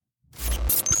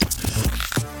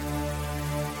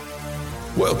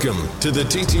Welcome to the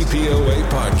TTPOA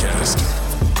podcast,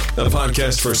 a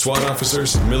podcast for SWAT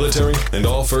officers, military, and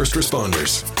all first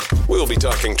responders. We'll be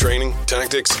talking training,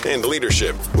 tactics, and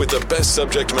leadership with the best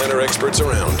subject matter experts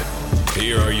around.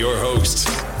 Here are your hosts,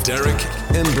 Derek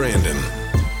and Brandon.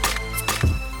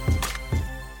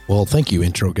 Well, thank you,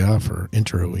 intro guy, for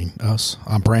introing us.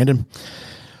 I'm Brandon.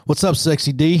 What's up,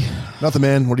 Sexy D? Nothing,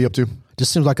 man. What are you up to?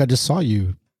 Just seems like I just saw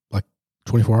you like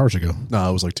 24 hours ago. No,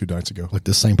 it was like 2 nights ago. Like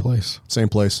the same place. Same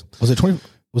place. Was it 20?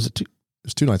 Was it 2? It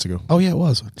was 2 nights ago. Oh, yeah, it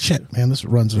was. Shit, man, this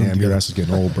runs. Damn, your ass is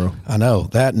getting old, bro. I know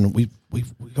that, and we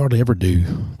hardly ever do.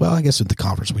 Well, I guess at the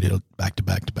conference we did a back to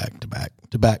back.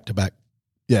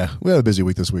 Yeah, we had a busy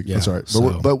week this week. Yeah, That's all right.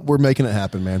 so- But we're making it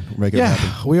happen, man. We're making it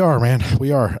happen. We are, man.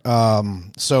 We are.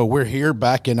 So we're here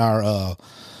back in our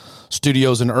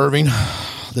studios in Irving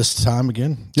this time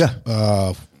again.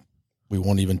 Yeah. We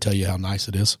won't even tell you how nice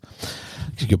it is.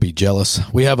 You'll be jealous.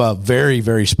 We have a very,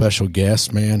 very special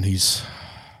guest, man. He's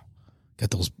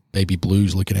got those baby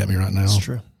blues looking at me right now. It's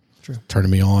true.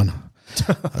 Turning me on.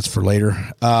 That's for later.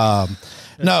 So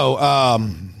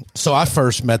I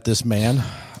first met this man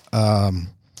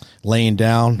laying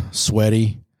down,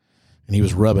 sweaty, and he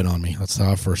was rubbing on me. That's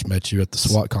how I first met you at the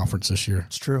SWAT conference this year.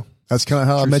 It's true. That's kind of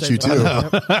how I met you, too.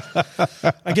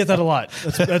 I get that a lot.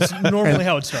 That's normally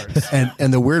how it starts.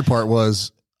 And the weird part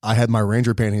was I had my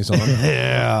Ranger panties on.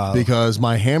 Yeah. Because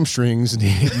my hamstrings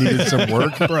needed some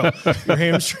work. Bro, your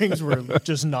hamstrings were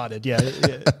just knotted. Yeah.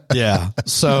 Yeah.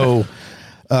 So,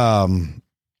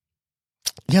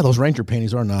 those Ranger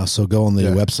panties are nice. So go on the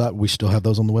website. We still have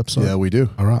those on the website. Yeah, we do.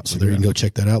 All right. So there you can go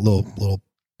check that out. Little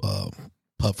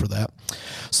pub for that.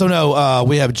 So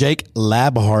we have Jake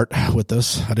Labhart with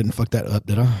us. I didn't fuck that up,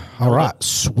 did I? All right.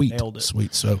 Sweet. Nailed it.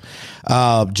 Sweet. So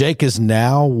Jake is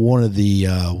now one of the,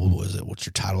 what was it? What's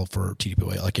your title for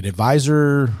TTPOA? Like an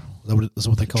advisor? Is that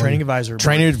what they call Training it? advisor.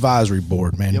 Training advisory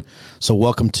board, man. Yep. So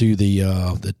welcome to the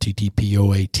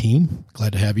TTPOA team.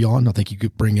 Glad to have you on. I think you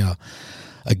could bring a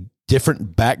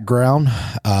different background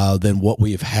than what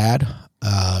we have had,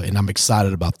 and I'm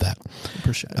excited about that.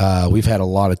 Appreciate it. We've had a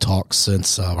lot of talks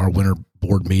since our winter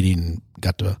board meeting.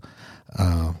 Got to,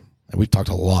 and we've talked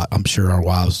a lot. I'm sure our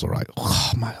wives are like,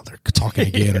 "Oh my, they're talking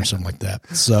again" or something like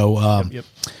that. So,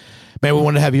 man, we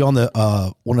wanted to have you on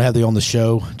the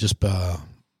show just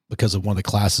because of one of the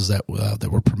classes that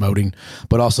we're promoting,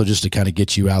 but also just to kind of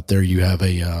get you out there. You have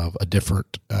a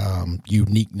different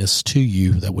uniqueness to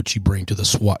you that what you bring to the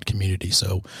SWAT community.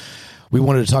 So we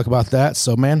wanted to talk about that.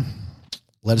 So, man,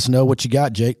 let us know what you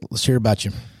got, Jake. Let's hear about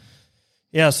you.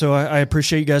 Yeah, so I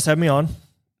appreciate you guys having me on,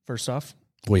 first off.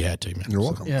 We had to, man. You're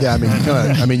welcome. Yeah. Yeah,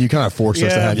 you kind of forced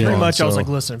us to have you pretty on. much. So. I was like,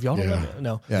 listen, if y'all don't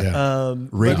know. Yeah.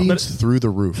 Ratings through the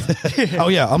roof. Oh,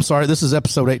 yeah. I'm sorry. This is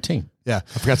episode 18. Yeah.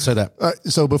 I forgot to say that.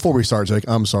 So before we start, Jake,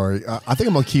 I'm sorry. I think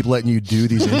I'm going to keep letting you do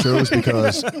these intros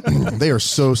because they are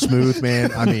so smooth,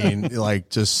 man. I mean,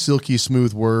 like just silky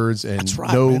smooth words and That's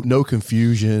right, no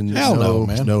confusion. Hell no,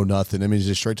 man. No nothing. I mean,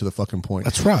 just straight to the fucking point.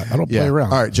 That's right. I don't play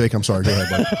around. All right, Jake, I'm sorry. Go ahead,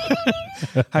 buddy.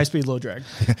 High speed, low drag.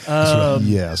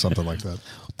 Yeah, something like that.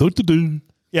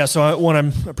 Yeah, so I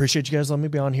appreciate you guys letting me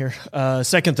be on here.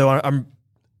 Second, though, I'm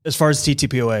as far as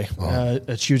TTPOA,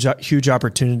 it's huge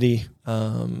opportunity.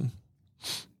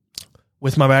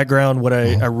 With my background, what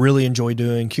I really enjoy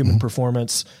doing, human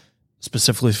performance,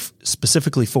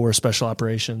 specifically for special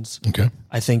operations. Okay.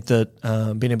 I think that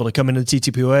being able to come into the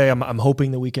TTPOA, I'm hoping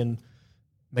that we can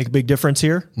make a big difference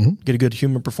here, get a good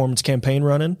human performance campaign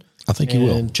running. I think you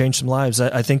will. And change some lives.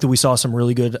 I think that we saw some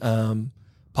really good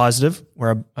positive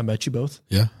where I met you both.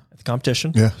 Yeah. At the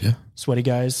competition. Yeah. Yeah. Sweaty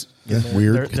guys.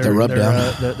 Weird. Get the rub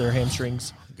down. Their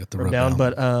hamstrings Get the rub rub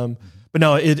down. But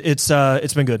no, it's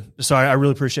been good. So I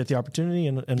really appreciate the opportunity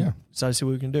and excited to see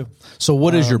what we can do. So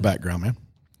what is your background, man?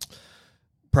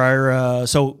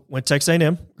 So went to Texas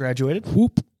A&M, graduated.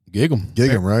 Whoop. Gig 'em.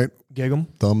 Gig 'em, right? Gig 'em.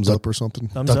 Thumbs up or something.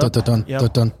 Thumbs Dun, up. dun, dun,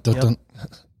 Yep. dun, dun, dun.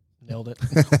 Nailed it.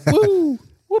 Woo.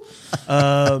 Whoop.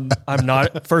 I'm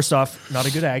not, first off, not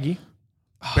a good Aggie.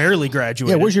 Barely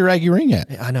graduated. Yeah, where's your Aggie ring at?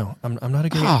 I know. I'm not a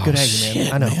good Oh, Aggie, man.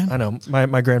 shit, I know. man. I know.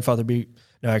 My grandfather he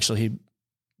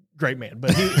great man,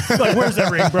 but he like, where's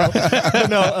that ring, bro? But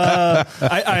no,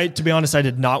 I to be honest, I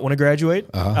did not want to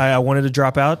graduate. I wanted to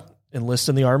drop out, enlist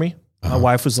in the Army. My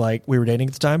wife was like, we were dating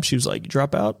at the time. She was like, you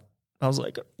drop out? I was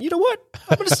like, you know what?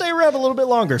 I'm going to stay around a little bit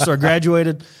longer. So I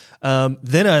graduated.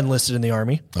 Then I enlisted in the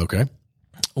Army. Okay.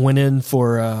 Went in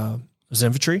for was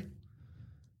infantry.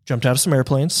 Jumped out of some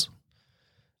airplanes.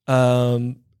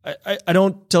 I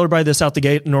don't tell everybody this out the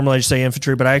gate. Normally I just say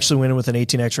infantry, but I actually went in with an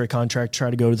 18 X-ray contract, tried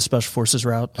to go to the Special Forces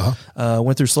route.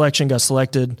 Went through selection, got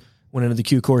selected, went into the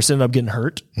Q course, ended up getting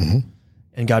hurt,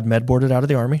 and got med boarded out of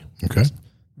the Army. Okay.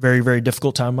 very, very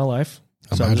difficult time in my life.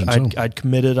 So I'd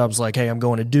committed. I was like, hey, I'm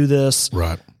going to do this.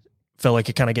 Right. Felt like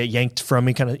it kind of get yanked from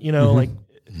me, kind of, like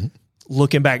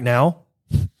looking back now,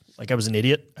 like I was an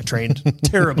idiot. I trained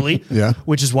terribly,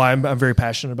 which is why I'm very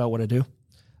passionate about what I do.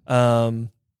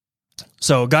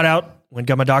 So got out,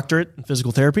 got my doctorate in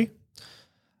physical therapy.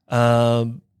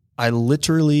 I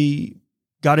literally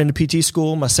got into PT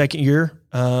school my second year.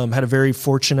 Had a very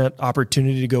fortunate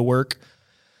opportunity to go work.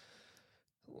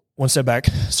 One step back,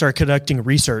 started conducting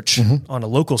research on a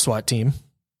local SWAT team,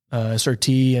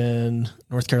 SRT in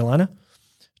North Carolina,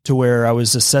 to where I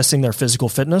was assessing their physical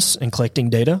fitness and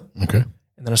collecting data. Okay.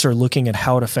 And then I started looking at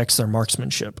how it affects their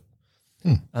marksmanship.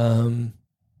 From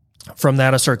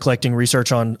that, I started collecting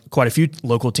research on quite a few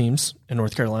local teams in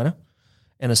North Carolina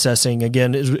and assessing,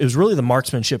 again, it was really the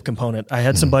marksmanship component. I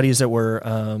had some buddies that were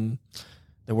at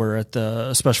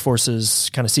the Special Forces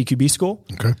kind of CQB school.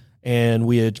 Okay. And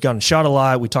we had gotten shot a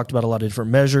lot. We talked about a lot of different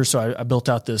measures. So I built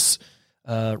out this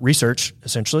research,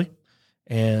 essentially,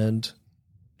 and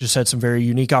just had some very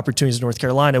unique opportunities in North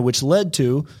Carolina, which led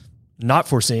to, not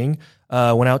foreseeing,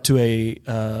 went out to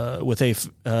with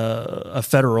a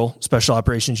federal special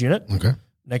operations unit. Okay.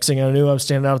 Next thing I knew, I was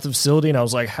standing out at the facility, and I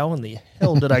was like, how in the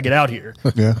hell did I get out here?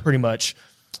 Pretty much.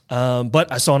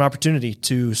 But I saw an opportunity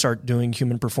to start doing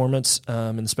human performance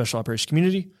in the special operations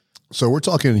community. So we're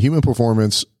talking human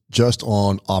performance just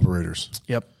on operators.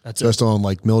 Yep. That's just on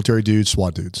like military dudes,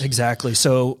 SWAT dudes. Exactly.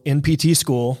 So in PT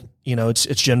school, it's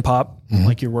Gen Pop,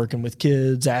 like you're working with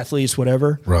kids, athletes,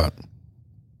 whatever. Right.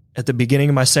 At the beginning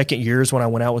of my second year is when I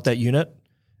went out with that unit,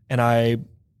 and I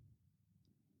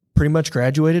pretty much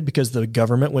graduated because the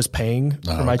government was paying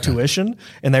for my tuition,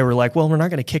 and they were like, well, we're not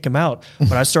going to kick him out.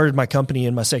 But I started my company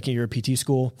in my second year of PT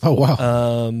school. Oh,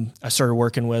 wow. I started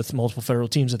working with multiple federal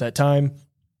teams at that time.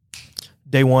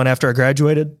 Day one after I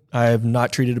graduated, I have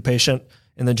not treated a patient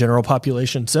in the general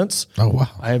population since. Oh, wow.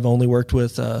 I have only worked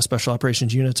with special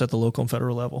operations units at the local and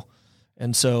federal level.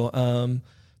 And so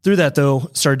through that, though,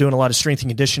 started doing a lot of strength and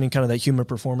conditioning, kind of that human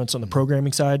performance on the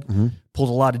programming side. Pulled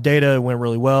a lot of data, went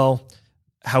really well.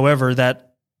 However,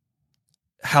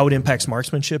 how it impacts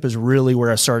marksmanship is really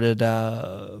where I started,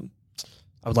 I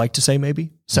would like to say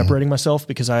maybe, separating myself,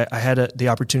 because I had the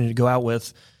opportunity to go out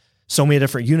with so many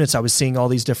different units. I was seeing all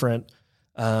these different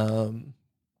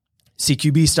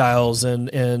CQB styles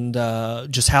and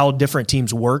just how different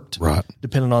teams worked,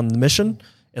 depending on the mission.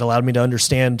 It allowed me to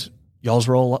understand y'all's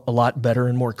role a lot better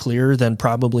and more clear than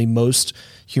probably most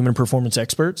human performance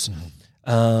experts.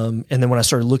 And then when I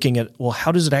started looking at, well,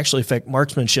 how does it actually affect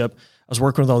marksmanship? I was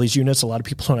working with all these units a lot of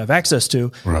people don't have access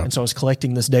to. And so I was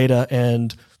collecting this data,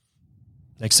 and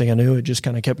next thing I knew, it just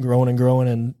kind of kept growing and growing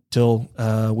until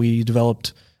we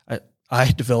developed,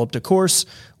 I developed a course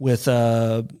with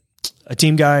a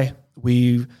team guy.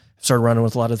 We started running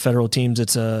with a lot of the federal teams.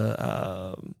 It's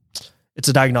a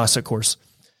diagnostic course.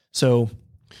 So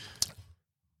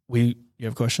you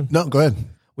have a question? No, go ahead.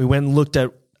 We went and looked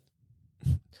at,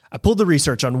 I pulled the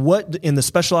research on what in the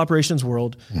special operations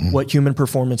world, what human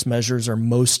performance measures are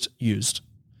most used,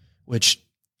 which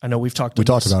I know we've talked about. We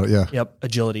talked about it. Yeah. Yep.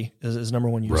 Agility is number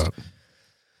one used.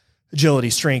 Agility,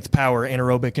 strength, power,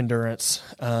 anaerobic endurance.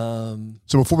 So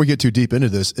before we get too deep into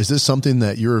this, is this something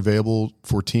that you're available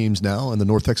for teams now in the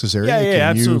North Texas area? Yeah,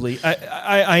 absolutely.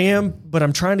 I am, but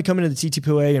I'm trying to come into the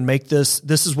TTPOA and make this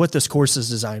is what this course is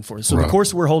designed for. So the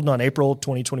course we're holding on April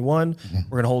 2021, we're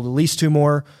going to hold at least 2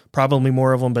 more, probably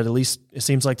more of them, but at least it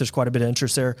seems like there's quite a bit of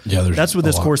interest there. Yeah, that's where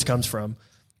this course comes from.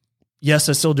 Yes,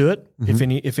 I still do it.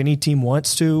 If any team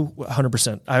wants to,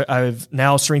 100%. I've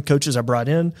now strength coaches I brought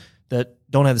in that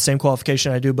don't have the same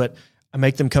qualification I do, but I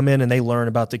make them come in and they learn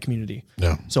about the community.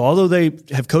 Yeah. So although they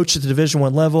have coached at the Division I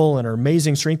level and are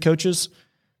amazing strength coaches,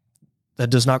 that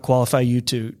does not qualify you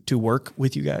to work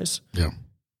with you guys. Yeah.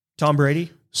 Tom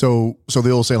Brady. So the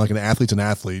old saying, like, an athlete's an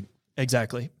athlete.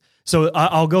 Exactly. So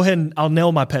I'll go ahead and I'll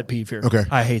nail my pet peeve here. Okay.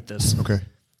 I hate this. Okay.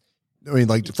 I mean,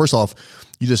 like, first off,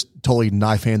 you just totally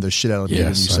knife hand the shit out of me when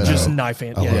you said just that. knife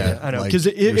hand. Yeah, I know. Like, Because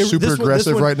you're super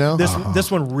aggressive right now.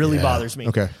 This one really bothers me.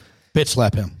 Okay. Bitch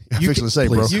slap him. I'm fixing to say,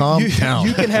 bro, calm down.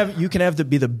 You can have to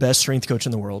be the best strength coach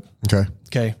in the world.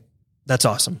 Okay. That's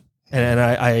awesome. And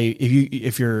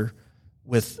if you're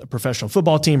with a professional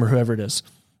football team or whoever it is,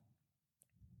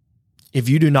 if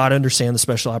you do not understand the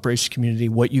special operations community,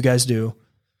 what you guys do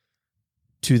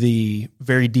to the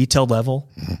very detailed level,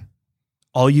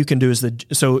 all you can do is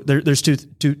there's two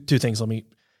things.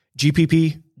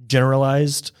 GPP,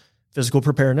 generalized physical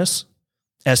preparedness,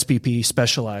 SPP,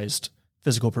 specialized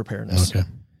physical preparedness.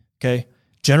 Okay.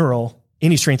 General,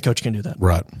 any strength coach can do that.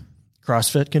 Right.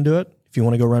 CrossFit can do it. If you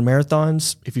want to go run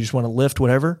marathons, if you just want to lift,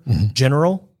 whatever,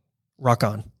 general, rock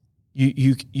on.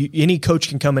 You any coach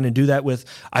can come in and do that with.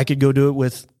 I could go do it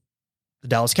with the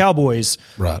Dallas Cowboys.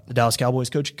 Right. The Dallas Cowboys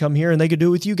coach could come here and they could do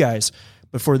it with you guys.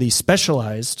 But for the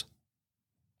specialized,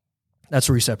 that's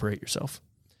where you separate yourself.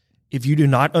 If you do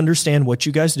not understand what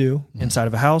you guys do inside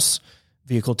of a house,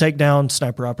 vehicle takedown,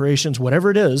 sniper operations,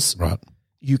 whatever it is, right,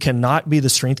 you cannot be the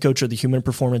strength coach or the human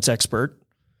performance expert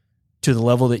to the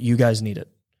level that you guys need it.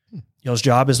 Y'all's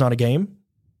job is not a game.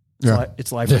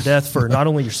 It's life or death for not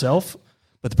only yourself,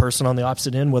 but the person on the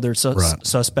opposite end, whether it's a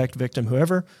suspect, victim,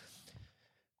 whoever.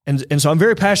 And so I'm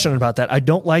very passionate about that. I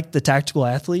don't like the tactical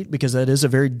athlete because that is a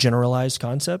very generalized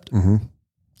concept. Mm-hmm.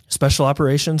 Special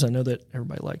operations, I know that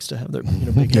everybody likes to have their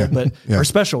big head, but or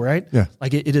special, right? Yeah.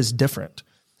 Like it is different.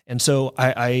 And so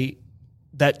I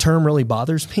that term really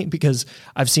bothers me because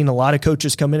I've seen a lot of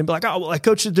coaches come in and be like, oh, well, I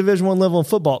coached at Division I level in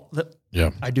football.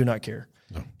 I do not care.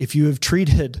 No. If you have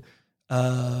treated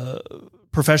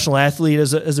professional athlete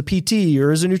as a PT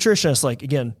or as a nutritionist, like,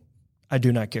 again, I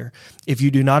do not care. If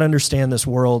you do not understand this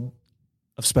world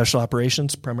of special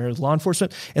operations, primarily law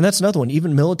enforcement, and that's another one,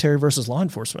 even military versus law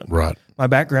enforcement. Right. My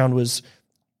background was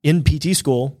in PT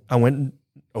school. I went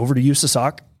over to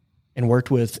USASOC and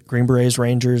worked with Green Berets,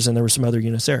 Rangers, and there were some other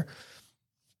units there.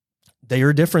 They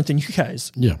are different than you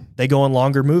guys. Yeah. They go on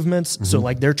longer movements. So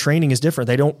like their training is different.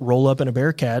 They don't roll up in a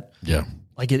Bearcat. Yeah.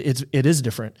 Like it is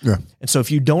different. Yeah. And so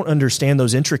if you don't understand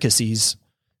those intricacies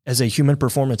as a human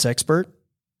performance expert,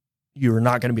 you are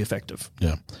not going to be effective.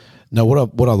 Yeah. No,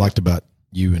 what I liked about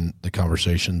you and the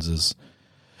conversations is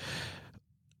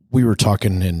we were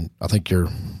talking, and I think I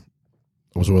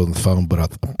was on the phone, but I'm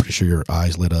pretty sure your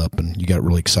eyes lit up and you got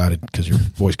really excited because your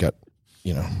voice got,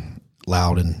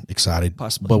 loud and excited.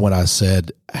 Possibly. But when I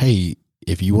said, hey,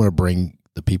 if you want to bring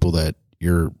the people that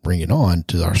you're bringing on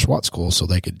to our SWAT school so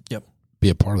they could be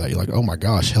a part of that, you're like, oh my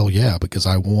gosh, hell yeah, because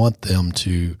I want them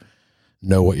to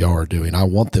know what y'all are doing. I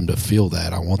want them to feel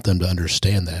that. I want them to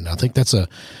understand that. And I think that's a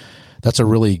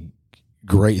really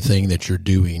great thing that you're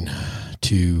doing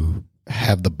to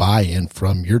have the buy-in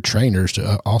from your trainers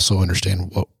to also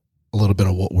understand a little bit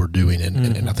of what we're doing.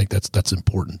 And I think that's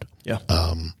important. Yeah.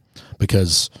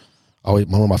 Because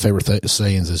one of my favorite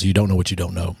sayings is you don't know what you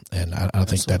don't know. And I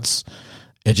think that's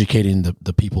educating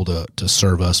the people to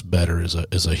serve us better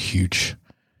is a huge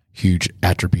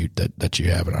attribute that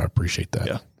you have. And I appreciate that.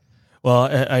 Yeah.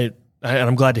 Well,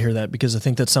 I'm glad to hear that because I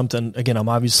think that's something, again, I'm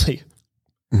obviously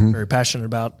very passionate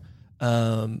about.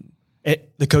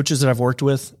 The coaches that I've worked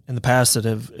with in the past that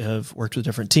have worked with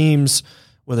different teams,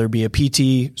 whether it be a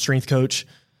PT, strength coach,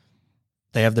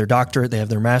 they have their doctorate, they have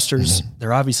their master's,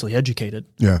 they're obviously educated.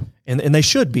 Yeah. And they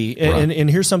should be. And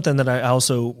here's something that I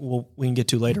also, we can get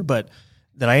to later, but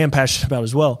that I am passionate about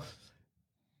as well.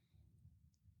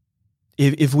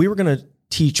 If we were going to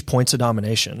teach points of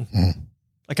domination,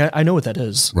 like I know what that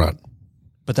is. Right.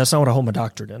 But that's not what I hold my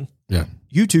doctorate in. Yeah.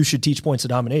 You two should teach points of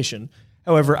domination.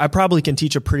 However, I probably can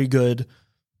teach a pretty good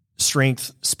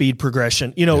strength, speed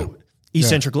progression,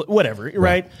 eccentric, whatever,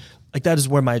 right? Like that is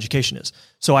where my education is.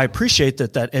 So I appreciate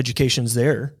that education's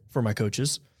there for my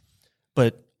coaches,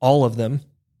 but all of them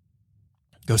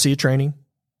go see a training.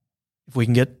 If we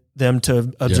can get them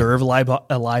to observe a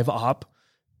live op,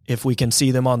 if we can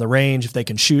see them on the range, if they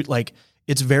can shoot, like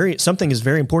something is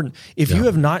very important. If you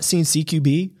have not seen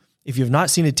CQB, if you have not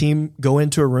seen a team go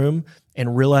into a room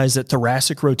and realize that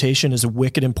thoracic rotation is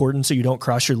wicked important so you don't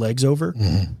cross your legs over,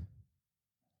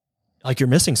 like you're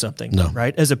missing something,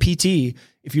 right? As a PT,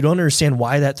 if you don't understand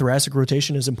why that thoracic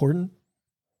rotation is important,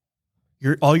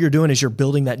 all you're doing is you're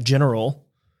building that general,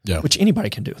 which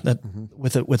anybody can do that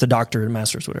with a doctor and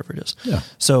master's, whatever it is. Yeah.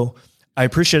 So I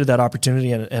appreciated that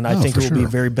opportunity, and I think it will be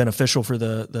very beneficial for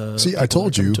the. See, I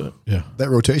told you that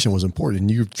rotation was important,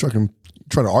 and you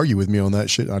trying to argue with me on that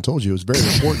shit. I told you it was very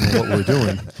important what we're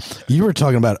doing. You were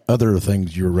talking about other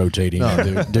things you were rotating,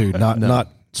 dude, not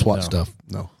SWAT stuff.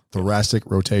 No, thoracic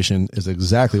rotation is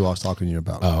exactly what I was talking to you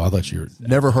about. Oh, I thought you were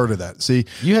never heard of that. See,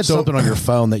 you had something on your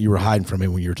phone that you were hiding from me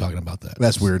when you were talking about that.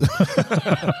 That's weird.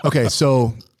 Okay,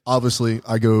 so obviously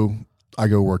I go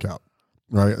work out.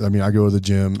 Right. I mean, I go to the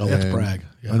gym. Oh, let's brag.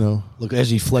 Yeah. I know. Look, as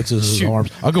he flexes his arms,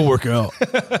 I'll go work out.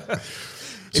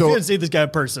 If you didn't see this guy in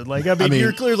person, I mean,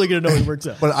 you're clearly going to know he works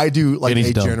out. But I do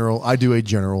a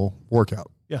general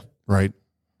workout. Yeah. Right.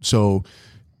 So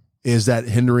is that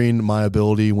hindering my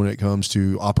ability when it comes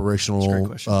to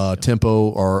operational tempo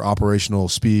or operational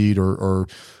speed or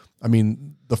I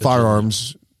mean, the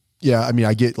firearms? Yeah, I mean,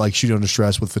 I get like shooting under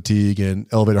stress with fatigue and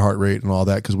elevated heart rate and all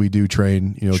that because we do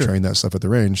train that stuff at the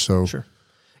range. So sure.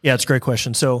 Yeah, it's a great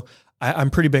question. So I'm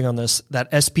pretty big on this.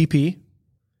 That SPP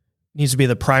needs to be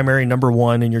the primary number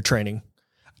one in your training.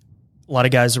 A lot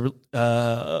of guys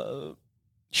are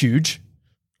huge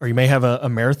or you may have a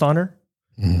marathoner.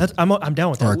 I'm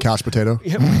down with that. Or a couch potato.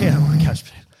 Yeah, or a couch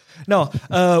potato. No,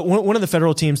 one of the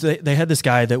federal teams, they had this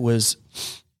guy that was,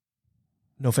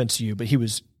 no offense to you, but he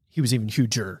was even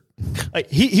huger. Like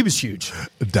he was huge.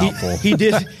 Doubtful. He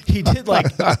did like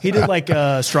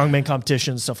strongman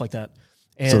competitions, stuff like that.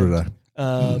 And, So did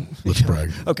I. Let's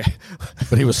brag. Okay.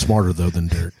 But he was smarter though than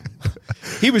Derek.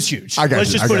 He was huge.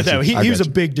 Let's just put it that way. He was a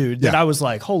big dude that I was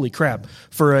like, holy crap.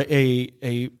 For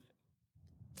a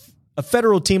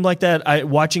federal team like that,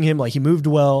 watching him, like he moved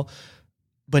well,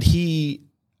 but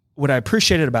what I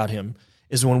appreciated about him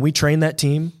is when we trained that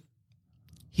team,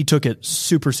 he took it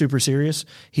super, super serious.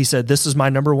 He said, this is my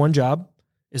number one job,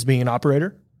 is being an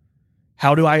operator.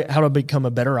 How do I become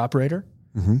a better operator?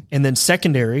 Mm-hmm. And then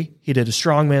secondary, he did a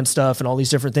strongman stuff and all these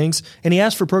different things, and he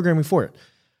asked for programming for it.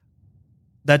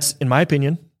 That's, in my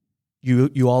opinion,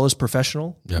 you all as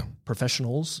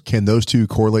professionals. Can those two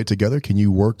correlate together? Can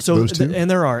you work those two? And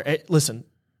there are. Listen,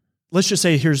 let's just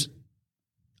say here's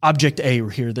object A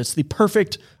here. That's the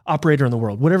perfect operator in the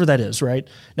world, whatever that is, right?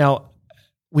 Now,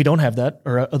 we don't have that,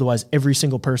 or otherwise every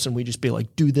single person, we just be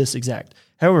like, do this exact.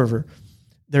 However,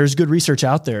 there's good research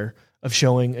out there of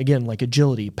showing, again, like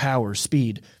agility, power,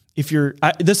 speed.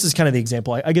 This is kind of the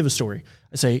example. I give a story.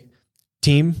 I say,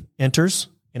 team enters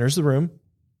the room.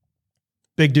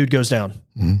 Big dude goes down,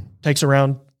 takes a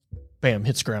round, bam,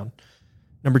 hits ground.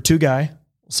 Number 2 guy,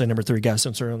 we'll say number 3 guy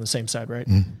since we're on the same side, right?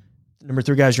 Number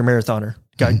 3 guy is your marathoner.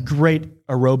 Got great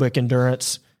aerobic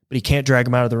endurance, but he can't drag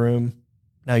him out of the room.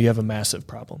 Now you have a massive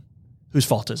problem. Whose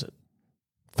fault is it?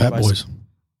 Fat boys.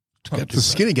 It's the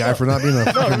skinny guy for not being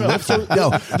a fucking lifter.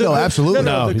 No, absolutely.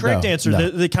 No, the correct answer,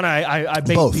 the kind of I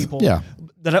bait Both. people. Yeah.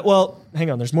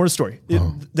 Hang on. There's more to the story.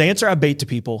 The answer I bait to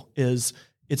people is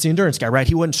it's the endurance guy, right?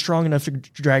 He wasn't strong enough to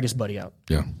drag his buddy out.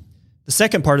 Yeah. The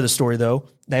second part of the story, though,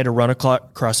 they had to run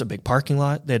across a big parking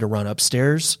lot. They had to run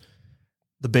upstairs.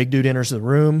 The big dude enters the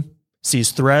room,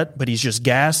 sees threat, but he's just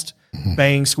gassed.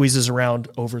 Bang, squeezes around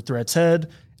over threat's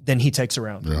head. Then he takes a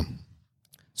round. Yeah.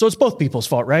 So it's both people's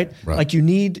fault, right? Like you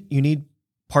need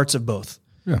parts of both.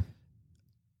 Yeah.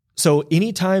 So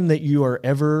anytime that you are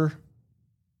ever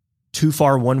too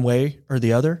far one way or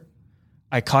the other,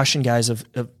 I caution guys of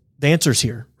the answer's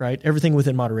here, right? Everything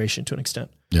within moderation to an extent.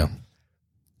 Yeah.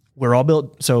 We're all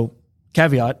built. So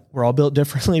caveat, we're all built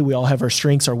differently. We all have our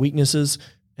strengths, our weaknesses,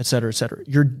 et cetera, et cetera.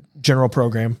 Your general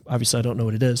program, obviously I don't know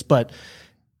what it is, but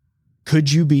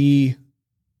could you be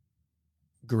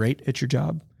great at your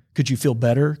job? Could you feel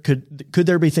better? Could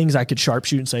there be things I could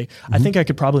sharpshoot and say, I think I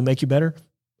could probably make you better?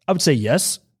 I would say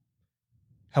yes.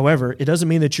 However, it doesn't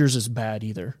mean that yours is bad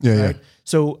either. Yeah, right? yeah.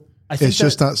 So I think it's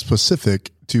just not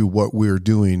specific to what we're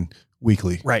doing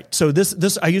weekly. Right. So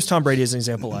this I use Tom Brady as an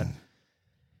example a lot.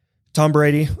 Tom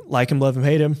Brady, like him, love him,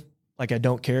 hate him, like I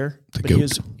don't care. But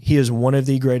he is one of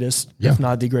the greatest, if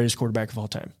not the greatest quarterback of all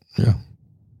time. Yeah.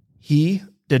 He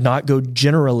did not go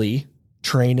generally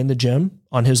train in the gym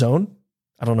on his own.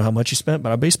 I don't know how much he spent,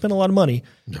 but I bet he spent a lot of money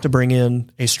to bring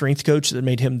in a strength coach that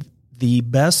made him the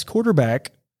best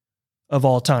quarterback of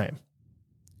all time.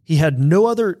 He had no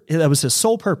other, that was his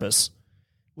sole purpose,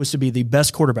 was to be the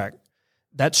best quarterback.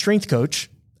 That strength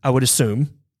coach, I would assume,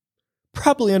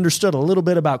 probably understood a little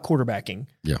bit about quarterbacking.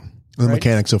 Yeah. The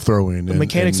mechanics of throwing. The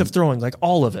mechanics of throwing, like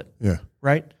all of it. Yeah.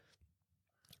 Right?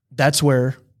 That's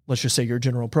where, let's just say your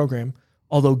general program,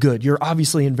 although good, you're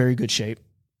obviously in very good shape.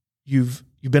 You've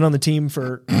been on the team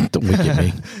for Don't look at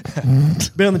me.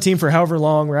 been on the team for however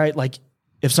long, right? Like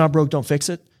if it's not broke, don't fix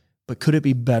it. But could it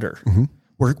be better? Mm-hmm.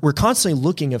 We're constantly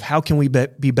looking of how can we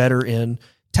be better in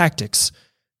tactics,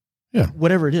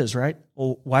 whatever it is, right?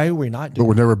 Well, why are we not doing? But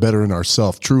we're never better in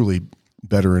ourselves. Truly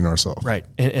better in ourselves, right?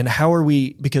 And how are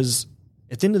we? Because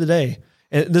at the end of the day,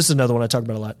 and this is another one I talk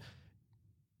about a lot.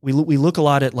 We look a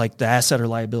lot at like the asset or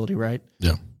liability, right?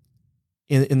 Yeah.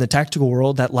 In the tactical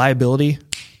world, that liability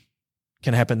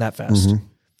can happen that fast. Mm-hmm.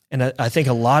 And I think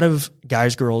a lot of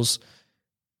guys, girls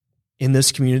in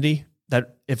this community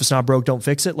that if it's not broke, don't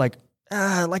fix it. Like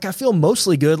I feel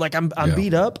mostly good. Like I'm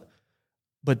beat up,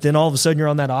 but then all of a sudden you're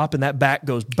on that op and that back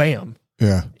goes bam.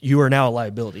 Yeah. You are now a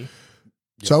liability.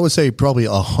 So I would say probably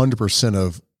 100%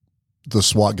 of the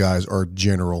SWAT guys are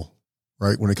general,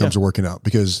 right? When it comes to working out,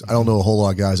 because I don't know a whole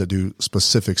lot of guys that do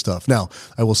specific stuff. Now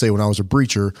I will say when I was a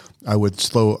breacher, I would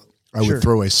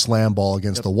throw a slam ball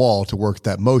against the wall to work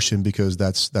that motion, because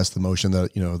that's the motion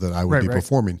that, that I would be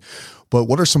performing. But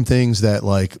what are some things that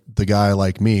like the guy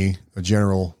like me, a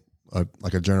general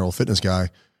fitness guy,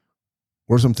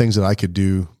 what are some things that I could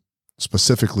do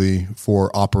specifically for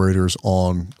operators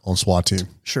on SWAT team?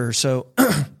 Sure. So,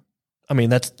 I mean,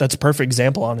 that's a perfect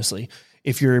example, honestly.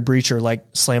 If you're a breacher, like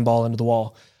slam ball into the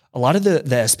wall, a lot of the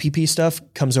SPP stuff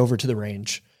comes over to the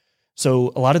range.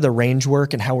 So a lot of the range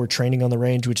work and how we're training on the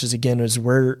range, which is again, is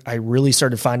where I really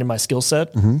started finding my skill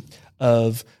set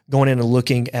of going in and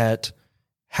looking at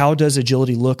how does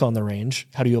agility look on the range?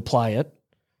 How do you apply it?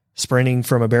 Sprinting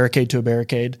from a barricade to a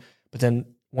barricade. But then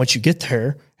once you get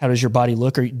there, how does your body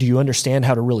look? Or do you understand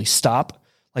how to really stop,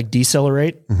 like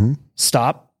decelerate,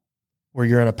 stop, where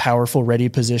you're in a powerful, ready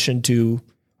position to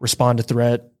respond to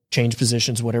threat, change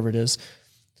positions, whatever it is.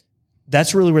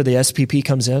 That's really where the SPP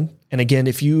comes in. And again,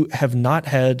 if you have not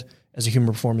had, as a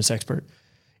human performance expert,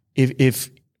 if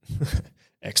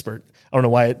expert, I don't know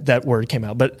why that word came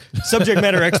out, but subject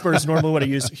matter expert is normally what I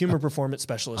use, human performance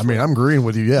specialist. I mean, I'm agreeing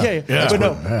with you. Yeah. But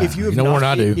no, if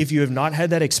you have not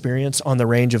had that experience on the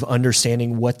range of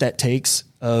understanding what that takes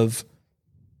of,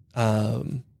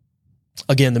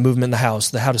 again, the movement in the house,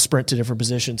 the how to sprint to different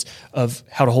positions, of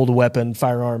how to hold a weapon,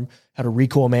 firearm, how to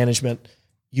recoil management,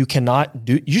 you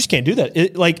just can't do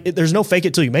that. There's no fake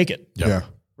it till you make it. Yeah.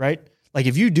 Right? Like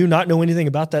if you do not know anything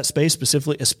about that space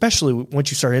specifically, especially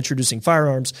once you start introducing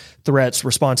firearms, threats,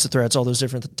 response to threats, all those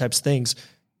different types of things,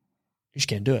 you just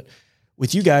can't do it.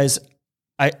 With you guys,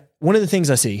 one of the things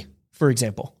I see, for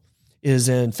example, is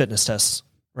in fitness tests,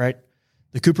 right?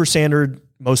 The Cooper standard,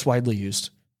 most widely used.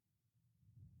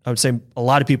 I would say a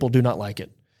lot of people do not like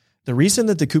it. The reason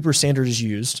that the Cooper standard is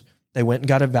used, they went and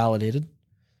got it validated.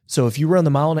 So if you run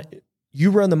the mile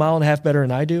and a half better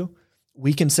than I do,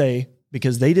 we can say,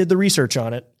 because they did the research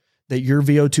on it, that your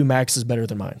VO2 max is better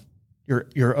than mine. Your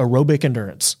aerobic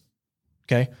endurance.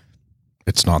 Okay.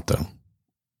 It's not though.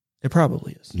 It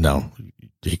probably is. No,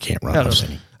 you can't run those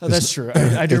any. Oh, that's true.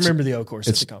 I do remember the O course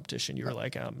at the competition. You were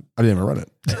like, I didn't even run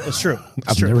it. That's true.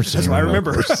 I've never seen That's why I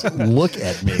remember. Look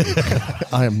at me.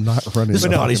 I am not running. This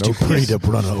body's too pretty to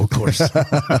run an O course.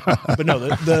 But no,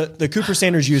 the Cooper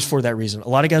standard is used for that reason. A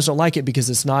lot of guys don't like it because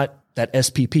it's not that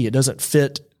SPP. It doesn't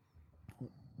fit.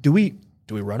 Do we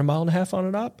run a mile and a half on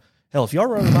an op? Hell, if y'all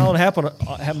run a mile and a half on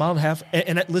a mile and a half,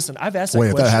 and listen, I've asked that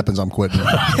question. If that happens, I'm quitting.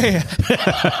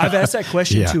 I've asked that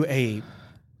question to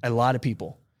a lot of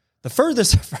people. The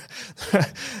furthest, I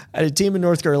had a team in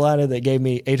North Carolina that gave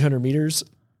me 800 meters,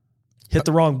 hit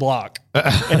the wrong block,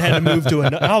 and had to move to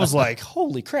another. I was like,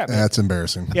 holy crap. Man. That's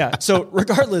embarrassing. Yeah. So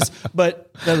regardless,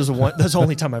 but that's the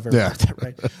only time I've ever heard that,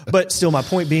 right? But still, my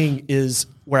point being is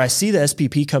where I see the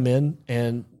SPP come in,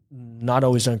 and not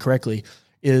always done correctly,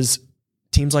 is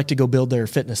teams like to go build their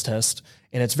fitness test,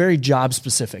 and it's very job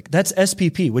specific. That's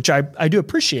SPP, which I do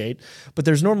appreciate, but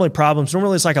there's normally problems.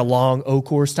 Normally it's like a long O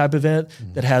course type event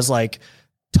that has like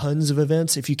tons of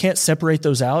events. If you can't separate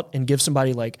those out and give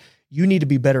somebody like, you need to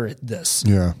be better at this,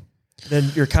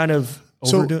 then you're kind of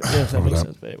overdoing it, if that makes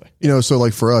sense. But anyway. So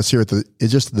like for us here at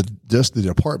the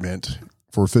department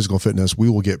for physical fitness, we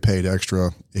will get paid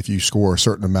extra if you score a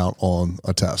certain amount on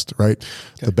a test, right?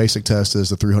 Okay. The basic test is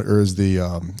the 300 is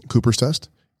the Cooper's test.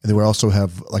 And then we also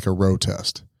have like a row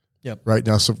test. Yep. Right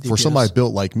now, so for somebody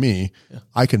built like me,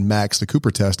 I can max the Cooper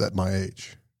test at my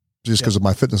age just because of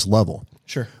my fitness level.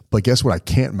 Sure. But guess what? I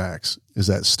can't max is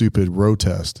that stupid row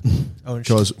test.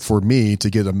 Because for me to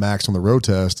get a max on the row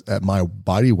test at my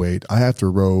body weight, I have to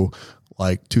row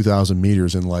like 2,000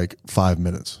 meters in like 5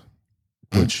 minutes,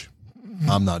 which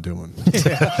I'm not doing.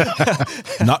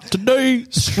 Not today.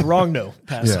 Strong no.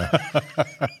 Pass.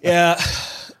 Yeah.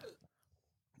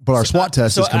 But our SWAT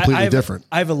test is completely different.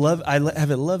 I have a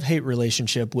love-hate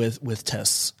relationship with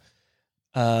tests.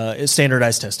 It's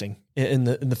standardized testing in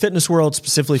the fitness world,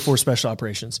 specifically for special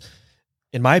operations.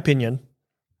 In my opinion,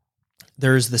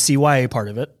 there's the CYA part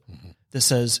of it that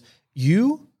says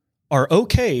you are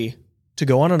okay to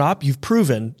go on an op. You've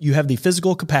proven you have the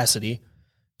physical capacity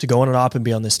to go on an op and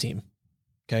be on this team.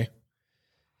 Okay.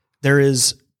 There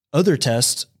is other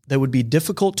tests that would be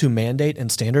difficult to mandate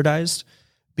and standardized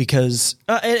because,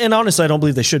 and honestly, I don't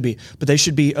believe they should be, but they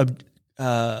should be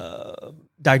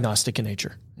diagnostic in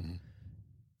nature. Mm-hmm.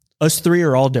 Us three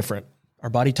are all different. Our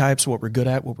body types, what we're good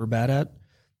at, what we're bad at.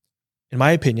 In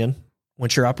my opinion,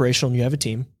 once you're operational and you have a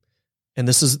team, and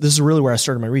this is really where I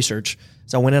started my research.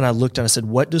 So I went in, I looked, and I said,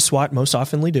 what does SWAT most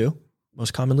commonly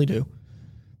do?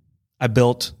 I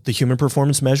built the human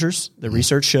performance measures that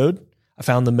research showed. I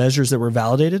found the measures that were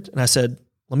validated, and I said,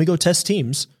 let me go test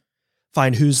teams,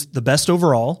 find who's the best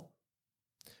overall.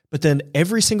 But then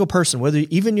every single person,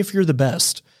 even if you're the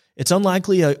best, it's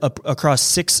unlikely across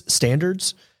 6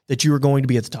 standards that you are going to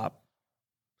be at the top.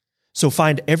 So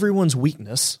find everyone's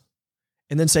weakness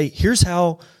and then say, here's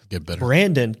how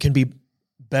Brandon can be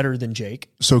better than Jake.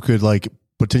 So could like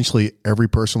potentially every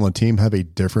person on the team have a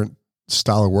different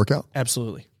style of workout?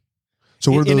 Absolutely.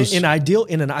 So what are those? In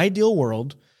an ideal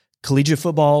world, collegiate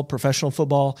football, professional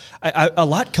football. A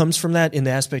lot comes from that in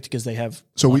the aspect because they have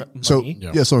money.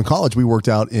 So in college we worked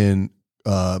out in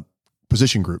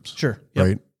position groups. Sure. Yep.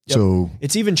 Right. Yep. So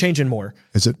it's even changing more.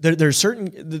 Is it?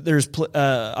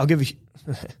 I'll give a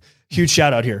huge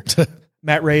shout out here.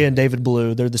 Matt Ray and David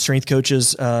Blue. They're the strength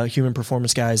coaches, human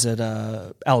performance guys at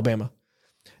Alabama.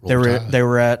 They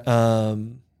were at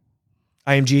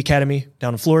IMG Academy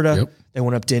down in Florida. Yep. They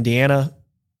went up to Indiana,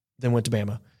 then went to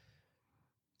Bama.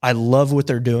 I love what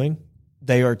they're doing.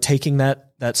 They are taking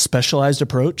that specialized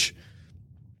approach.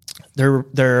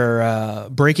 They're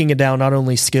breaking it down, not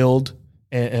only skilled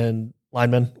and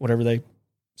linemen, whatever they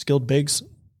skilled bigs.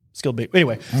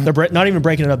 Anyway, they're not even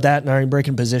breaking it up not even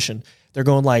breaking position. They're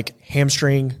going like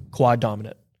hamstring, quad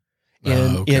dominant.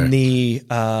 In the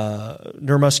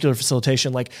neuromuscular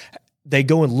facilitation, like they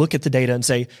go and look at the data and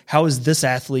say, how is this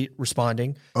athlete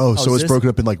responding? Oh, so it's broken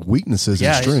up in like weaknesses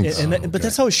and strengths. But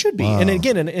that's how it should be. Wow. And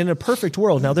again, in a perfect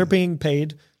world, now they're being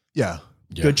paid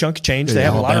good chunk of change. They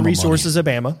have a lot of resources at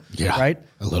Bama, right?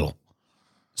 A little.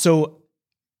 So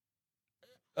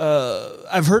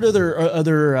I've heard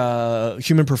other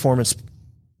human performance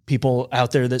people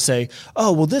out there that say,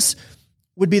 oh, well, this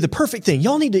would be the perfect thing.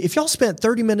 Y'all need to, if y'all spent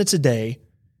 30 minutes a day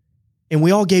and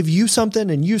we all gave you something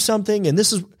and you something, and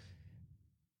this is,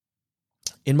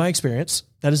 in my experience,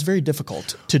 that is very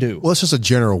difficult to do. Well, it's just a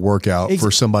general workout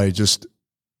for somebody just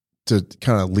to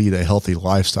kind of lead a healthy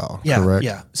lifestyle, correct?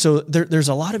 Yeah. So there's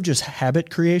a lot of just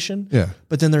habit creation. Yeah.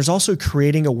 But then there's also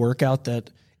creating a workout that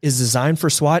is designed for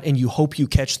SWAT, and you hope you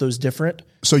catch those different.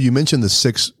 So you mentioned the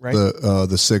six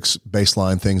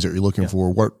baseline things that you're looking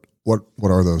for. What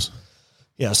are those?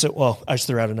 Yeah. So, well, I just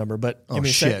threw out a number, but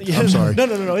shit. I'm sorry.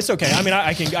 No. It's okay. I mean,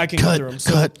 I can go through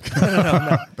them.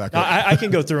 No. I can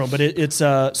go through them, but it's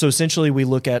so essentially we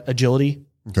look at agility,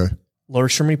 lower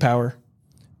extremity power.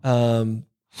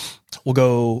 We'll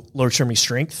go lower extremity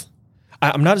strength.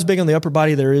 I'm not as big on the upper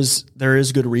body. There is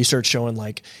good research showing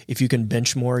like if you can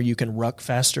bench more, you can ruck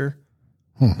faster.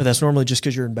 But that's normally just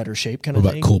because you're in better shape, kind of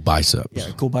thing. What about cool biceps?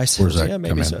 Yeah, cool biceps. Where's that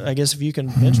maybe. So. I guess if you can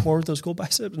bench more with those cool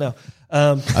biceps, no.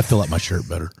 I fill up my shirt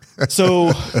better.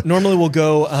 So normally we'll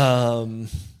go.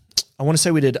 I want to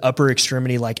say we did upper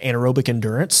extremity like anaerobic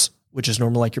endurance, which is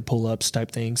normally like your pull-ups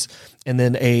type things, and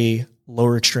then a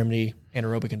lower extremity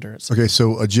anaerobic endurance. Okay,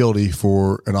 so agility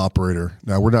for an operator.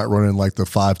 Now we're not running like the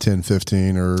 5, 10,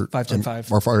 15 or 5, 10,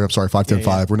 5. Or I'm sorry, 5, 10,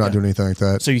 5. We're not doing anything like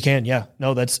that. So you can,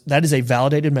 no, that is a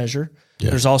validated measure. Yeah.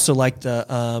 There's also like the,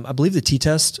 I believe the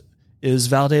T-test is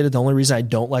validated. The only reason I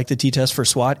don't like the T-test for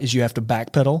SWAT is you have to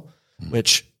backpedal,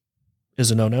 which is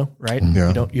a no-no, right?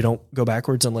 Yeah. You don't go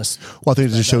backwards unless. Well, I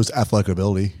think it just shows athletic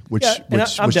ability, which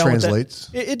translates.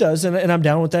 It does, and I'm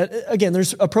down with that. Again,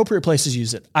 there's appropriate places to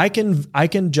use it. I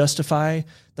can justify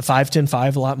the 5, 10,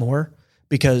 5 a lot more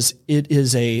because it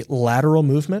is a lateral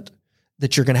movement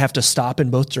that you're going to have to stop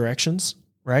in both directions,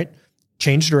 right?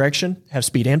 Change direction, have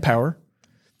speed and power.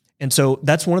 And so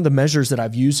that's one of the measures that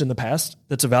I've used in the past.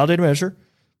 That's a validated measure.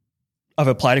 I've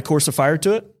applied a course of fire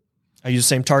to it. I use the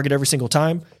same target every single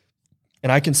time.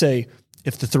 And I can say,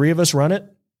 if the three of us run it,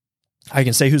 I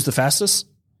can say who's the fastest.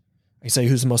 I can say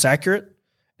who's the most accurate.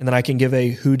 And then I can give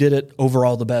a who did it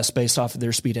overall the best based off of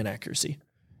their speed and accuracy.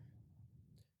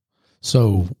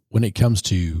 So when it comes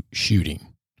to shooting,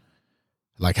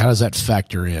 like how does that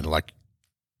factor in? Like,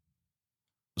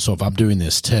 so if I'm doing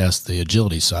this test, the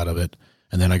agility side of it,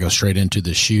 and then I go straight into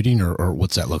the shooting, or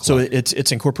what's that look like? So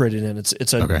it's incorporated in.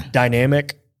 It's a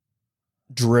dynamic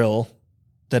drill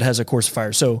that has a course of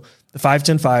fire. So the 5,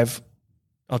 10, 5,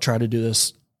 I'll try to do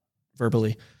this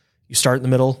verbally. You start in the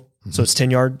middle. So it's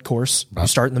 10-yard course. Right. You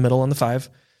start in the middle on the 5.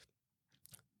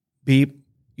 Beep.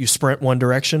 You sprint one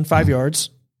direction, 5 yards,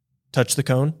 touch the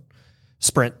cone,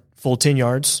 sprint full 10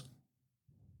 yards,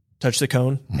 touch the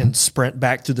cone, and sprint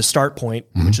back to the start point,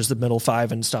 which is the middle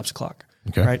 5, and stops the clock.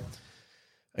 Okay. Right?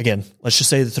 Again, let's just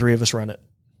say the three of us run it.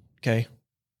 Okay.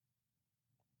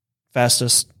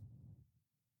 Fastest,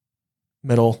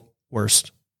 middle,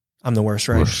 worst. I'm the worst,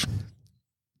 right? Worst.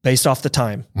 Based off the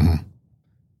time.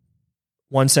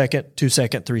 1 second, 2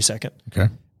 second, 3 second.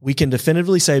 Okay. We can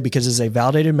definitively say, because it's a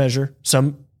validated measure,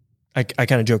 I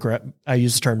kind of joke around. I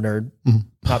use the term nerd,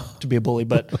 not to be a bully,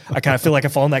 but I kind of feel like I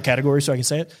fall in that category, so I can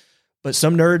say it. But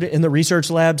some nerd in the research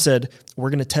lab said, we're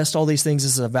going to test all these things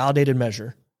as a validated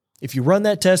measure. If you run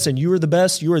that test and you are the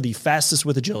best, you are the fastest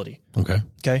with agility.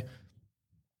 Okay.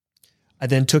 I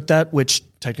then took that, which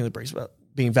technically breaks about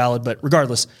being valid, but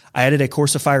regardless, I added a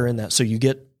course of fire in that. So you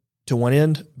get to one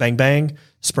end, bang, bang,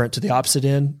 sprint to the opposite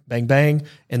end, bang, bang,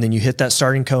 and then you hit that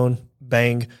starting cone,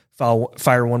 bang,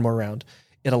 fire one more round.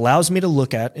 It allows me to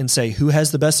look at and say who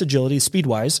has the best agility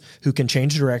speed-wise, who can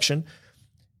change direction,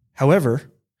 However,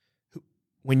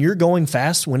 when you're going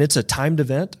fast, when it's a timed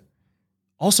event,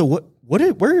 also where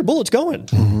are your bullets going,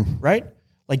 right?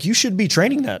 Like you should be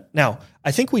training that. Now,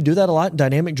 I think we do that a lot in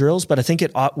dynamic drills, but I think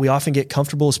we often get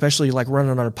comfortable, especially like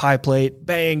running on a pie plate,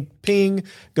 bang, ping,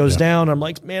 goes down. I'm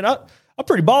like, man, I'm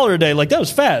pretty baller today. Like that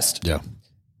was fast. Yeah.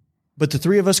 But the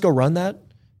three of us go run that,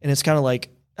 and it's kind of like,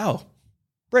 oh,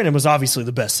 Brandon was obviously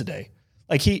the best today.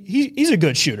 Like he's a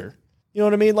good shooter. You know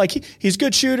what I mean? Like he's a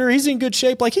good shooter. He's in good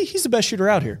shape. Like he's the best shooter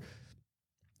out here.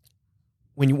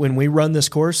 When we run this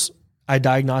course, I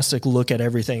diagnostic look at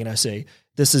everything and I say,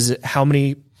 this is how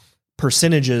many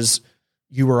percentages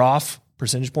you were off,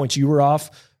 percentage points you were off.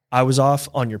 I was off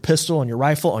on your pistol, on your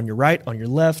rifle, on your right, on your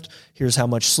left. Here's how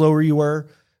much slower you were.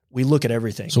 We look at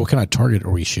everything. So what kind of target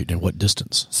are we shooting and what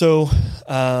distance? So,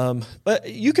 but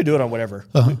you could do it on whatever.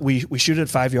 We shoot it at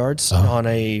 5 yards on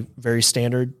a very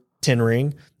standard 10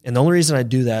 ring. And the only reason I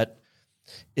do that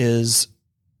is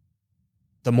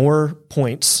the more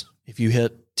points, if you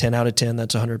hit 10 out of 10,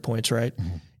 that's 100 points, right?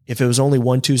 Mm-hmm. If it was only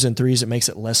 1, 2s, and 3s, it makes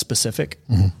it less specific,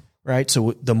 right?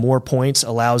 So the more points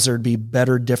allows there to be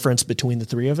better difference between the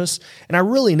three of us. And I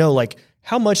really know, like,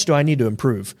 how much do I need to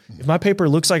improve? If my paper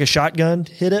looks like a shotgun,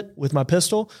 hit it with my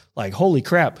pistol, like, holy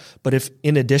crap. But if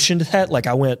in addition to that, like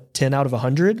I went 10 out of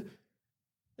 100,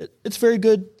 it's very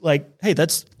good. Like, hey,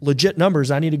 that's legit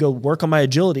numbers. I need to go work on my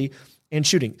agility and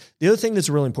shooting. The other thing that's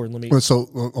really important,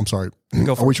 So I'm sorry.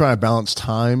 Are we trying to balance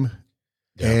time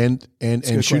and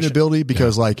shooting ability?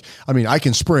 Because like, I mean, I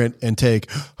can sprint and take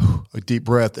a deep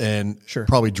breath and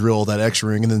probably drill that X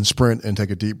ring and then sprint and take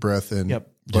a deep breath. And,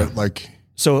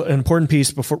 so an important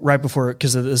piece right before,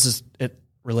 cause it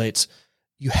relates.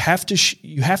 You have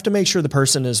to make sure the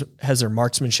person has their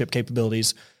marksmanship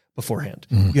capabilities beforehand.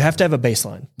 You have to have a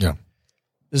baseline. Yeah.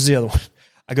 This is the other one.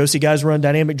 I go see guys run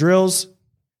dynamic drills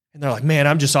and they're like, man,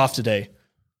 I'm just off today.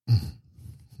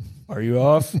 Are you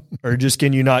off? Or just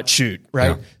can you not shoot?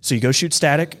 Right. Yeah. So you go shoot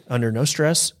static under no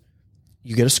stress.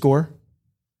 You get a score.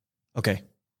 Okay.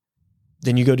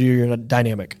 Then you go do your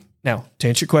dynamic. Now, to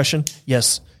answer your question,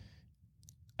 yes,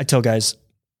 I tell guys,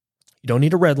 you don't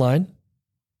need a red line.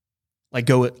 Like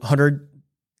go at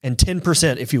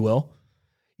 110%, if you will.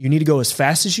 You need to go as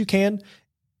fast as you can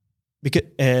because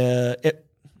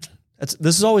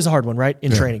this is always a hard one, right?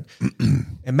 In training.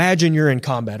 Imagine you're in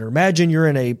combat or imagine you're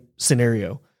in a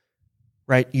scenario,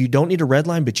 right? You don't need a red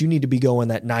line, but you need to be going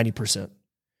that 90%.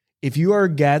 If you are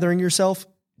gathering yourself,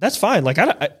 that's fine. Like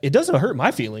it doesn't hurt my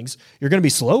feelings. You're going to be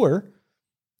slower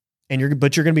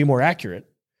but you're going to be more accurate.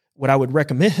 What I would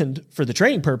recommend for the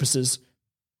training purposes,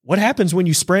 what happens when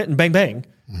you sprint and bang, bang,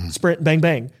 sprint and bang,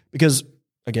 bang? Because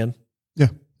again,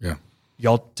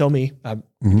 y'all tell me,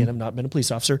 again, I've not been a police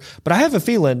officer, but I have a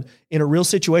feeling in a real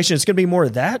situation, it's going to be more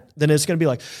of that than it's going to be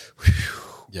like,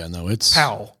 it's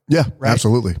pow. Yeah, right?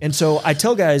 Absolutely. And so I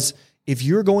tell guys, if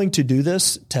you're going to do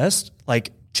this test,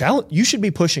 like challenge, you should be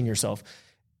pushing yourself.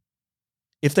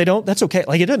 If they don't, that's okay.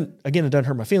 Like it doesn't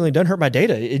hurt my feeling. It doesn't hurt my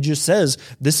data. It just says,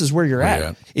 this is where you're at.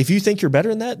 Yeah. If you think you're better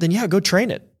than that, then go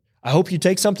train it. I hope you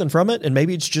take something from it and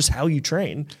maybe it's just how you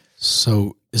train.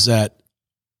 So is that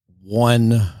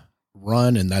one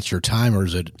run and that's your time, or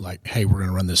is it like, hey, we're going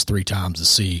to run this 3 times to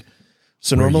see?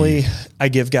 So normally I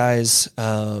give guys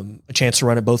a chance to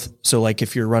run it both. So like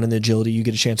if you're running the agility, you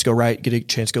get a chance to go right, get a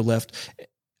chance to go left.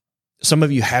 Some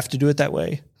of you have to do it that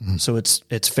way. So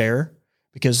it's fair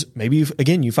because maybe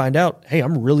you find out, hey,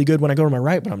 I'm really good when I go to my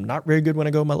right, but I'm not very good when I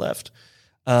go to my left.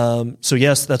 So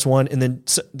yes, that's one. And then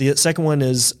the second one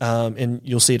is, and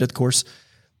you'll see it at the course,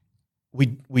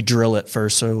 we drill it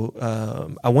first.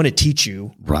 So I want to teach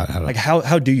you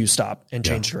how do you stop and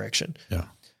change direction? Yeah.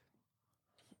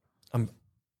 I'm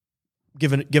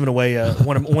giving away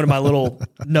one of my little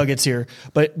nuggets here,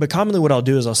 but commonly what I'll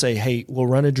do is I'll say, hey, we'll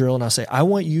run a drill and I'll say, I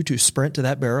want you to sprint to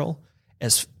that barrel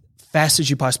as fast as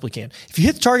you possibly can. If you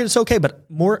hit the target, it's okay, but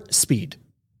more speed.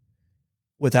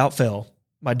 Without fail,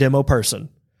 my demo person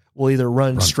will either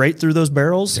run straight through those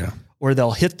barrels or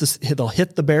they'll hit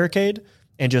the barricade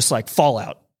and just like fall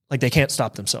out. Like they can't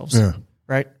stop themselves. Yeah.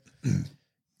 Right.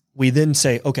 We then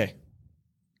say, okay,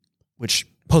 which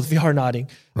both of you are nodding.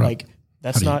 Right. Like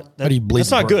that's not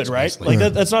good, right? Like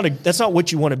that's not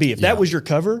what you want to be. If that was your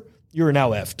cover, you are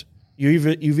now effed.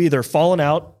 You've either fallen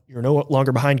out, you're no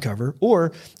longer behind cover,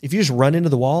 or if you just run into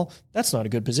the wall, that's not a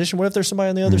good position. What if there's somebody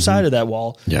on the other side of that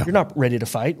wall? Yeah. You're not ready to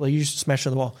fight. Like you just smash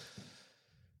into the wall.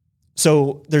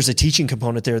 So there's a teaching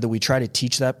component there that we try to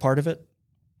teach that part of it.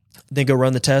 Then go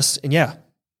run the test. And I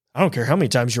don't care how many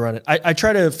times you run it. I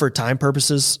try to, for time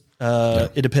purposes,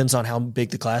 it depends on how big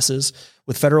the class is.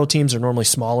 With federal teams, they're normally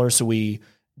smaller, so we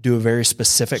do a very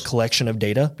specific collection of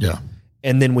data. Yeah.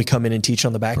 And then we come in and teach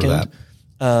on the back end.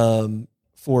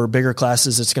 For bigger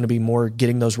classes, it's going to be more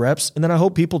getting those reps. And then I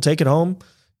hope people take it home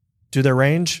to their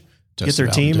range, get their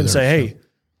team and say, hey,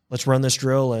 let's run this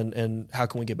drill and how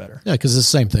can we get better? Yeah, because it's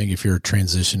the same thing if you're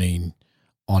transitioning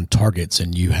on targets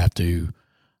and you have to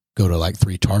go to like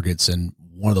 3 targets and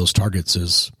one of those targets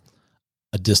is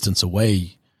a distance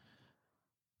away,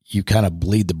 you kind of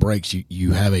bleed the brakes.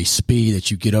 You have a speed that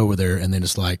you get over there and then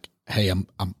it's like, hey,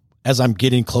 as I'm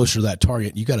getting closer to that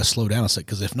target, you got to slow down a sec,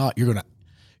 because if not, you're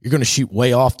going to shoot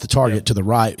way off the target to the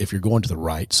right if you're going to the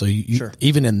right. So you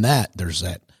even in that, there's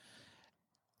that.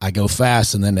 I go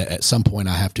fast, and then at some point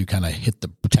I have to kind of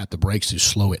tap the brakes to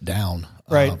slow it down,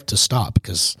 to stop,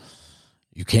 because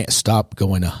you can't stop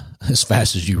going as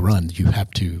fast as you run. You have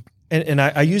to. And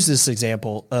I use this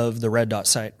example of the red dot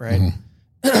site, right?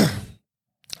 Mm-hmm.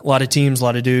 A lot of teams, a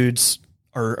lot of dudes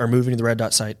are moving to the red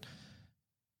dot site.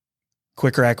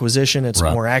 Quicker acquisition, it's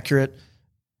more accurate.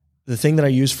 The thing that I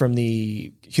use from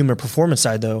the human performance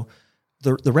side, though,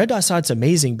 the red dot site's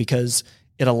amazing because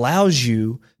it allows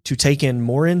you to take in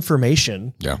more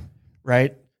information. Yeah.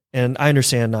 Right. And I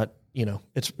understand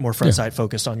it's more front side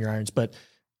focused on your irons, but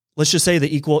let's just say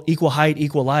the equal height,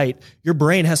 equal light, your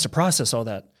brain has to process all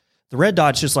that. The red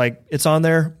dot's just like, it's on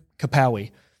there,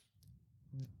 kapowie.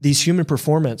 These human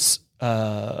performance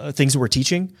things that we're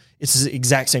teaching, it's the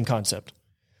exact same concept.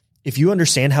 If you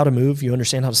understand how to move, you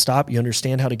understand how to stop, you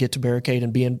understand how to get to barricade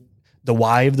and be in the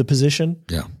why of the position.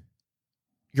 Yeah.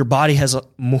 Your body has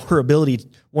more ability,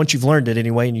 once you've learned it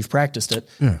anyway and you've practiced it,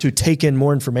 to take in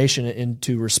more information and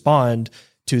to respond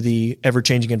to the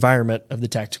ever-changing environment of the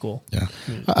tactical. Yeah.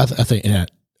 I think, and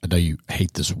I know you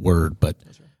hate this word, but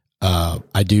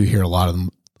I do hear a lot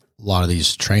of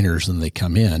these trainers, and they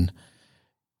come in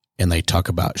and they talk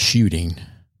about shooting.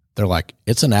 They're like,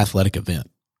 it's an athletic event.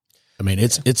 I mean,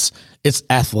 it's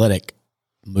athletic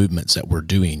movements that we're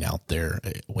doing out there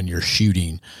when you're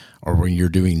shooting or when you're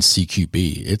doing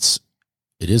CQB. It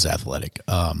is athletic.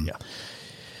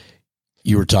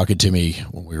 You were talking to me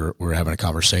when we were having a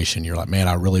conversation. You're like, man,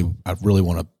 I really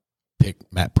want to pick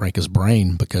Matt Pranka's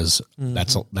brain, because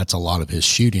that's a lot of his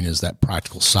shooting is that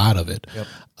practical side of it,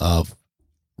 of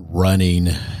running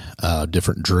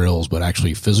different drills, but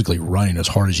actually physically running as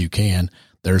hard as you can.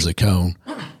 There's the cone,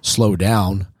 slow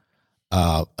down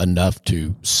enough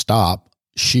to stop,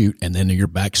 shoot, and then you're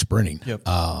back sprinting.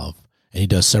 And he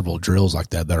does several drills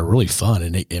like that are really fun,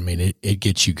 and it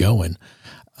gets you going,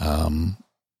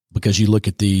 because you look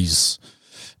at these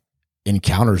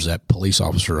encounters that police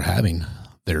officers are having.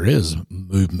 There is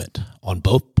movement on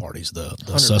both parties. The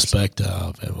suspect,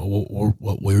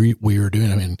 what we were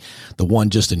doing. I mean, the one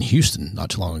just in Houston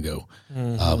not too long ago.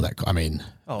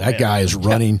 That guy is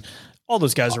running. Yeah. All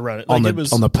those guys are running. On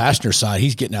the passenger side,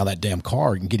 he's getting out of that damn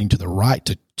car and getting to the right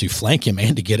to flank him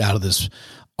and to get out of this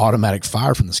automatic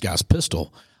fire from this guy's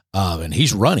pistol. And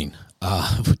he's running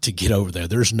to get over there.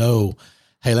 There's no,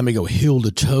 hey, let me go heel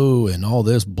to toe and all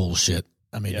this bullshit.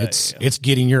 I mean, it's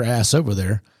getting your ass over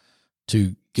there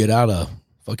to get out of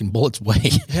fucking bullets way.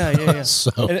 Yeah.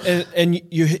 So, and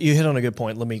you hit on a good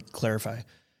point. Let me clarify.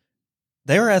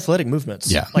 They are athletic movements.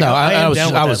 Yeah. Like, I was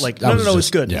down with that. It's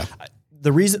good. Yeah.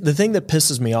 The thing that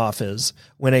pisses me off is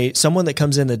when someone that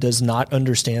comes in that does not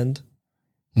understand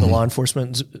the law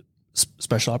enforcement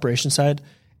special operations side,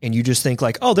 and you just think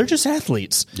like, oh, they're just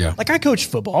athletes. Yeah. Like I coach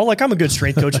football. Like I'm a good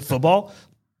strength coach at football.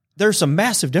 There's some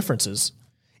massive differences,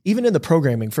 even in the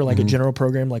programming for like a general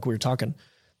program, like we were talking.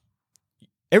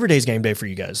 Every day's game day for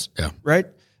you guys. Yeah. Right.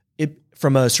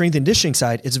 From a strength and conditioning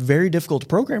side, it's very difficult to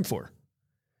program for.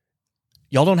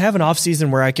 Y'all don't have an off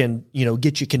season where I can,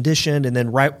 get you conditioned and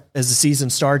then right as the season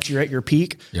starts, you're at your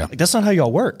peak. Yeah. Like that's not how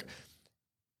y'all work.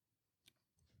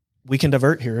 We can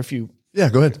divert here if you. Yeah,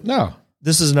 go ahead. No,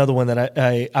 this is another one that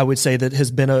I would say that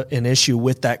has been an issue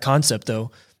with that concept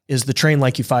though, is the train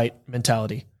like you fight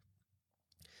mentality.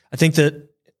 I think that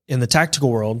in the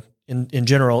tactical world in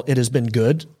general, it has been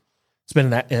good.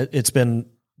 It's been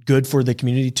good for the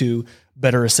community to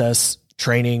better assess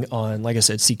training on, like I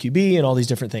said, CQB and all these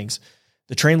different things.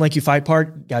 The train like you fight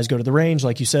part, guys go to the range,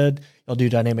 like you said, you'll do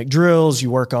dynamic drills.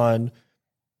 You work on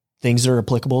things that are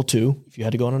applicable to if you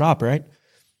had to go on an op, right?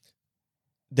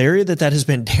 The area that has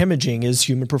been damaging is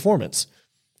human performance.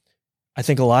 I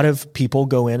think a lot of people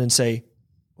go in and say,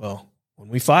 well, when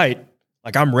we fight,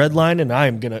 like I'm redline and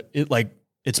I'm going to,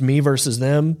 it's me versus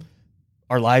them.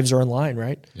 Our lives are on line,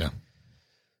 right? Yeah.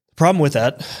 The problem with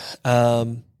that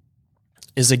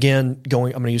is, again, I'm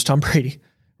going to use Tom Brady,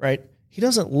 right? He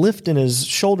doesn't lift in his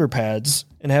shoulder pads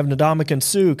and have Ndamukong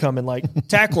Suh come and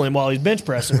tackle him while he's bench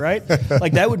pressing, right?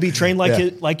 Like that would be trained like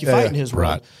you fight in his world.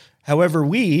 Right. However,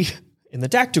 we in the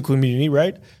tactical community,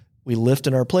 right, We lift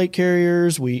in our plate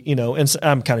carriers. We, and so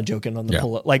I'm kind of joking on the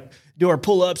pull up, like do our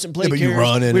pull ups and plate carriers. You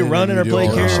run in. We run in our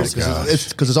plate carriers. It's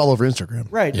because it's all over Instagram.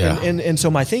 Right. Yeah. And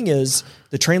so my thing is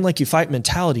the train like you fight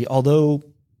mentality, although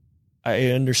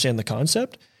I understand the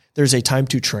concept, there's a time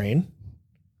to train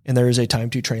and there is a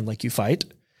time to train like you fight.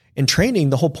 And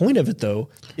training, the whole point of it though,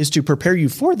 is to prepare you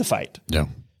for the fight. Yeah.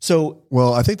 So,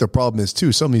 well, I think the problem is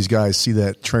too, some of these guys see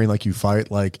that train like you fight,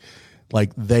 like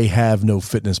they have no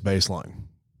fitness baseline.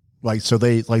 Like, so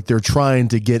they're trying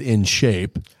to get in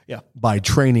shape by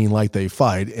training like they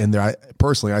fight. And I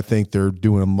think they're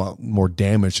doing a lot more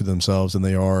damage to themselves than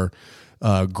they are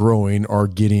growing or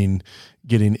getting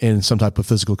in some type of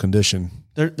physical condition.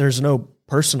 There's no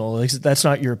personal, that's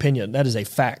not your opinion. That is a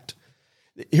fact.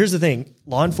 Here's the thing,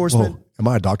 law enforcement. Whoa, am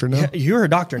I a doctor now? You're a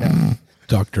doctor now.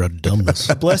 Doctor of dumbness.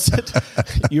 Blessed.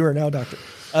 You are now a doctor.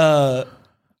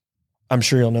 I'm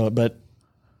sure you'll know it, but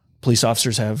police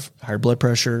officers have higher blood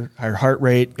pressure, higher heart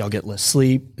rate. Y'all get less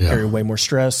sleep, carry way more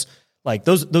stress. Like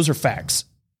those are facts.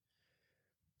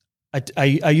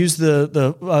 I use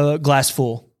the glass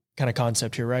full kind of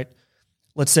concept here, right?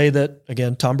 Let's say that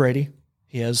again, Tom Brady,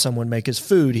 he has someone make his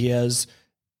food. He has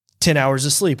 10 hours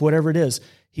of sleep, whatever it is.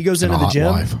 He goes into the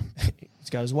gym. He's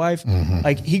got his wife. Mm-hmm.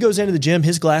 Like he goes into the gym,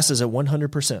 his glass is at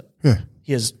 100%. Yeah.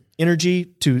 He has energy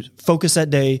to focus that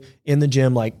day in the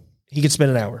gym. Like he could spend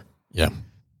an hour. Yeah.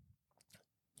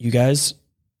 You guys,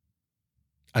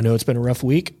 I know it's been a rough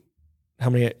week. How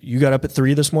many, you got up at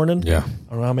 3 this morning? Yeah. I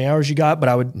don't know how many hours you got,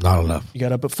 but not enough. You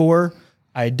got up at 4.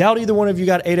 I doubt either one of you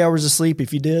got 8 hours of sleep.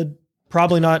 If you did,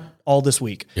 probably not all this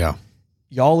week. Yeah.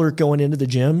 Y'all are going into the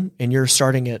gym and you're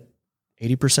starting at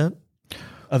 80%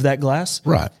 of that glass.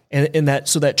 Right. And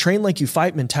that train like you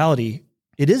fight mentality,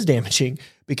 it is damaging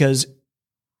because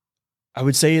I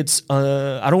would say it's,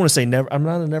 I don't want to say never, I'm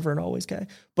not a never and always guy,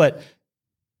 but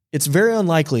it's very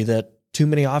unlikely that too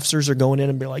many officers are going in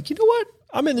and be like, you know what?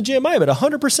 I'm in the gym. I am at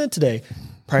 100% today.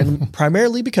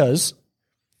 Primarily because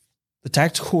the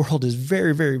tactical world is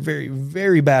very, very, very,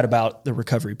 very bad about the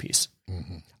recovery piece.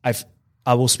 Mm-hmm.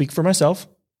 I will speak for myself.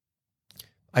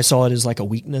 I saw it as like a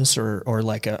weakness or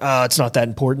like it's not that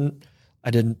important.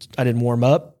 I didn't warm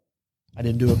up. I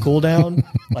didn't do a cool down.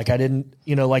 Like I didn't,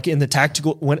 like in the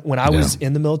tactical, when I was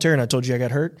in the military and I told you I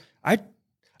got hurt,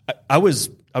 I was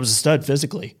a stud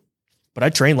physically, but I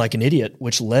trained like an idiot,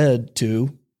 which led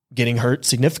to getting hurt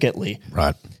significantly.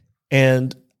 Right.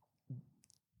 And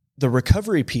the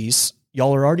recovery piece,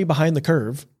 y'all are already behind the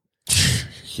curve.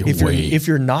 If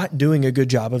you're not doing a good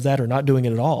job of that or not doing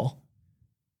it at all,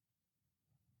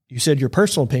 you said your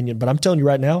personal opinion, but I'm telling you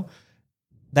right now,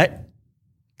 that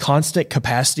constant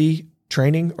capacity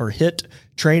training or HIT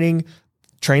training,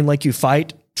 train like you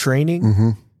fight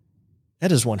training,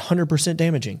 that is 100%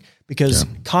 damaging because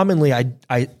commonly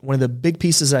one of the big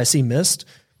pieces that I see missed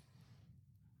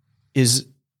is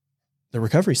the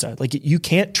recovery side. Like you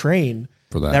can't train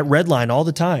for that red line all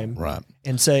the time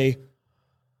and say,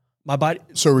 my body.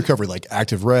 So recovery, like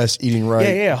active rest, eating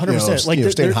right. Yeah, 100%. Like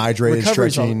staying hydrated,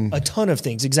 stretching. A ton of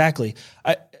things. Exactly.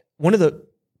 One of the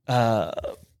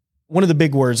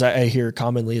big words I hear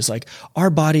commonly is like,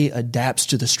 our body adapts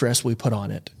to the stress we put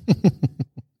on it.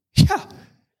 Yeah,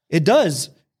 it does.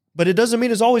 But it doesn't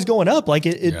mean it's always going up. Like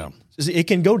it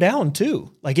can go down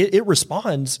too. Like it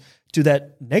responds to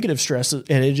that negative stress and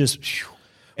it just,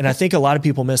 and I think a lot of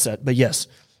people miss that, but yes.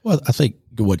 Well, I think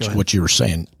what you were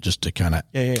saying, just to kind of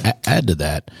add to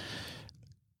that,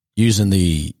 using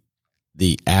the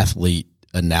athlete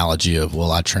analogy of,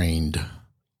 well, I trained,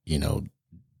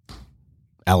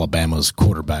 Alabama's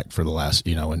quarterback for the last,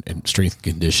 in strength and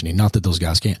conditioning. Not that those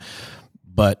guys can't,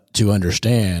 but to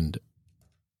understand,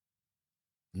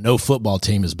 no football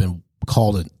team has been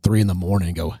called at 3 a.m.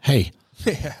 and go, hey,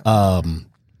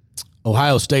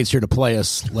 Ohio State's here to play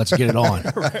us. Let's get it on.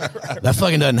 Right. That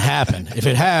fucking doesn't happen. If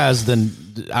it has, then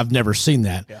I've never seen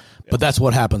that. Yeah. But that's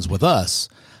what happens with us.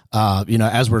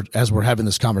 As we're having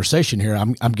this conversation here,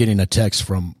 I'm getting a text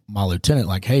from my lieutenant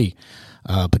like, hey,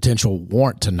 potential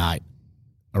warrant tonight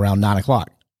around 9:00.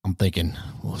 I'm thinking,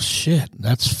 well, shit,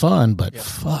 that's fun, but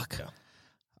fuck,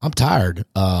 I'm tired.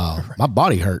 My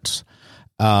body hurts.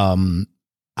 I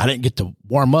didn't get to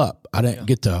warm up. I didn't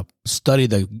get to study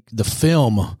the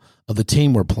film of the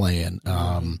team we're playing.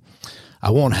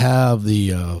 I won't have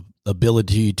the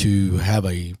ability to have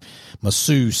a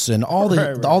masseuse and all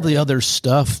the other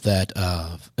stuff that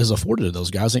is afforded to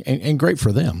those guys, and great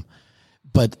for them.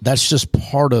 But that's just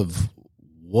part of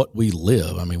what we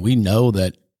live. I mean, we know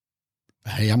that,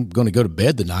 hey, I'm going to go to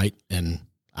bed tonight and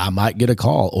I might get a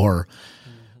call, or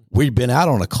we've been out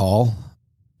on a call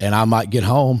and I might get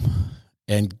home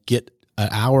and get an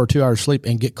hour or 2 hours sleep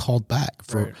and get called back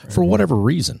for whatever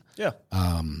reason. Yeah.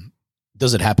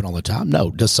 Does it happen all the time?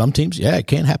 No. Does some teams? Yeah, it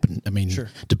can happen. I mean,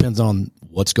 depends on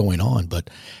what's going on.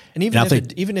 But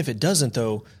even if it doesn't,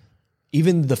 though,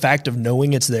 even the fact of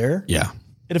knowing it's there,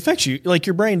 it affects you. Like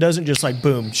your brain doesn't just like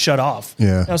boom shut off.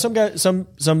 Yeah. Now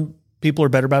some people are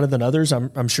better about it than others.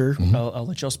 I'm sure. I'll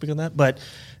let y'all speak on that. But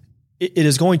it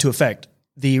is going to affect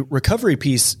the recovery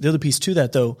piece. The other piece to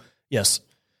that, though, yes,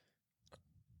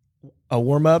 a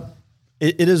warm up.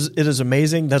 It is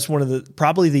amazing. That's one of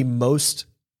probably the most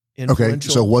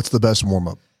influential. Okay, so what's the best warm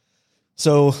up?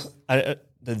 So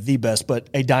the best, but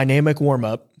a dynamic warm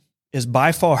up is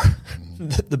by far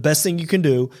the best thing you can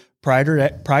do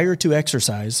prior to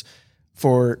exercise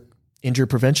for injury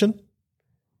prevention,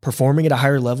 performing at a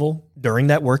higher level during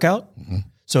that workout.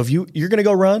 So if you're going to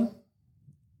go run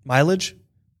mileage,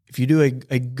 if you do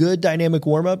a good dynamic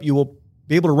warm up, you will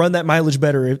be able to run that mileage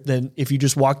better than if you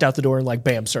just walked out the door and like,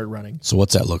 bam, started running. So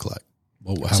what's that look like?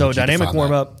 So dynamic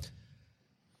warm up.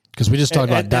 Because we just talked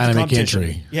about dynamic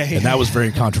entry, and that was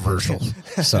very controversial.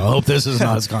 So I hope this is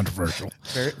not as controversial.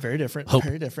 Very, very different.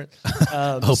 Very different.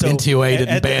 Hope NTOA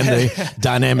didn't ban the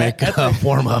dynamic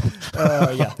warm up.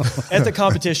 At the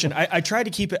competition, I try to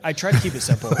keep it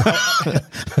simple.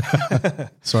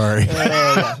 Sorry.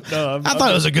 No, I thought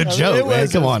it was a good joke, man.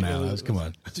 Come on now. Come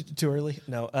on. Too early?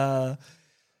 No.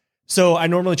 So I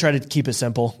normally try to keep it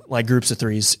simple, like groups of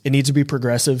threes. It needs to be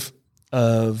progressive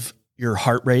of your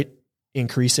heart rate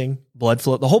increasing, blood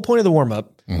flow. The whole point of the warm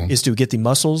up is to get the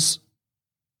muscles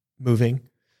moving,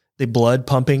 the blood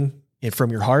pumping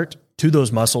from your heart to those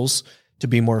muscles to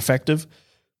be more effective.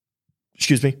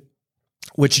 Excuse me.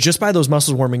 Which just by those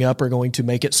muscles warming up are going to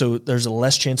make it so there's a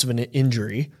less chance of an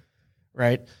injury,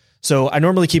 right? So I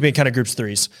normally keep it in kind of groups of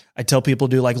threes. I tell people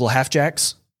do like little half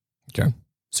jacks. Okay.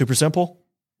 Super simple.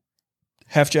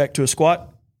 Half jack to a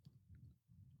squat.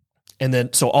 And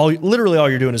then, so literally all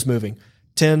you're doing is moving.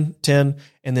 10,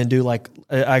 and then do like,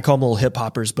 I call them little hip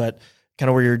hoppers, but kind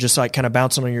of where you're just like kind of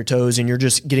bouncing on your toes and you're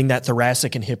just getting that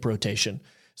thoracic and hip rotation.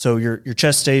 So your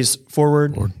chest stays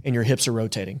forward and your hips are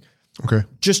rotating. Okay.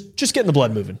 Just getting the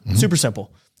blood moving. Super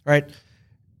simple, right?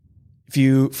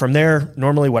 From there,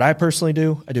 normally what I personally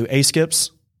do, I do A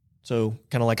skips. So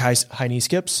kind of like high knee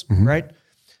skips, right?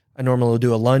 I normally will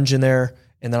do a lunge in there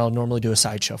and then I'll normally do a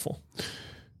side shuffle.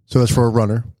 So that's for a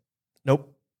runner?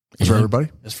 Nope. It's for everybody?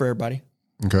 It's for everybody.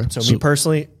 Okay. So me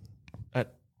personally,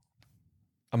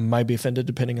 I might be offended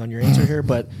depending on your answer here,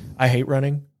 but I hate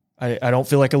running. I don't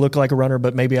feel like I look like a runner,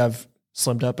 but maybe I've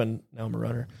slimmed up and now I'm a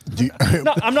runner.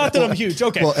 I'm not that I'm huge.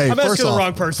 Okay. Well, hey, I'm asking the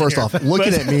wrong person. First off,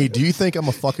 looking at me, do you think I'm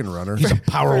a fucking runner? He's a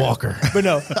power walker. But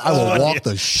no. I will walk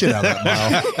the shit out of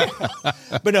that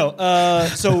mile. But no.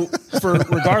 So for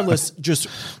regardless, just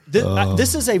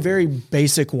this is a very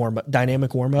basic warm-up,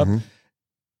 dynamic warm-up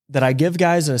that I give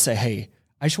guys and I say, hey,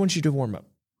 I just want you to warm up.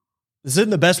 This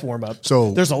isn't the best warm up.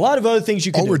 So there's a lot of other things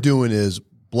you can do. All we're doing is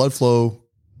blood flow,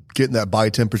 getting that body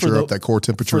temperature up, that core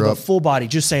temperature for up. The full body,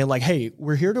 just saying like, hey,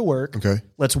 we're here to work. Okay.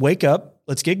 Let's wake up,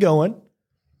 let's get going,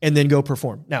 and then go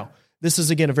perform. Now, this is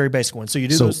again a very basic one. So you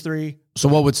do those three.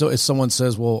 So if someone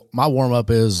says, well, my warm up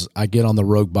is I get on the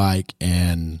rogue bike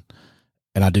and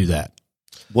I do that.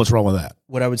 What's wrong with that?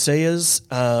 What I would say is,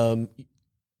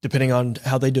 depending on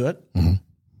how they do it,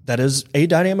 that is a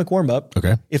dynamic warm up.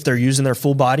 Okay. If they're using their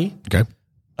full body. Okay.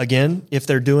 Again, if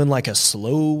they're doing like a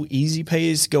slow, easy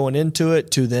pace going into it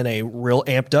to then a real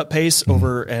amped up pace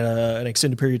over an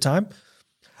extended period of time,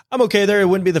 I'm okay there. It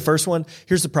wouldn't be the first one.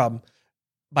 Here's the problem.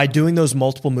 By doing those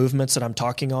multiple movements that I'm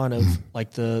talking on of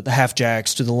like the half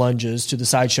jacks to the lunges to the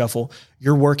side shuffle,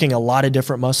 you're working a lot of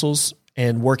different muscles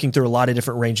and working through a lot of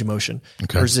different range of motion.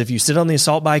 Okay. Versus if you sit on the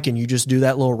assault bike and you just do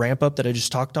that little ramp up that I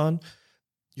just talked on,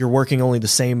 you're working only the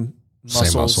same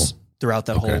muscles throughout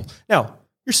that whole. Now,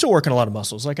 you're still working a lot of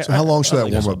muscles. Like, so how long should that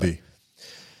warm up be?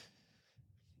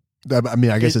 I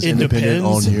mean, I guess it's independent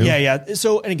on you. Yeah.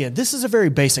 So, and again, this is a very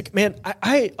basic, man.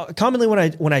 I commonly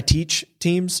when I teach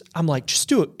teams, I'm like, just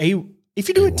do it. If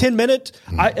you do it 10 minutes,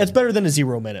 it's better than a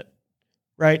 0 minute,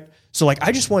 right? So like,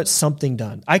 I just want something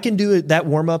done. I can do that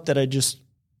warm up that I just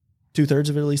 2/3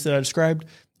 of it, at least that I described,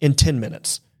 in 10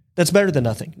 minutes. That's better than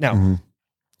nothing. Now,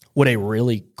 what a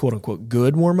really quote unquote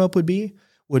good warm up would be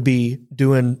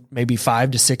doing maybe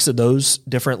 5 to 6 of those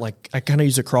different, like I kind of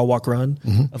use a crawl, walk,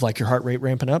 run of like your heart rate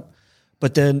ramping up.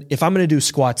 But then if I'm going to do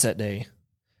squats that day,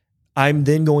 I'm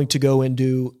then going to go and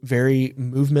do very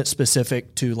movement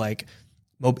specific to like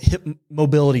hip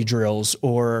mobility drills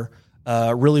or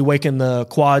really waking the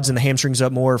quads and the hamstrings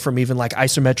up more from even like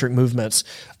isometric movements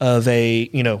of I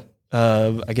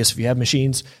guess if you have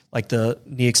machines like the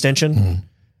knee extension,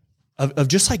 of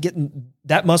just like getting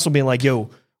that muscle being like, yo,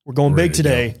 we're going big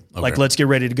today. Okay. Like, let's get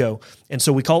ready to go. And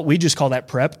so we just call that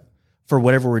prep for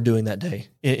whatever we're doing that day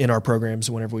in our programs,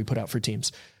 whenever we put out for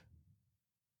teams.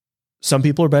 Some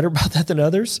people are better about that than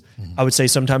others. Mm-hmm. I would say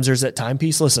sometimes there's that time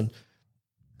piece. Listen,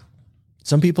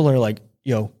 some people are like,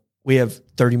 yo, we have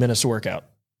 30 minutes to work out.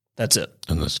 That's it.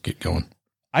 And let's get going.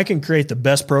 I can create the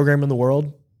best program in the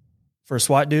world for a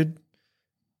SWAT dude.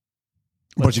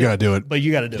 But you got to do it. But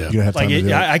you got to do it. You have time to do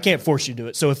it. I can't force you to do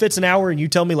it. So if it's an hour and you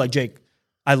tell me like, Jake,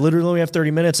 I literally only have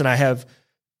 30 minutes and I have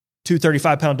 2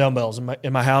 35-pound dumbbells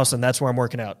in my house and that's where I'm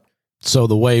working out. So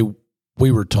the way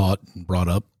we were taught and brought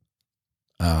up,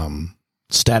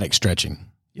 static stretching,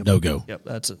 no go. Yep.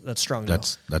 That's strong.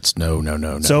 That's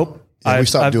no. So we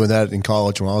stopped doing that in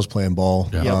college when I was playing ball.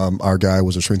 Yeah. Our guy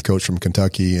was a strength coach from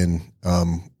Kentucky and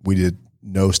we did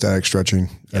no static stretching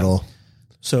at all.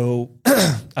 So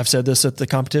I've said this at the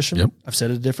competition. Yep. I've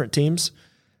said it at different teams.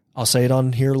 I'll say it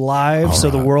on here live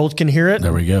so the world can hear it.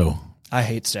 There we go. I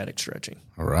hate static stretching.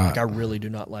 All right. Like I really do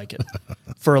not like it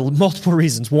for multiple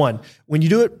reasons. One, when you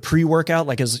do it pre-workout,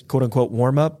 like as quote unquote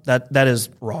warm up, that is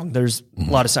wrong. There's a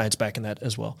lot of science backing that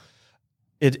as well.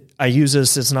 I use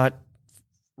this. It's not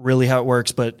really how it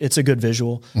works, but it's a good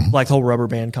visual, like the whole rubber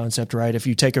band concept, right? If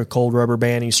you take a cold rubber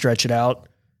band and you stretch it out,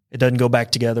 it doesn't go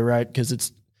back together, right?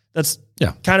 Because that's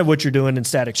kind of what you're doing in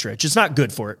static stretch. It's not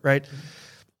good for it, right?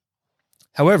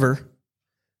 However,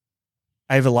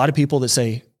 I have a lot of people that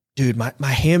say, dude, my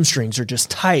hamstrings are just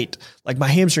tight. Like my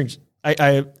hamstrings, if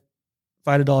I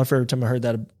had $1 for every time I heard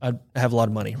that, I'd have a lot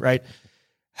of money, right?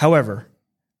 However,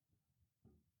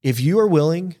 if you are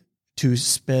willing to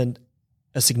spend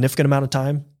a significant amount of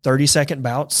time, 30-second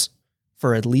bouts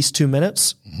for at least 2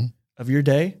 minutes of your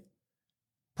day,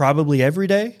 probably every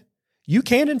day, you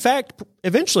can, in fact,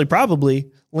 eventually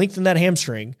probably lengthen that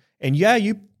hamstring. And yeah,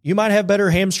 you might have better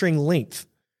hamstring length.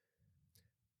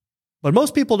 But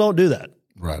most people don't do that.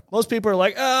 Right. Most people are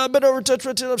like, I've been over touch,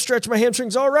 I've stretched my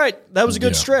hamstrings. All right. That was a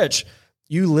good stretch.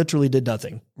 You literally did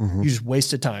nothing. You just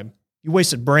wasted time. You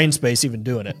wasted brain space even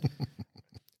doing it.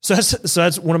 So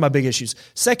that's one of my big issues.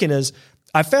 Second is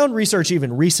I found research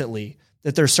even recently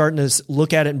that they're starting to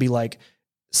look at it and be like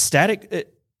static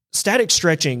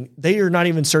stretching. They are not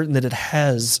even certain that it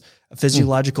has a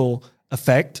physiological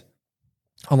effect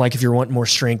on like if you're wanting more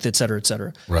strength, et cetera, et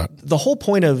cetera. Right. The whole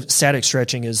point of static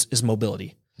stretching is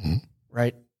mobility,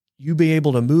 right? You be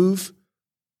able to move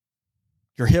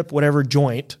your hip, whatever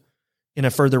joint in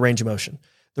a further range of motion.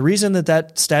 The reason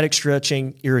that static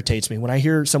stretching irritates me when I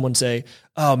hear someone say,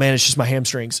 oh man, it's just my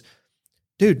hamstrings.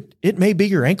 Dude, it may be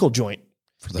your ankle joint.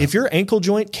 If your ankle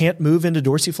joint can't move into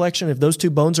dorsiflexion, if those two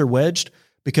bones are wedged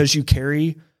because you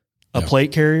carry a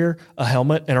plate carrier, a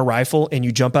helmet, and a rifle, and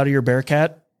you jump out of your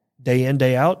Bearcat day in,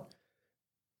 day out,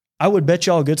 I would bet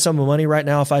y'all a good sum of money right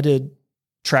now if I did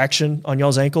traction on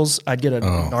y'all's ankles, I'd get a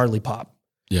gnarly pop.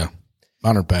 Yeah.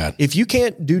 Mine are bad. If you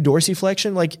can't do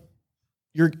dorsiflexion, like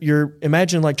you're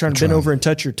imagine like trying to bend over and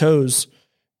touch your toes,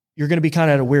 you're going to be kind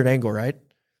of at a weird angle, right?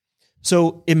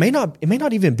 So it may not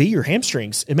even be your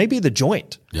hamstrings. It may be the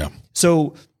joint. Yeah.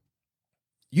 So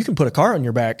you can put a car on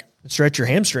your back and stretch your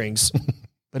hamstrings,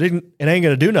 but it ain't going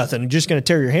to do nothing. It's just going to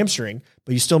tear your hamstring,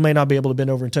 but you still may not be able to bend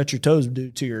over and touch your toes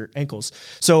due to your ankles.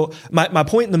 So my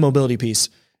point in the mobility piece,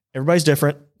 everybody's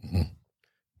different.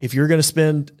 If you're going to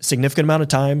spend a significant amount of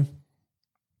time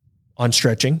on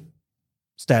stretching,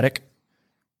 static,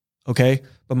 okay.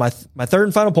 But my third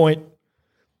and final point,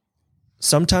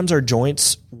 sometimes our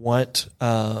joints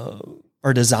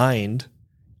are designed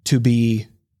to be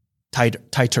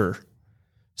tighter.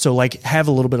 So like have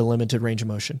a little bit of limited range of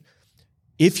motion.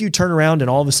 If you turn around and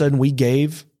all of a sudden we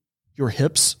gave your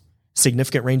hips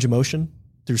significant range of motion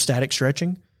through static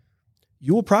stretching,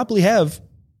 you will probably have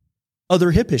other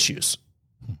hip issues.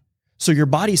 So your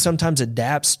body sometimes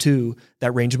adapts to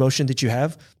that range of motion that you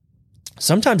have.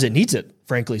 Sometimes it needs it,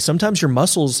 frankly. Sometimes your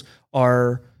muscles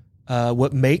are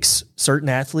what makes certain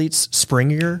athletes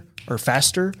springier or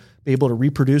faster, be able to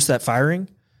reproduce that firing.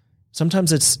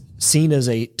 Sometimes it's seen as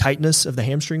a tightness of the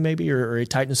hamstring maybe, or a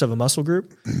tightness of a muscle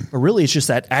group, but really it's just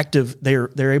that active,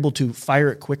 they're able to fire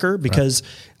it quicker because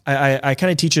I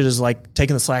kind of teach it as like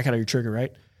taking the slack out of your trigger,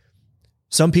 right?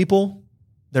 Some people,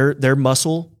 their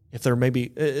muscle, if they're maybe,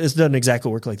 it doesn't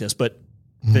exactly work like this, but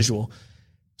visual.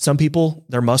 Some people,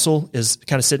 their muscle is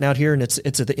kind of sitting out here and it's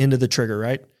at the end of the trigger,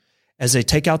 right? As they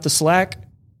take out the slack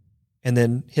and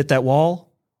then hit that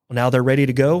wall, well, now they're ready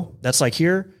to go. That's like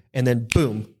here. And then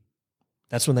boom,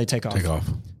 that's when they take off.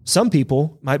 Some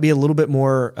people might be a little bit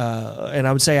more, and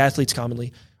I would say athletes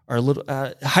commonly are a little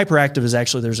hyperactive is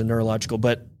actually, there's a neurological,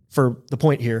 but for the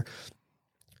point here,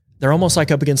 they're almost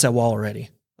like up against that wall already.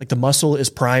 Like the muscle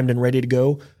is primed and ready to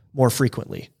go more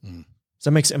frequently. Am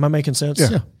I making sense?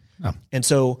 Yeah. And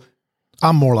so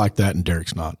I'm more like that and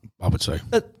Derek's not, I would say.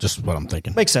 Just what I'm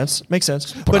thinking. Makes sense.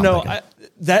 But no,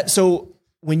 so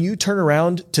when you turn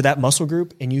around to that muscle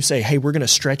group and you say, hey, we're going to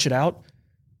stretch it out,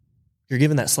 you're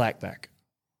giving that slack back.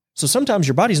 So sometimes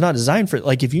your body's not designed for it.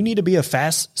 Like if you need to be a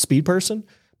fast speed person,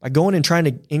 by going and trying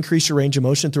to increase your range of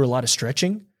motion through a lot of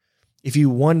stretching, if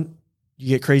you, one, you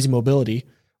get crazy mobility,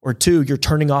 or two, you're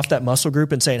turning off that muscle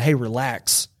group and saying, hey,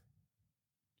 relax.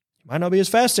 You might not be as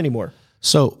fast anymore.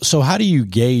 So how do you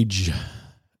gauge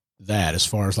that as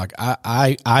far as like,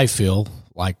 I feel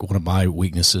like one of my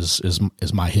weaknesses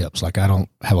is my hips. Like I don't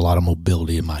have a lot of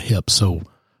mobility in my hips. So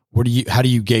how do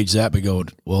you gauge that? But go,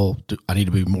 well, I need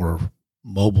to be more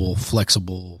mobile,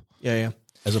 flexible. Yeah.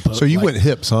 As opposed, so you went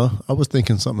hips, huh? I was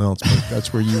thinking something else, but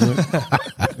that's where you went.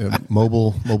 Yeah,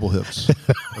 mobile hips.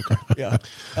 Okay. Yeah.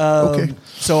 Okay.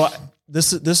 So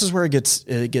this is where it gets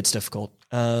difficult.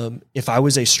 If I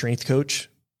was a strength coach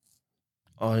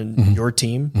on your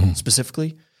team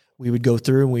specifically, we would go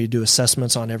through and we would do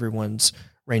assessments on everyone's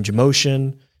range of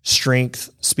motion, strength,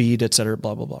 speed, et cetera,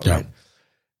 blah, blah, blah. Yeah. Right.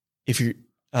 If you,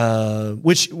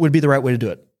 which would be the right way to do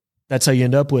it. That's how you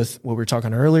end up with what we were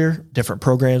talking earlier, different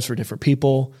programs for different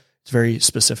people. It's very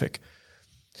specific.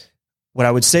 What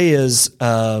I would say is,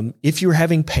 if you're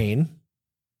having pain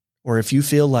or if you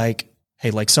feel like,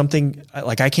 hey, like something,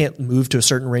 like I can't move to a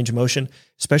certain range of motion,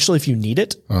 especially if you need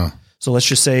it. So let's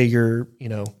just say you're,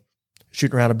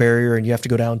 shooting around a barrier and you have to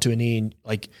go down to a knee and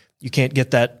like you can't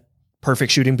get that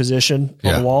perfect shooting position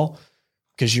on the wall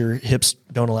because your hips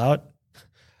don't allow it.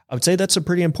 I would say that's a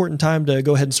pretty important time to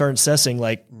go ahead and start assessing,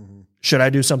 like, should I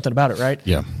do something about it, right?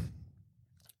 Yeah.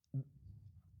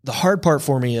 The hard part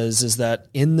for me is that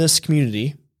in this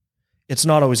community, it's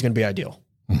not always going to be ideal.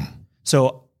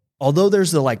 So although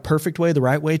there's the like perfect way, the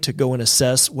right way to go and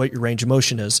assess what your range of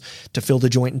motion is, to feel the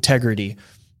joint integrity,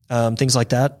 things like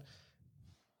that,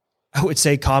 I would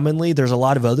say commonly there's a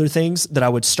lot of other things that I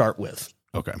would start with.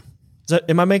 Okay.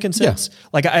 Am I making sense? Yeah.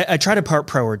 Like I try to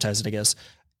prioritize it, I guess.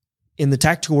 In the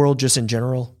tactical world, just in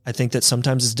general, I think that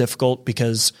sometimes it's difficult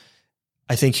because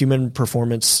I think human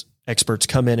performance experts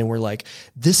come in and we're like,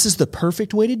 this is the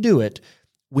perfect way to do it.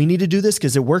 We need to do this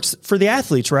because it works for the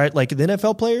athletes, right? Like the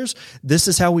NFL players, this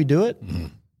is how we do it.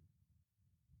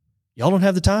 Y'all don't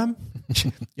have the time.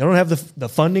 Y'all don't have the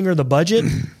funding or the budget.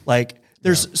 Like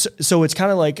so it's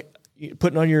kind of like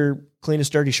putting on your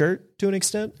cleanest dirty shirt to an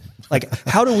extent. Like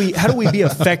how do we be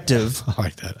effective? I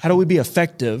like that. How do we be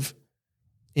effective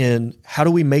in how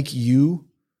do we make you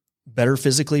better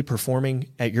physically performing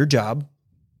at your job?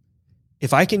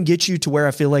 If I can get you to where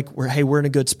I feel like we're in a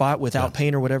good spot without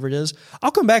pain or whatever it is, I'll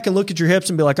come back and look at your hips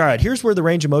and be like, all right, here's where the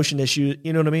range of motion issue,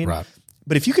 you know what I mean? Right.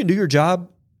 But if you can do your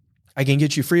job, I can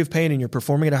get you free of pain and you're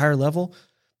performing at a higher level,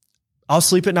 I'll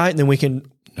sleep at night and then we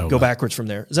can go backwards from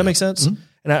there. Does that make sense?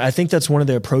 And I think that's one of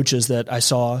the approaches that I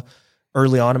saw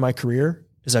early on in my career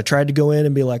is I tried to go in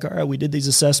and be like, all right, we did these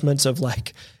assessments of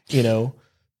like,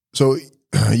 So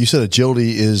you said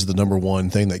agility is the number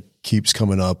one thing that keeps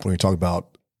coming up when you talk about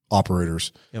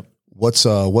operators. Yep. What's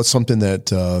something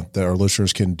that our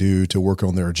listeners can do to work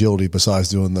on their agility besides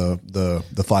doing the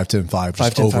 5-10-5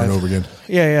 just over and over again?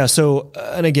 Yeah. So,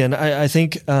 and again, I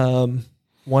think, one,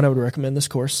 I would recommend this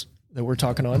course that we're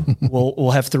talking on.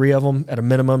 We'll have 3 of them at a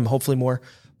minimum, hopefully more.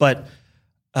 But,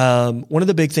 one of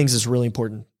the big things that's really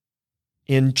important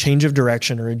in change of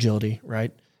direction or agility,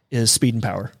 right, is speed and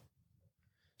power.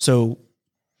 So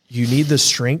you need the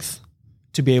strength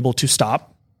to be able to stop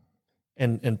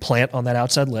and plant on that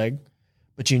outside leg,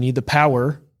 but you need the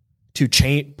power to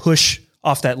push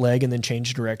off that leg and then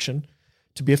change direction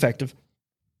to be effective.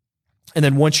 And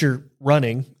then once you're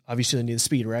running, obviously you need the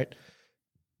speed, right?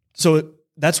 So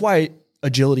that's why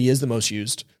agility is the most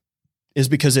used, is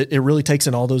because it really takes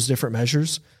in all those different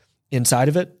measures inside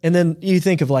of it. And then you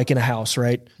think of like in a house,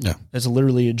 right? Yeah. There's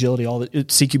literally agility.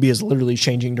 CQB is literally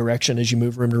changing direction as you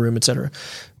move room to room, et cetera.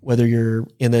 Whether you're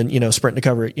and then, sprinting to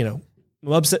cover it,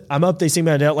 I'm up, they see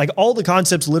me down. Like all the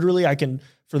concepts, literally I can,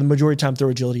 for the majority of the time, throw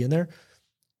agility in there.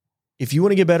 If you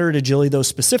want to get better at agility, though,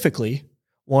 specifically,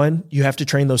 one, you have to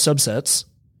train those subsets.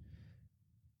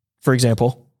 For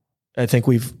example, I think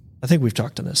we've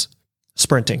talked on this.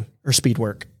 Sprinting or speed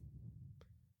work.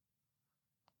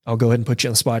 I'll go ahead and put you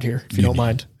on the spot here, if you don't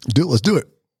mind. Let's do it.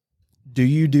 Do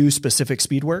you do specific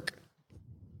speed work?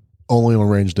 Only on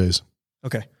range days.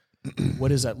 Okay. What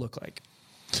does that look like?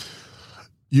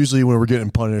 Usually when we're getting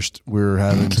punished, we're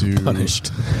having to...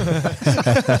 Punished.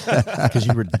 Because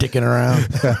you were dicking around?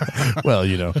 Well,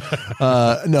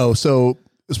 no. So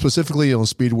specifically on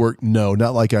speed work, no,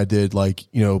 not like I did, like,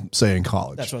 say in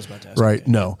college. That's what I was about to ask. Right?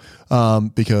 No,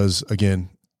 because again,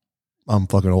 I'm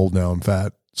fucking old now. I'm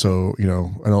fat, so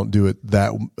I don't do it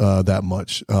that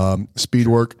much. Speed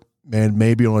work, man.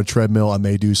 Maybe on a treadmill, I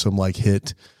may do some like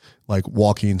HIIT, like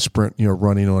walking, sprint,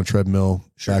 running on a treadmill,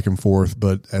 back and forth.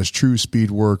 But as true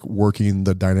speed work, working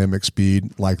the dynamic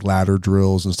speed, like ladder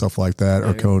drills and stuff like that,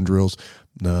 or cone drills,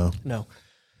 no.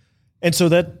 And so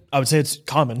that, I would say it's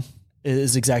common,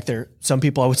 is exact there. Some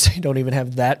people I would say don't even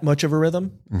have that much of a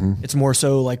rhythm. Mm-hmm. It's more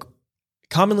so like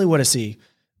commonly what I see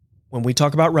when we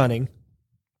talk about running in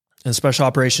the special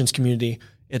operations community,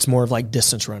 it's more of like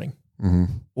distance running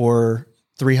or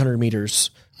 300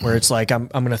 meters where it's like, I'm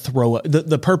going to throw up.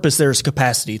 The purpose there is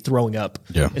capacity, throwing up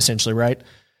essentially, right?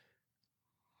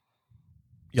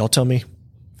 Y'all tell me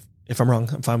if I'm wrong.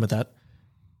 I'm fine with that.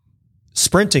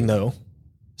 Sprinting though,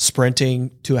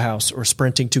 sprinting to a house or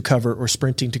sprinting to cover or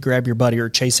sprinting to grab your buddy or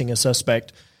chasing a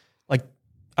suspect. Like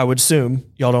I would assume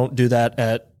y'all don't do that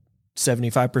at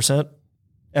 75%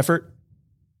 effort.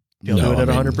 Y'all do it at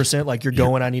 100%. Like you're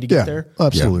going, I need to get there.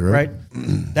 Absolutely. Right.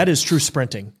 That is true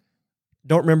sprinting.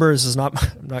 Don't remember, this is not,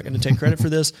 I'm not going to take credit for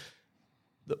this.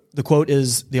 The quote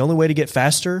is, the only way to get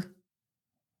faster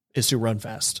is to run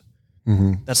fast.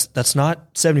 Mm-hmm. That's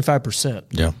not 75%.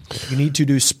 Yeah. You need to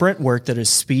do sprint work that is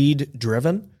speed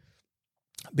driven,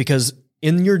 because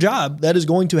in your job, that is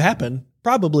going to happen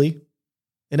probably,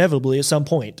 inevitably at some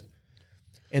point.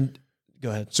 And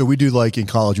go ahead. So we do, like in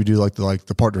college, we do like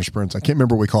the partner sprints. I can't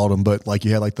remember what we called them, but like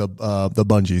you had like the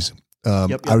bungees.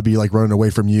 Yep. I would be like running away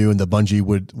from you, and the bungee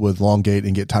would elongate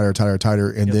and get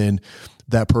tighter. And then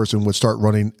that person would start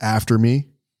running after me,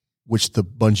 which the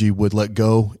bungee would let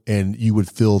go, and you would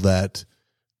feel that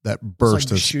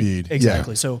burst of speed.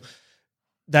 Exactly. Yeah. So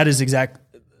that is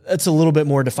that's a little bit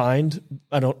more defined.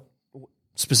 I don't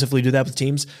specifically do that with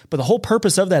teams, but the whole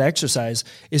purpose of that exercise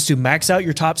is to max out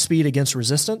your top speed against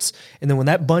resistance. And then when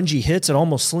that bungee hits, it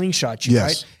almost slingshots you,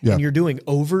 right? Yeah. And you're doing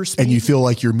overspeed. And you feel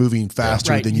like you're moving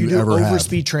faster than you ever have.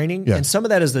 Overspeed training. Yeah. And some of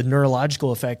that is the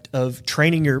neurological effect of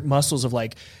training your muscles of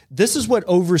like, this is what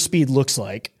overspeed looks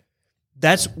like.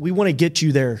 We want to get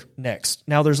you there next.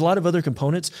 Now there's a lot of other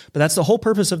components, but that's the whole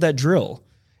purpose of that drill,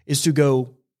 is to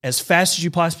go as fast as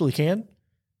you possibly can.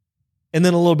 And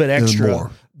then a little bit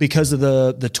extra because of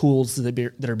the tools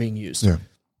that are being used. Yeah.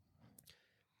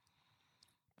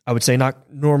 I would say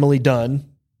not normally done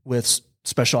with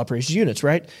special operations units,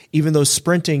 right? Even though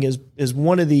sprinting is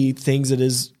one of the things that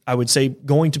is, I would say,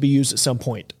 going to be used at some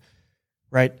point,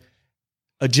 right?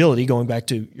 Agility, going back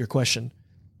to your question,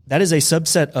 that is a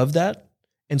subset of that.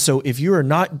 And so if you are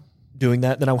not doing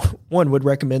that, then I would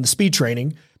recommend the speed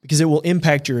training, because it will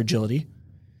impact your agility.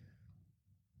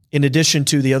 In addition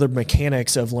to the other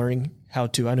mechanics of learning how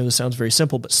to, I know this sounds very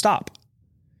simple, but stop.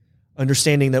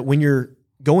 Understanding that when you're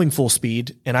going full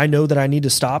speed, and I know that I need to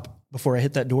stop before I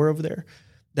hit that door over there,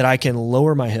 that I can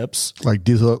lower my hips. Like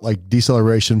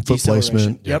deceleration, foot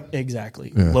placement. Yep,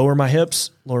 exactly. Yeah. Lower my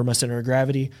hips, lower my center of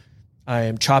gravity. I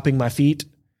am chopping my feet.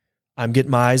 I'm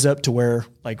getting my eyes up to where,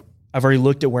 like, I've already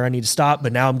looked at where I need to stop,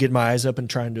 but now I'm getting my eyes up and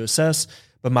trying to assess.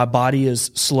 But my body is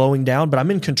slowing down, but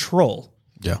I'm in control.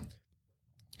 Yeah.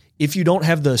 If you don't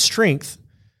have the strength,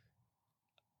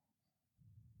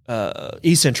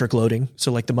 eccentric loading,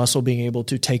 so like the muscle being able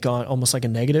to take on almost like a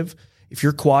negative, if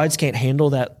your quads can't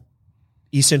handle that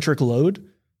eccentric load,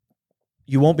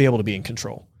 you won't be able to be in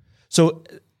control. So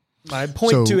my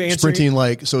point to answer... Sprinting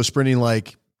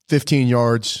like 15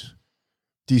 yards,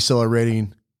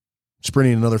 decelerating,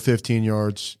 sprinting another 15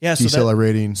 yards,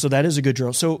 decelerating. So that is a good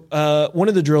drill. So one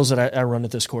of the drills that I run at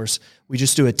this course, we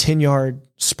just do a 10-yard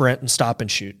sprint and stop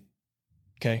and shoot.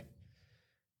 Okay.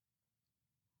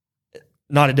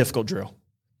 Not a difficult drill.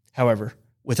 However,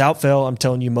 without fail, I'm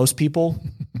telling you, most people,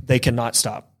 they cannot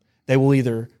stop. They will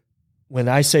either, when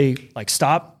I say like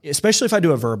stop, especially if I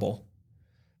do a verbal,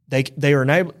 they are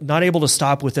not able to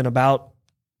stop within about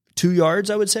 2 yards,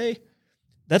 I would say.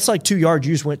 That's like 2 yards.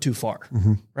 You just went too far,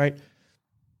 right?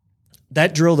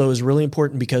 That drill though is really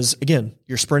important because, again,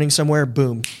 you're sprinting somewhere,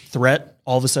 boom, threat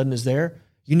all of a sudden is there.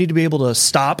 You need to be able to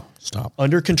stop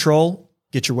under control,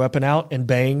 get your weapon out, and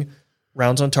bang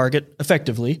rounds on target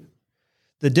effectively.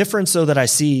 The difference, though, that I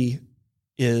see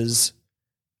is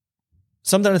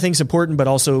something I think is important, but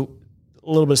also a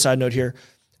little bit of side note here.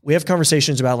 We have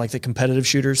conversations about like the competitive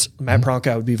shooters. Matt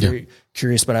Pronka, I would be very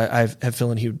curious, but I have a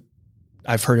feeling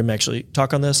I've heard him actually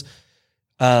talk on this,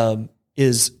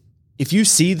 is if you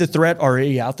see the threat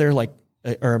already out there, like,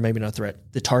 or maybe not threat,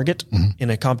 the target in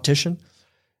a competition,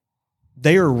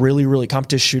 they are really, really,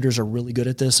 competition shooters are really good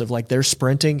at this, of like they're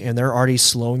sprinting and they're already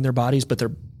slowing their bodies, but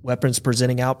weapons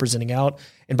presenting out.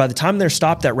 And by the time they're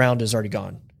stopped, that round is already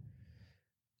gone.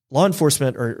 Law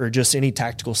enforcement or just any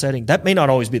tactical setting, that may not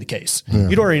always be the case. Yeah.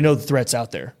 You'd already know the threat's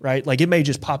out there, right? Like it may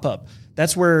just pop up.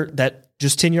 That's where that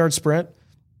just 10-yard sprint,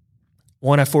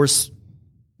 one, I force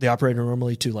the operator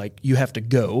normally to like, you have to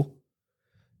go.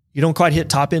 You don't quite hit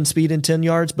top end speed in 10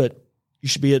 yards, but you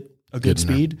should be at a good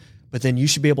speed, but then you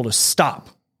should be able to stop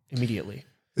immediately.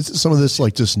 Is some of this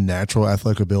like just natural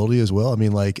athletic ability as well? I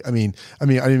mean, like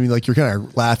you're kind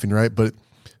of laughing, right? But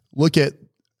look at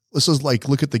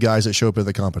the guys that show up at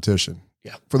the competition.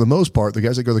 Yeah. For the most part, the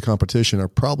guys that go to the competition are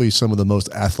probably some of the most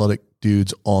athletic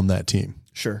dudes on that team.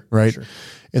 Sure. Right. Sure.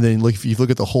 And then if you look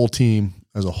at the whole team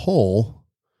as a whole,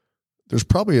 there's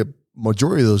probably a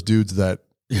majority of those dudes that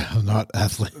not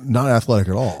athletic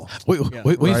at all. We've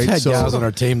had guys on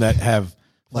our team that have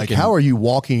like, how are you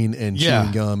walking and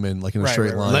chewing gum and like in a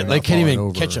straight line? They can't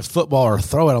even catch a football or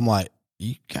throw it. I'm like,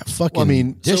 you got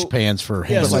fucking dishpans for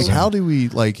hands. Like, how do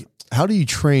you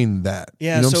train that?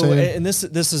 Yeah. You know what I'm saying? And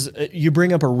this is, you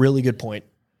bring up a really good point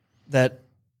that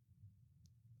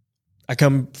I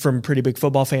come from a pretty big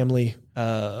football family.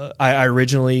 I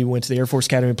originally went to the Air Force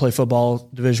Academy to play football,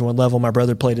 Division I level. My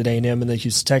brother played at A&M and the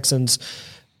Houston Texans.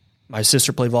 My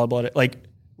sister played volleyball. Like,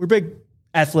 we're a big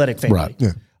athletic family. Right.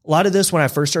 Yeah. A lot of this, when I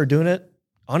first started doing it,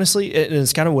 honestly,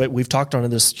 it's kind of what we've talked on in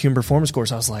this human performance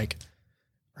course. I was like,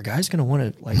 are guys going to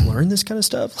want to like learn this kind of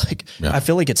stuff? Like, I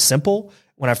feel like it's simple.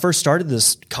 When I first started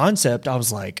this concept, I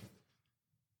was like,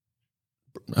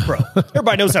 bro,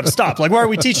 everybody knows how to stop. Like, why are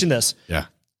we teaching this? Yeah.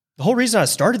 The whole reason I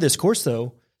started this course,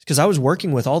 though, is because I was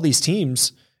working with all these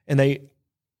teams, and I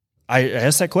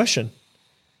asked that question.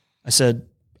 I said,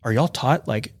 are y'all taught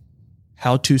like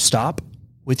how to stop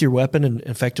with your weapon and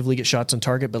effectively get shots on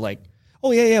target? But like,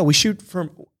 oh yeah, we shoot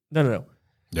from no.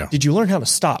 Yeah. Did you learn how to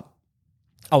stop?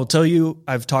 I will tell you,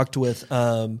 I've talked with.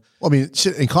 Well, I mean,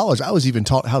 in college, I was even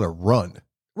taught how to run.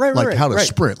 Right, how to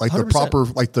sprint, like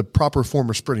 100%. the proper form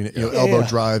of sprinting, elbow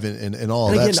drive and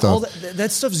all that stuff. All that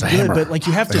stuff's good, but like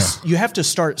you have to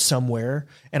start somewhere,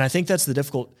 and I think that's the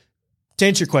difficult. To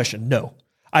answer your question, no,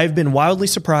 I've been wildly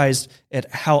surprised at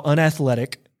how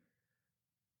unathletic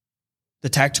the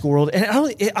tactical world,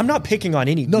 and I'm not picking on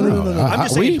any group. No. I'm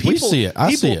just saying people. We see it.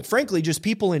 I see it. Frankly, just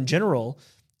people in general.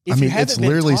 It's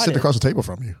literally sitting across the table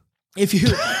from you. If you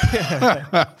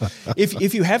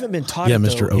if you haven't been taught,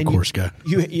 Mr. Oakhorse guy,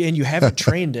 you haven't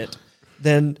trained it,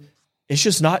 then it's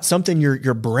just not something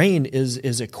your brain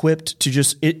is equipped to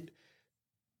just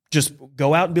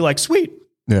go out and be like, sweet,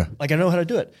 like I know how to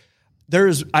do it.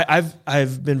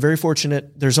 I've been very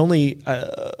fortunate. There's only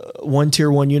one tier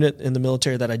 1 unit in the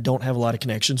military that I don't have a lot of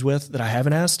connections with that I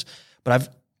haven't asked, but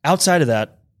outside of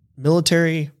that,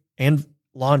 military and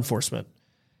law enforcement,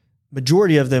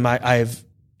 majority of them I've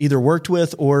either worked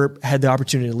with or had the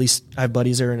opportunity, at least I have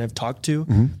buddies there and I've talked to.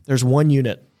 Mm-hmm. There's one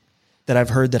unit that I've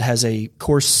heard that has a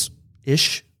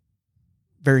course-ish,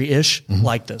 very-ish,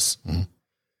 like this. Mm-hmm.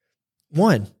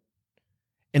 One.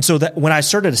 And so that when I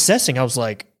started assessing, I was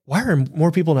like, why are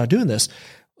more people not doing this?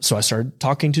 So I started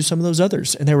talking to some of those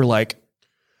others and they were like,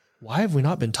 why have we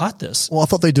not been taught this? Well, I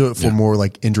thought they do it for more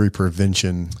like injury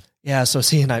prevention. Yeah. So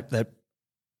seeing that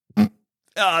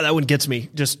one gets me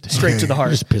just straight to the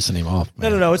heart. Just pissing him off.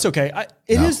 Man. No. It's okay.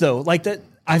 It is though. Like that.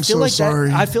 I feel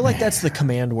like that's the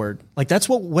command word. Like that's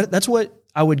what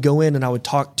I would go in and I would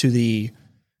talk to the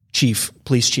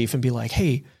police chief and be like,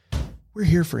 hey, we're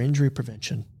here for injury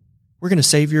prevention. We're going to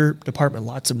save your department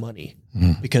lots of money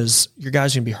because your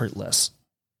guys are going to be hurt less.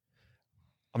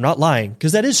 I'm not lying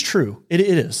because that is true. It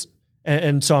is.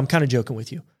 And so I'm kind of joking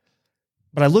with you,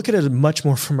 but I look at it much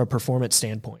more from a performance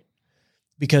standpoint.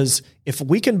 Because if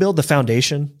we can build the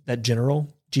foundation, that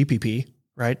general GPP,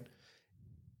 right?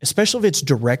 Especially if it's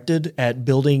directed at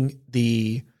building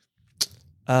the,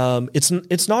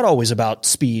 it's not always about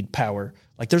speed, power.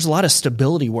 Like there's a lot of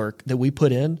stability work that we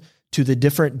put in to the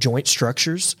different joint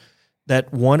structures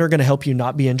that 1 are going to help you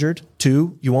not be injured.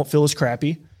 2, you won't feel as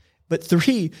crappy. But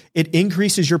 3, it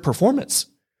increases your performance.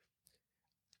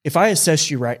 If I assess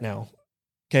you right now,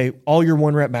 okay, all your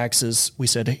 1 rep maxes, we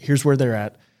said, here's where they're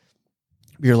at.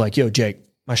 You're like, yo, Jake,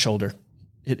 my shoulder,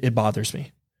 it bothers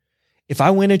me. If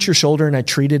I went at your shoulder and I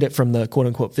treated it from the quote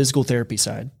unquote physical therapy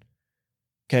side,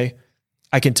 okay,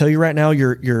 I can tell you right now,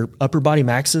 your upper body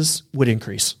maxes would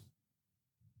increase.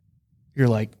 You're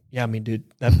like, yeah, I mean, dude,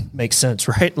 that makes sense,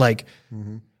 right? Like,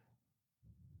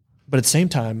 but at the same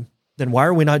time, then why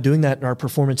are we not doing that in our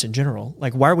performance in general?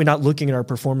 Like, why are we not looking at our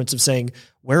performance of saying,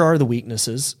 where are the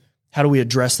weaknesses? How do we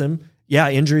address them? Yeah,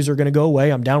 injuries are going to go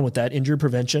away. I'm down with that. Injury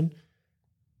prevention.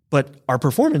 But our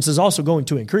performance is also going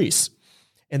to increase.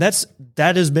 And that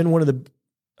has been one of the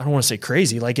I don't want to say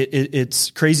crazy. Like it's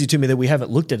crazy to me that we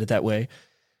haven't looked at it that way.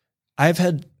 I've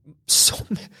had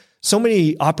so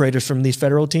many operators from these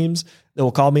federal teams that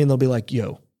will call me and they'll be like,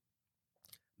 yo,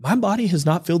 my body has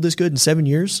not felt this good in 7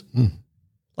 years.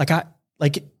 I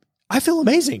feel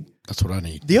amazing. That's what I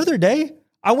need. The other day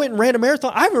I went and ran a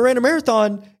marathon. I haven't ran a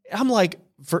marathon. I'm like,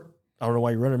 I don't know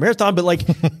why you're running a marathon, but like,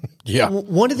 yeah.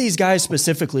 One of these guys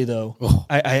specifically though,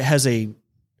 I has a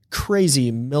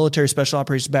crazy military special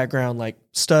operations background, like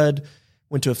stud,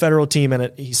 went to a federal team,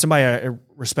 and he's somebody I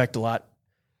respect a lot.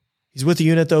 He's with a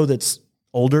unit though that's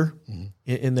older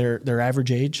in their average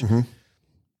age. Mm-hmm.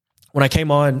 When I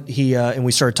came on, he and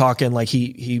we started talking, like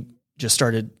he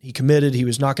committed, he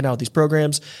was knocking out these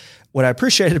programs. What I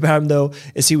appreciated about him though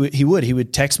is he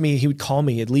would text me, he would call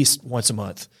me at least once a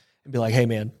month and be like, hey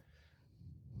man.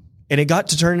 And it got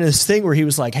to turn into this thing where he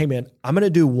was like, hey man, I'm going to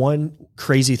do one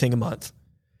crazy thing a month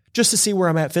just to see where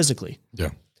I'm at physically. Yeah.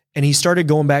 And he started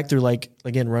going back through, like,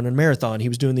 again, running a marathon. He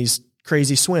was doing these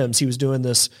crazy swims. He was doing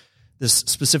this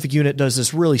specific unit does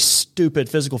this really stupid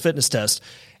physical fitness test.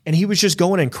 And he was just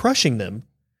going and crushing them.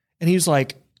 And he was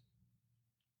like,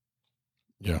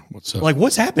 yeah, what's up? Like,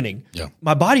 what's happening? Yeah.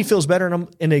 My body feels better.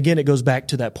 And again, it goes back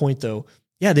to that point though.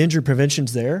 Yeah, the injury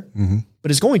prevention's there, but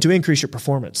it's going to increase your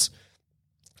performance.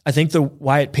 I think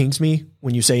why it pings me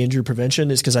when you say injury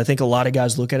prevention is because I think a lot of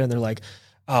guys look at it and they're like,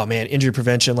 oh man, injury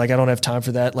prevention. Like, I don't have time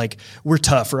for that. Like, we're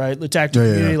tough, right? The tactical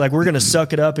community, like we're going to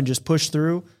suck it up and just push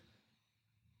through.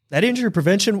 That injury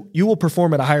prevention, you will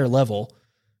perform at a higher level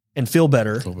and feel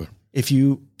better if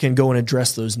you can go and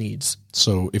address those needs.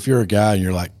 So if you're a guy and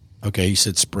you're like, okay, you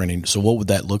said sprinting. So what would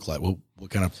that look like? What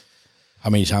kind of, how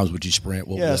many times would you sprint?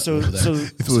 So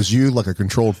if it was you, like a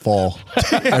controlled fall,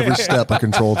 every step a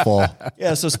controlled fall.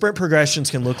 Yeah. So sprint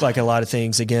progressions can look like a lot of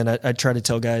things. Again, I try to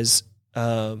tell guys,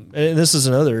 and this is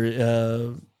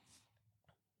another,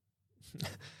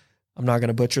 I'm not going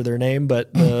to butcher their name,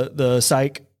 but the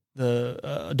psych,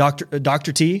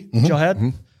 Dr. T, y'all had. Mm-hmm.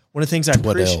 One of the things I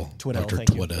appreciate, Twiddell,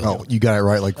 thank you. Oh, you got it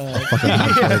right, like fucking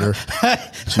month later.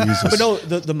 Jesus. But no,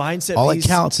 the mindset. All piece, it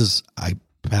counts is I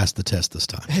passed the test this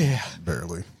time. Yeah,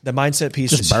 barely. The mindset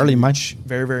piece just is barely huge,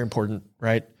 very, very important.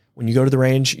 Right, when you go to the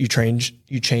range, you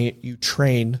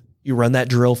train, you run that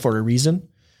drill for a reason.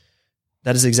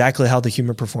 That is exactly how the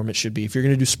human performance should be. If you're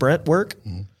going to do sprint work,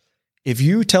 if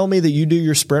you tell me that you do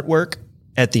your sprint work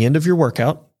at the end of your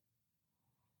workout,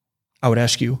 I would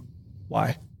ask you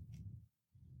why.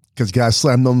 Because guys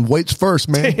slam them weights first,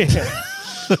 man.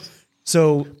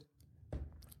 So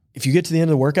if you get to the end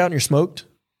of the workout and you're smoked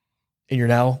and you're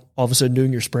now all of a sudden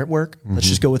doing your sprint work, let's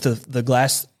just go with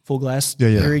the full glass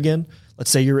theory again. Let's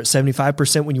say you're at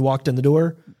 75% when you walked in the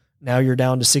door. Now you're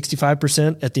down to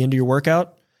 65% at the end of your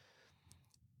workout.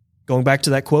 Going back to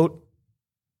that quote,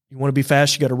 you want to be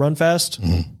fast, you got to run fast.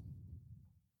 Mm-hmm.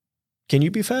 Can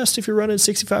you be fast if you're running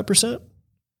 65%?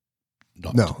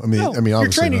 No, I mean,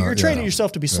 obviously you're training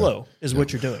yourself to be slow is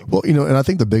what you're doing. Well, and I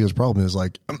think the biggest problem is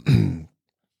like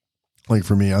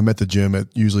for me, I'm at the gym at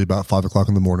usually about 5:00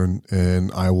 in the morning,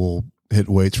 and I will hit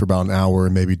weights for about an hour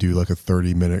and maybe do like a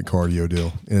 30-minute cardio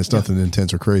deal. And it's nothing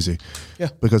intense or crazy. Yeah.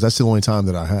 Because that's the only time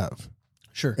that I have.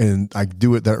 Sure. And I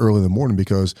do it that early in the morning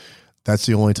because that's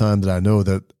the only time that I know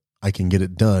that I can get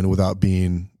it done without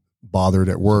being bothered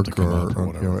at work or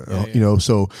whatever.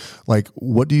 So like,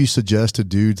 what do you suggest to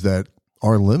dudes that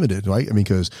are limited, right? I mean,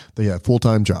 because they have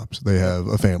full-time jobs, they have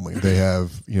a family, they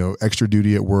have, extra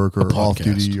duty at work or off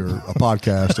duty or a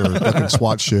podcast or fucking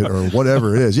SWAT shit or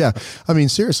whatever it is. Yeah. I mean,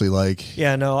 seriously, like.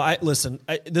 Yeah, no,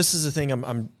 this is the thing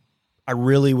I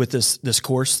really, with this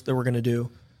course that we're going to do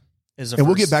is, and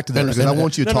we'll get back to that because I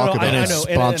want you to talk about it.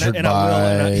 Sponsored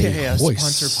by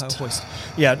Hoist. Sponsored by Hoist.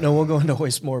 Yeah, no, we'll go into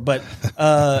Hoist more, but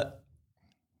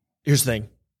here's the thing.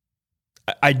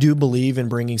 I do believe in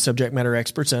bringing subject matter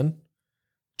experts in.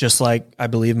 Just like I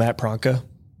believe Matt Pronka,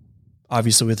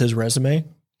 obviously with his resume,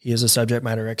 he is a subject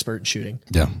matter expert in shooting.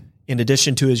 Yeah. In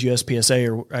addition to his USPSA,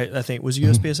 or I think it was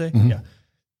USPSA. Mm-hmm. Yeah.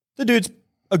 The dude's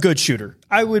a good shooter.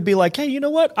 I would be like, hey, you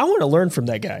know what? I want to learn from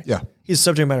that guy. Yeah. He's a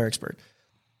subject matter expert.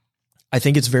 I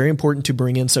think it's very important to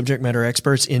bring in subject matter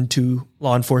experts into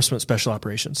law enforcement special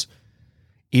operations.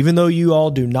 Even though you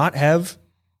all do not have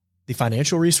the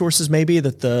financial resources maybe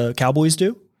that the Cowboys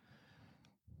do.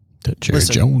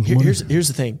 Listen, here's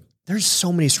the thing. There's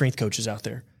so many strength coaches out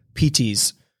there,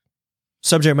 PTs,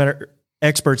 subject matter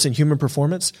experts in human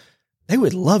performance. They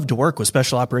would love to work with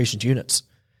special operations units.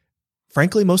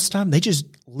 Frankly, most of the time, they just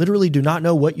literally do not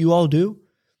know what you all do.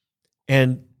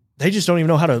 And they just don't even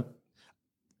know how to.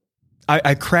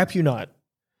 I crap you not.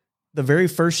 The very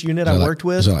first unit I worked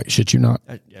with. Is it like shit you not?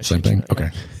 Same thing?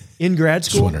 Okay. In grad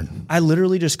school, I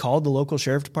literally just called the local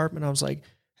sheriff department. I was like,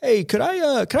 hey, could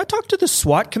I talk to the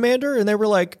SWAT commander? And they were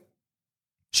like,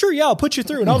 sure, yeah, I'll put you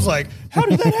through. And I was like, how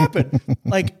did that happen?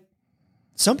 Like,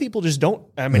 some people just don't.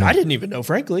 I mean, I didn't even know,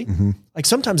 frankly. Like,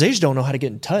 sometimes they just don't know how to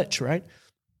get in touch, right?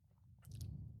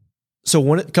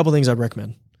 So a couple things I'd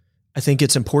recommend. I think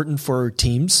it's important for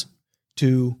teams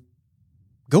to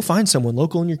go find someone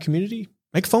local in your community,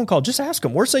 make a phone call, just ask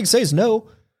them. Worst they can say is no.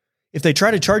 If they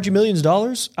try to charge you millions of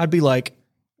dollars, I'd be like,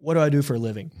 what do I do for a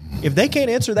living? If they can't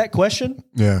answer that question,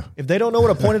 if they don't know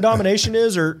what a point of domination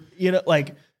is, or, you know,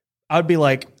 like, I'd be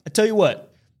like, I tell you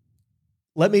what,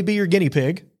 let me be your guinea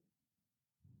pig.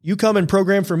 You come and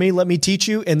program for me, let me teach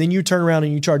you, and then you turn around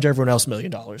and you charge everyone else $1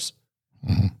 million.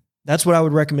 That's what I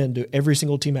would recommend to every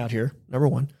single team out here, number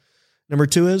one. Number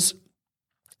two is,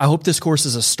 I hope this course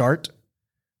is a start.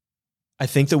 I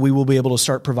think that we will be able to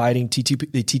start providing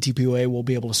the TTPOA will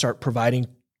be able to start providing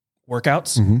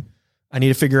workouts. I need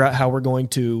to figure out how we're going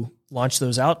to launch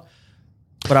those out.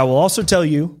 But I will also tell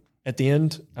you at the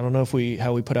end, I don't know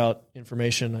how we put out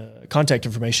information, contact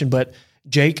information, but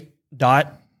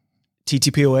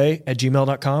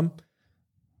jake.ttpoa@gmail.com.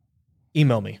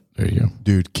 Email me. There you go.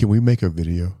 Dude, can we make a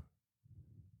video?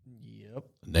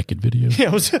 Naked video.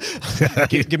 Yeah,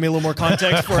 give me a little more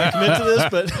context before I commit to this.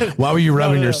 But why were you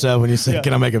rubbing yourself when you said,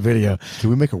 "Can I make a video?" Can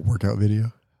we make a workout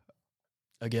video?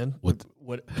 Again, what?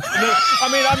 I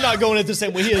mean, I'm not going it the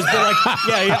same way he is, but like,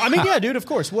 yeah. I mean, yeah, dude. Of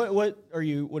course. What do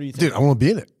you think? Dude, I want to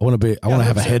be in it. I want to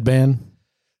have a headband.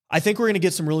 I think we're going to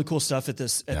get some really cool stuff at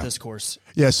this course.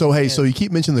 Yeah. So hey, so you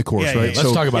keep mentioning the course, right?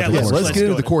 Let's talk about the course. Let's get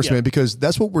into the course, man, because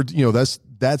that's what we're. That's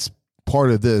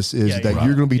part of this is that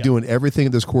you're going to be doing everything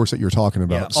in this course that you're talking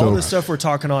about. Yeah, so all the stuff we're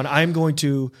talking on, I'm going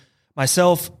to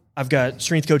myself. I've got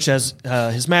strength coach has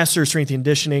his master's strength and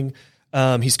conditioning.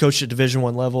 He's coached at Division I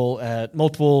level at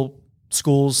multiple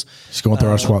schools. He's going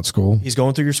through our SWAT school. He's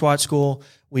going through your SWAT school.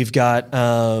 We've got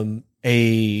I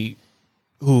don't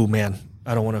want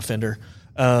to offend her.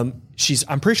 I'm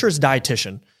pretty sure it's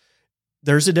dietitian.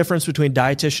 There's a difference between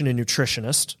dietitian and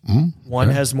nutritionist. One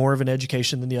has more of an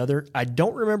education than the other. I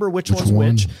don't remember which one's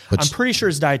which. I'm pretty sure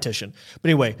it's dietitian. But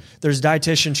anyway, there's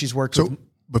dietitian. She's worked with.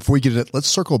 Before we get it, let's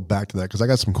circle back to that because I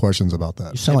got some questions about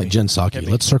that. You sound like Jen Psaki.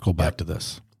 Let's circle back to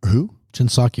this. Who? Jen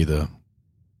Psaki, the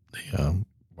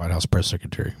White House press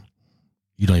secretary.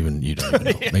 You don't even know.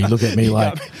 Now you look at me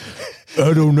like,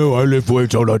 I don't know. I lift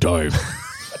weights all the time.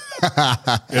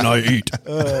 And I eat.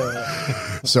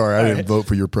 Sorry, I didn't vote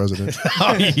for your president.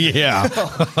 Oh, yeah.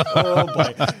 Oh,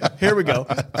 boy. Here we go.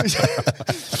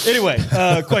 Anyway,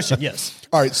 question, yes.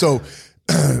 All right, so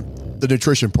the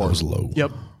nutrition part was low.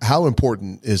 Yep. How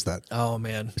important is that? Oh,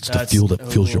 man. It's the fuel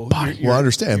that fuels your body. Well, I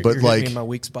understand, but you're like hitting my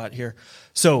weak spot here.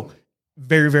 So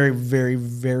very, very, very,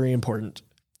 very important.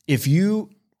 If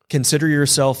you consider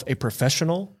yourself a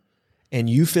professional and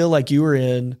you feel like you are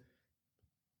in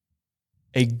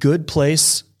a good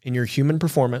place in your human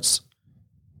performance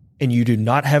and you do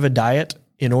not have a diet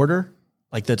in order,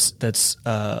 like that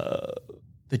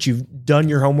you've done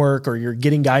your homework or you're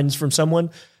getting guidance from someone,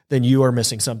 then you are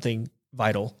missing something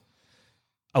vital.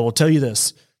 I will tell you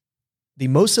this, the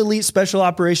most elite special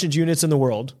operations units in the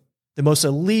world, the most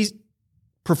elite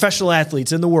professional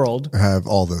athletes in the world have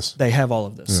all this. They have all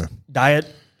of this. Yeah.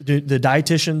 Diet, the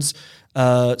dietitians,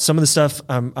 some of the stuff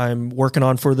I'm working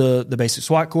on for the basic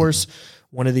SWAT course.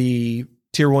 One of the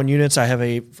tier 1 units, I have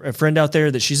a friend out there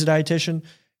that she's a dietitian.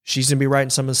 She's going to be writing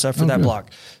some of the stuff for that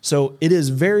block. So it is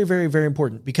very, very, very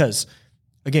important because,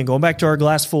 again, going back to our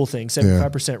glass full thing,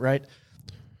 75%, right?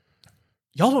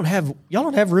 Y'all don't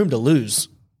have room to lose.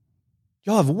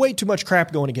 Y'all have way too much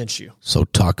crap going against you. So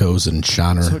tacos and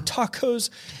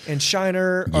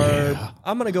Shiner. Are,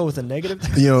 I'm going to go with a negative.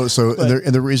 And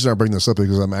the reason I bring this up is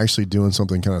because I'm actually doing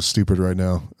something kind of stupid right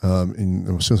now.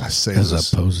 And as soon as I say this.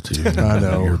 As opposed to I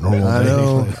know.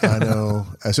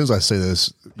 As soon as I say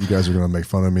this, you guys are going to make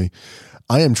fun of me.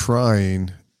 I am trying,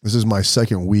 this is my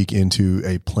second week into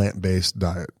a plant-based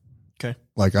diet. Okay.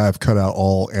 Like I've cut out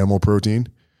all animal protein.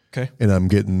 Okay. And I'm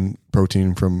getting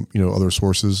protein from, other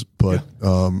sources, but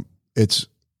I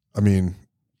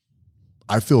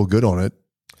feel good on it.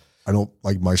 I don't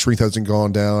my strength hasn't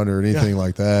gone down or anything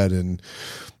like that. And,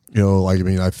 I don't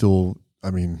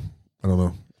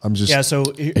know. I'm just,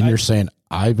 you're saying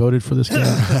I voted for this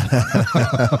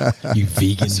guy? You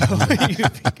vegan.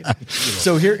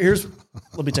 So here's,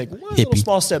 let me take one little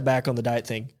small step back on the diet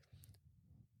thing.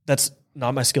 That's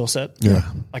not my skill set. Yeah.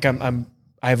 Like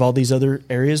I have all these other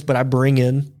areas, but I bring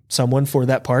in someone for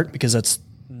that part because that's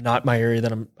not my area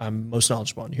that I'm most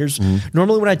knowledgeable in.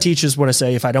 Normally when I teach is what I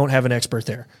say, if I don't have an expert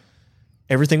there,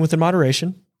 everything within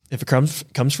moderation. If it comes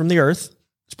from the earth,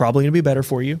 it's probably going to be better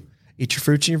for you. Eat your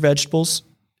fruits and your vegetables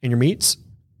and your meats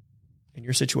in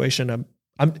your situation,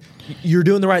 you're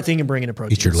doing the right thing in bringing a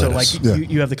protein. Eat your lettuce. So like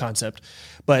you have the concept,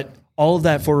 but all of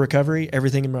that for recovery,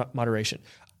 everything in moderation.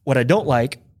 What I don't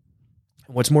like,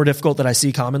 what's more difficult that I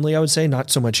see commonly, I would say, not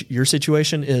so much your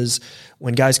situation, is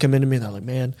when guys come into me and they're like,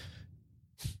 man,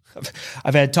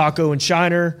 I've had taco and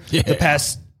Shiner the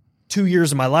past 2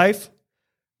 years of my life.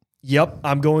 Yep.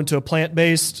 I'm going to a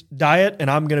plant-based diet and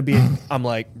I'm going to be, I'm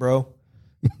like, bro,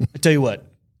 I tell you what,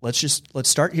 let's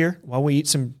start here while we eat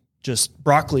some just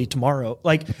broccoli tomorrow.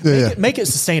 Like make it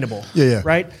sustainable.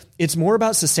 Right. It's more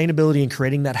about sustainability and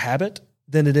creating that habit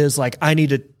than it is like, I need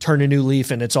to turn a new leaf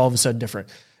and it's all of a sudden different.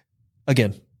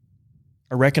 Again,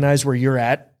 I recognize where you're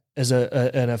at as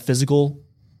in a physical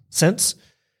sense.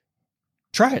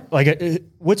 Try it. Like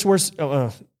what's worse?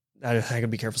 I gotta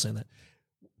be careful saying that.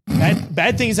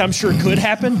 Bad things I'm sure could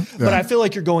happen, but I feel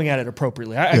like you're going at it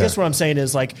appropriately. I guess what I'm saying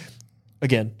is like,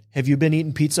 again, have you been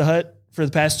eating Pizza Hut for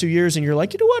the past 2 years and you're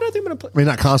like, you know what, I think I'm going to I mean,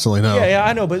 not constantly, no. Yeah,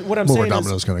 I know, but what I'm more saying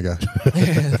Domino's is... kind of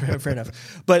guy. Fair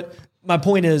enough. But my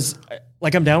point is,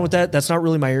 like, I'm down with that. That's not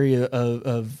really my area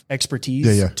of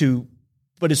expertise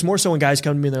but it's more so when guys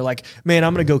come to me and they're like, man,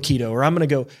 I'm going to go keto, or I'm going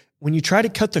to go... When you try to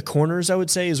cut the corners, I would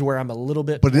say, is where I'm a little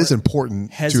bit But it is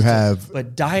important to have...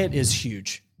 But diet is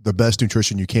huge. The best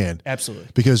nutrition you can. Absolutely.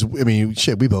 Because, I mean,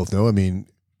 shit, we both know. I mean,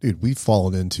 dude, we've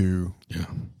fallen into...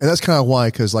 And that's kind of why,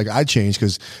 because, like, I changed,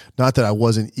 because not that I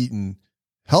wasn't eating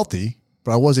healthy,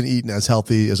 but I wasn't eating as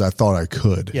healthy as I thought I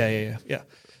could. Yeah.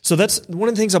 So that's one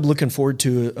of the things I'm looking forward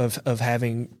to of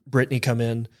having Brittany come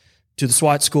in to the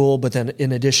SWAT school, but then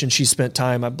in addition, she spent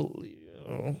time, I believe...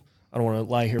 I don't want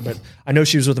to lie here, but I know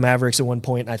she was with the Mavericks at one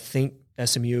point. I think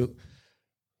SMU.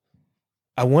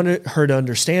 I wanted her to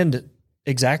understand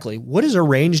exactly what does a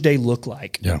range day look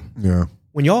like. Yeah.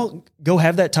 When y'all go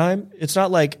have that time, it's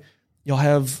not like y'all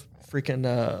have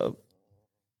freaking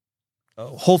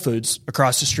Whole Foods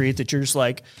across the street that you're just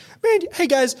like, man, hey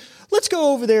guys, let's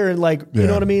go over there and like, you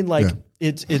know what I mean? Like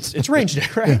it's range day,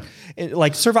 right?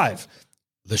 Like survive.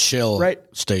 The Shell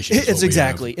station. It's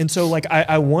exactly. And so like,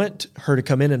 I want her to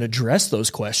come in and address those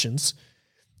questions,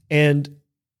 and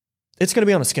it's going to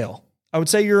be on a scale. I would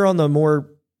say you're on the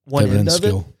more one end of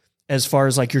it as far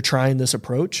as like you're trying this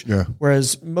approach. Yeah.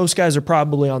 Whereas most guys are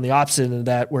probably on the opposite end of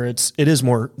that, where it is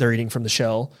more, they're eating from the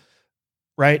shell.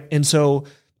 Right. And so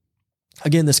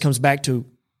again, this comes back to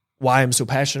why I'm so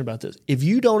passionate about this. If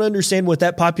you don't understand what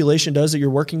that population does that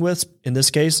you're working with, in this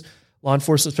case, law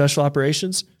enforcement special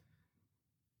operations,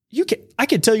 I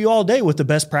could tell you all day what the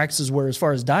best practices were as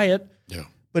far as diet. Yeah.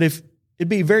 But it'd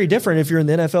be very different if you're in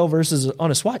the NFL versus on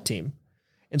a SWAT team.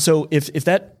 And so if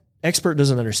that expert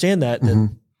doesn't understand that,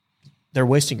 then they're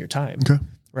wasting your time. Okay.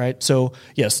 Right. So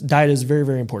yes, diet is very,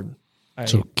 very important.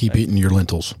 So keep eating your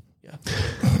lentils. Yeah.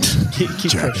 keep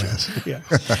pushing. Yeah.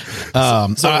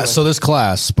 So this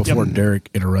class, before Derek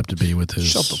interrupted me with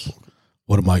his,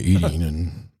 what am I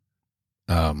eating?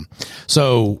 And,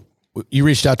 so you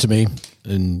reached out to me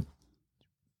and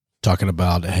talking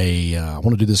about, hey, I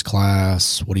want to do this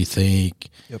class. What do you think?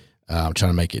 Yep. I'm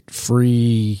trying to make it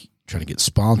free, trying to get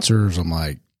sponsors. I'm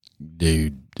like,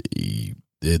 dude,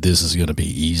 this is going to be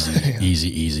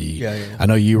easy. Yeah. I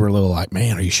know you were a little like,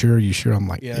 man, are you sure? I'm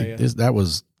like,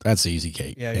 that's easy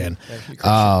cake. Yeah.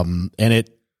 And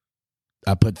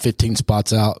I put 15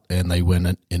 spots out and they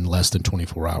went in less than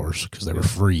 24 hours because they were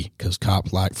free, because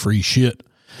cops like free shit.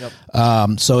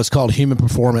 Yep. So it's called Human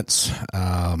Performance.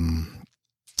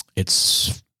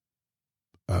 It's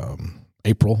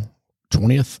April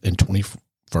 20th and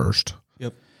 21st.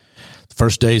 Yep. The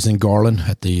first day is in Garland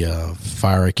at the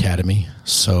Fire Academy.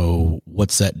 So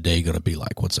what's that day going to be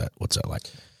like? What's that like?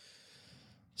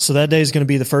 So that day is going to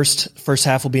be the first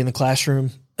half will be in the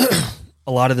classroom.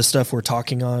 A lot of the stuff we're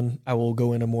talking on, I will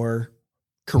go into more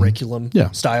curriculum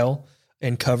style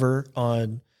and cover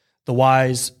on the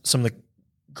whys, some of the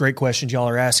great questions y'all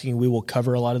are asking. We will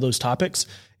cover a lot of those topics,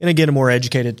 and again, a more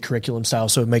educated curriculum style.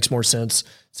 So it makes more sense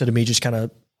instead of me just kind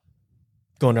of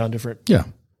going down different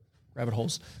rabbit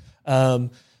holes. So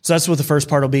that's what the first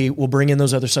part will be. We'll bring in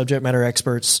those other subject matter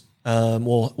experts.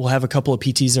 We'll have a couple of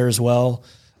PTs there as well.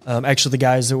 Actually the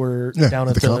guys that were down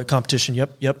at the competition.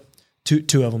 Yep.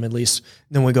 Two of them at least.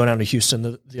 And then we go down to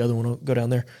Houston. The other one will go down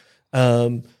there.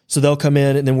 So they'll come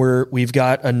in, and then we've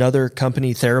got another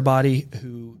company, Therabody,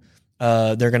 who,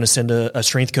 they're going to send a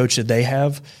strength coach that they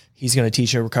have. He's going to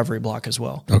teach a recovery block as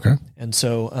well. Okay. And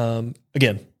so,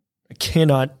 again, I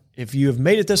cannot, if you have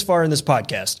made it this far in this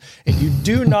podcast and you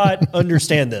do not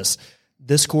understand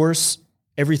this course,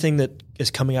 everything that is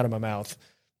coming out of my mouth,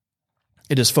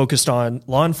 it is focused on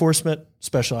law enforcement,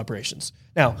 special operations.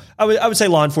 Now, I would say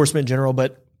law enforcement in general,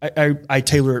 but I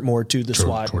tailor it more to the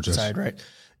SWAT side, right?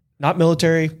 not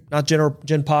military, not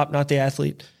gen pop, not the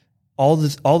athlete, all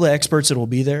the experts that will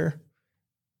be there,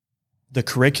 the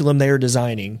curriculum they are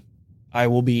designing, I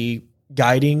will be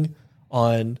guiding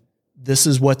on. This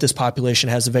is what this population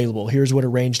has available. Here's what a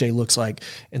range day looks like.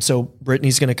 And so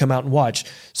Brittany's going to come out and watch.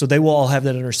 So they will all have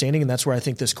that understanding. And that's where I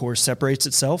think this course separates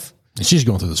itself. And she's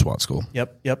going through the SWAT school.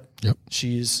 Yep.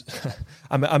 She's,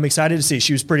 I'm excited to see.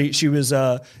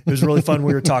 It was really fun.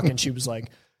 We were talking. She was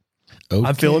like, okay.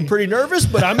 I'm feeling pretty nervous,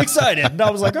 but I'm excited. And I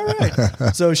was like, all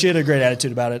right. So she had a great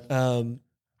attitude about it.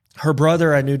 Her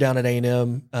brother I knew down at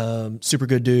A&M, super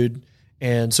good dude.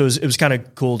 And so it was kind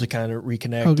of cool to kind of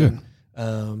reconnect. Oh, good.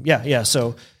 And,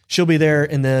 so she'll be there.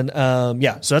 And then, so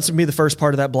that's going to be the first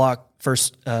part of that block.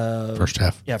 First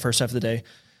half. Yeah. First half of the day.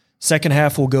 Second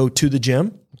half, we'll go to the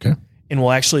gym. Okay. And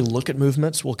we'll actually look at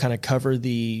movements. We'll kind of cover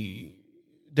the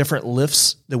different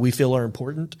lifts that we feel are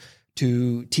important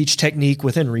to teach technique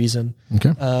within reason.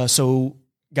 Okay. So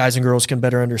guys and girls can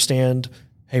better understand,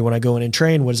 hey, when I go in and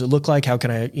train, what does it look like? How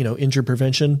can I, injury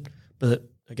prevention? But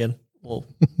again, we'll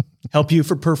help you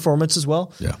for performance as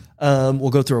well. Yeah.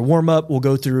 We'll go through a warm up. We'll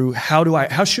go through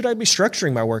how should I be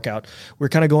structuring my workout? We were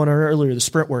kind of going on earlier, the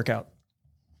sprint workout.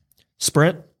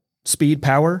 Sprint, speed,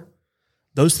 power.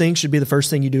 Those things should be the first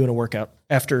thing you do in a workout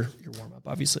after your warm up,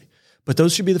 obviously. But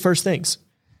those should be the first things.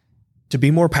 To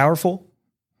be more powerful,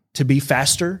 to be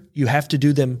faster, you have to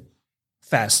do them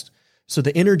fast. So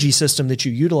the energy system that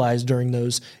you utilize during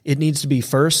those, it needs to be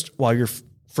first while you're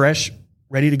fresh,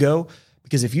 ready to go.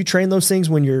 Because if you train those things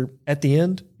when you're at the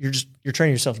end, you're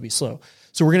training yourself to be slow.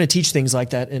 So we're going to teach things like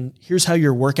that. And here's how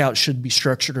your workout should be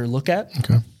structured or look at.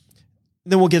 Okay. And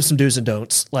then we'll give some do's and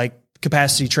don'ts, like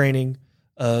capacity training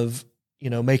of,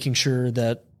 making sure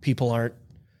that people aren't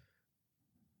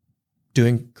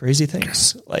doing crazy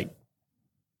things like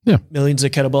millions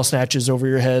of kettlebell snatches over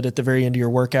your head at the very end of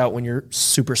your workout when you're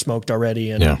super smoked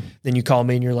already. And then you call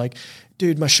me and you're like,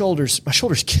 dude, my shoulder's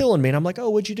killing me. And I'm like,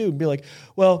 oh, what'd you do? And be like,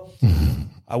 well,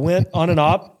 I went on an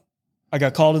op. I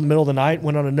got called in the middle of the night,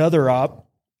 went on another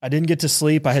op. I didn't get to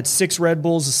sleep. I had 6 Red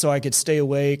Bulls so I could stay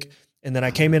awake. And then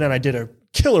I came in and I did a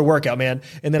killer workout, man.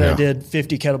 And then I did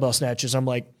 50 kettlebell snatches. I'm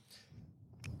like,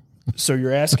 so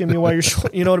you're asking me why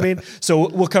you know what I mean? So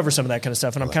we'll cover some of that kind of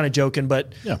stuff. And I'm kind of joking,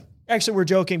 but actually we're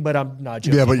joking, but I'm not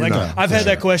joking. Yeah, but you're not. I've had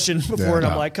that question before and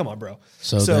I'm like, come on, bro.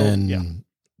 So then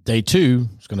day 2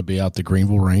 is going to be out the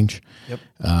Greenville range. Yep.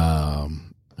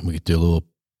 And we could do a little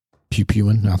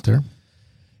pew-pewing out there.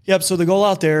 Yep. So the goal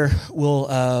out there,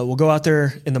 we'll go out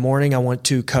there in the morning. I want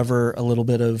to cover a little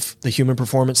bit of the human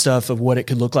performance stuff of what it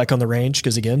could look like on the range.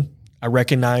 Because again, I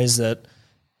recognize that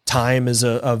time is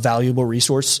a valuable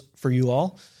resource for you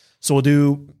all. So we'll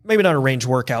do maybe not a range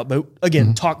workout, but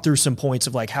again, talk through some points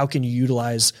of like, how can you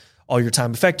utilize all your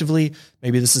time effectively?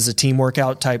 Maybe this is a team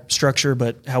workout type structure,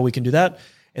 but how we can do that.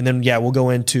 And then, we'll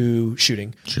go into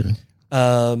shooting.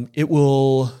 It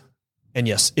will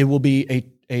be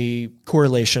a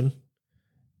correlation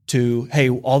to, hey,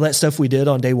 all that stuff we did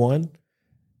on day 1,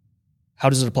 how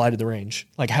does it apply to the range?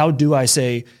 Like, how do I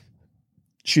say,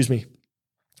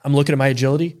 I'm looking at my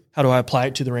agility. How do I apply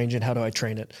it to the range and how do I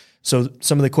train it? So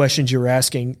some of the questions you were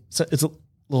asking, it's a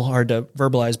little hard to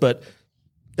verbalize, but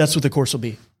that's what the course will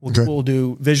be. We'll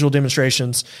do visual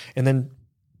demonstrations and then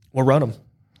we'll run them.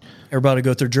 Everybody will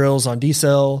go through drills on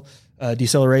decel,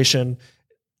 deceleration,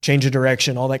 change of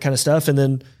direction, all that kind of stuff. And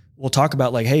then we'll talk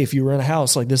about like, hey, if you were in a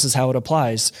house, like this is how it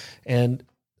applies. And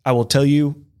I will tell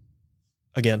you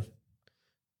again,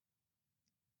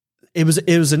 it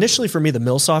was initially for me, the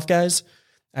MillSoft guys.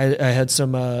 I had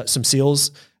some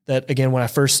SEALs that, again, when I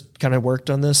first kind of worked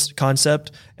on this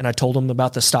concept and I told them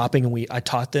about the stopping and I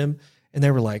taught them and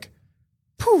they were like,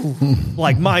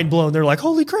 like mind blown. They're like,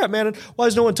 holy crap, man. Why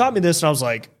has no one taught me this? And I was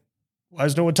like, why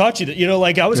has no one taught you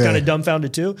that? I was kind of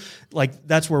dumbfounded too. Like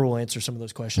that's where we'll answer some of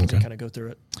those questions and kind of go through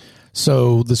it.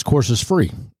 So this course is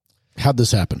free. How'd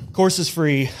this happen? Course is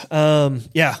free. I'm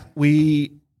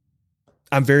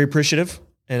very appreciative.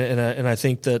 And I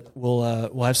think that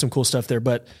we'll have some cool stuff there.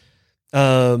 But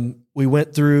we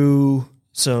went through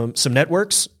some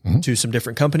networks to some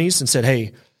different companies and said,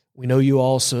 hey, we know you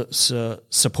all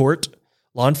support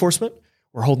law enforcement.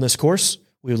 We're holding this course.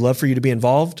 We would love for you to be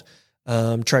involved.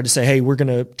 Tried to say, hey, we're going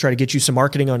to try to get you some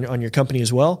marketing on your company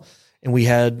as well. And we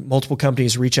had multiple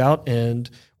companies reach out and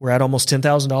we're at almost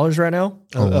 $10,000 right now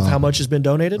of how much has been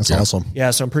donated. That's awesome.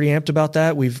 Yeah. So I'm pretty amped about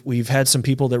that. We've had some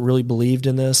people that really believed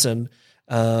in this and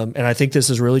I think this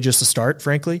is really just a start,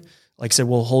 frankly. Like I said,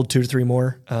 we'll hold 2 to 3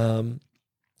 more.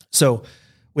 So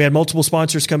we had multiple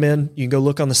sponsors come in. You can go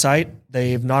look on the site.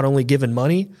 They've not only given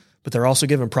money, but they're also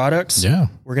giving products. Yeah.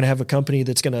 We're going to have a company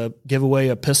that's going to give away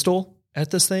a pistol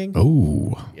at this thing.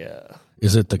 Oh. Yeah.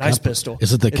 Is it the nice pistol?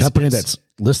 Is it the company that's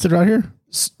listed right here?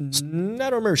 I don't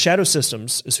remember. Shadow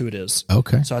Systems is who it is.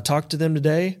 Okay. So I talked to them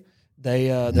today.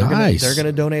 They're Nice.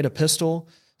 gonna donate a pistol.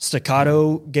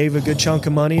 Staccato gave a good chunk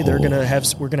of money. We're gonna have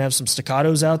some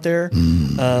Staccatos out there.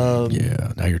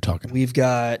 Yeah. Now you're talking. We've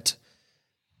got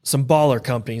some baller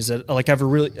companies that like have a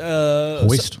really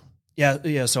Hoist.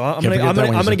 Yeah. So I'm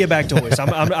gonna get back to Hoist.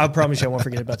 I promise you I won't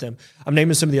forget about them. I'm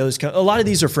naming some of the others. A lot of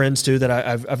these are friends too that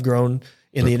I've grown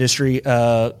in the industry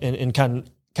and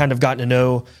kind of gotten to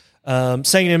know.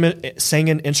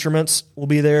 Singing Instruments will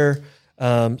be there.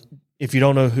 If you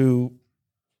don't know who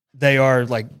they are,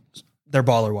 like they're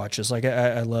baller watches. Like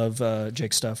I love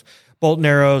Jake's stuff. Bolt and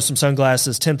Arrow, some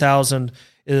sunglasses. 10,000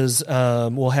 is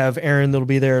we'll have Aaron that'll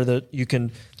be there that you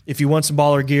can, if you want some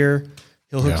baller gear,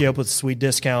 he'll hook you up with a sweet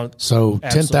discount. So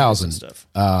 10,000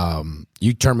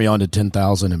 you turned me on to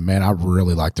 10,000 and man, I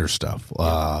really like their stuff.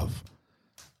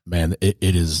 Man, it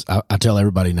is. I tell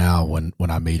everybody now when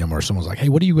I meet them or someone's like, "Hey,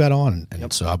 what do you got on?"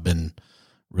 And so I've been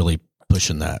really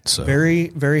pushing that. So very,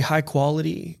 very high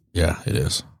quality. Yeah, it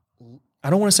is. I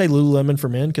don't want to say Lululemon for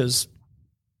men because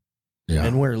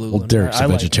men wear Lululemon. Well, Derek's a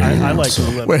vegetarian. I like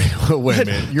Lululemon. Wait a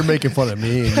minute. You're making fun of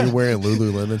me and you're wearing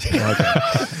Lululemon. Okay.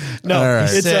 No, right.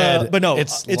 It's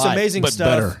light, amazing but stuff.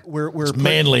 Better. We're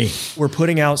manly. We're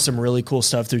putting out some really cool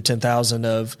stuff through 10,000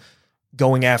 of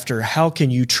going after how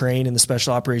can you train in the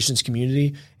special operations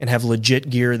community and have legit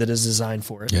gear that is designed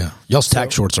for it. Yeah. Y'all's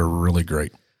tack shorts are really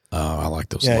great. I like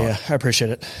those a lot. Yeah, I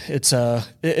appreciate it. It's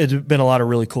it's been a lot of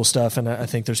really cool stuff, and I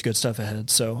think there's good stuff ahead.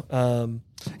 So,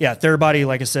 Therabody,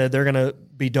 like I said, thare going to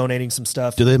be donating some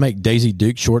stuff. Do they make Daisy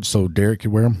Duke shorts so Derek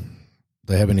could wear them?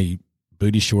 Do they have any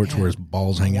booty shorts where his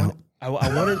balls hang out? I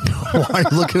wanted. Why are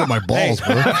you looking at my balls,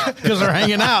 bro? Because they're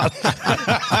hanging out.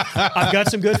 I've got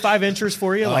some good 5-inchers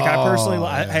for you. Like I personally,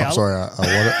 I'm sorry, I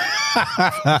want it.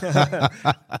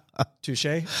 Touche.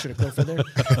 Should have clarified there.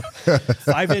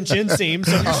 5-inch inseams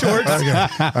of your shorts.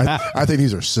 I think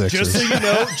these are 6.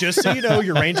 Just so you know,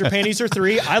 your Ranger panties are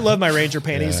 3. I love my Ranger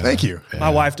panties. Yeah. Thank you. My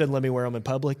wife doesn't let me wear them in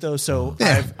public though, so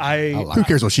who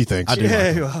cares what she thinks? I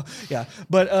do.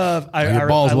 But your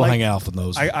balls will hang out from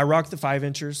those. I rock the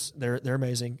 5-inchers. They're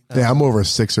amazing. I'm over a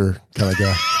 6er kind of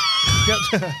guy.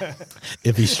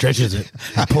 If he stretches it,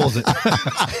 he pulls it.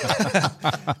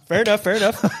 Fair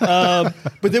enough.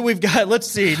 But then we've got, let's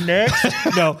see, next.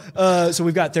 So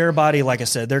we've got Therabody. Like I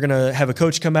said, they're going to have a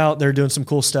coach come out. They're doing some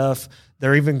cool stuff.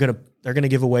 They're even going to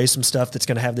give away some stuff that's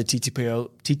going to have the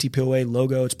TTPOA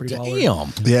logo. It's pretty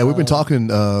baller. Yeah, we've been talking,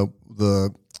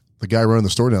 the guy running the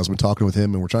store now has been talking with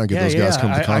him, and we're trying to get those guys to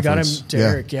come to the conference. I got him to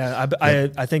Eric.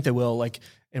 I think they will.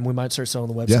 And we might start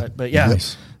selling the website. Yeah. But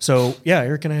nice. So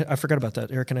Eric and I forgot about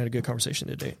that. Eric and I had a good conversation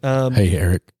today. Hey,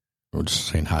 Eric, we're just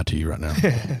saying hi to you right now.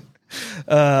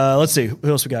 Let's see. Who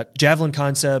else we got? Javelin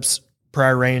Concepts,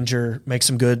 Prior Ranger, make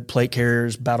some good plate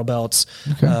carriers, battle belts.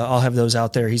 Okay. I'll have those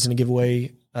out there. He's going to give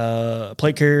away a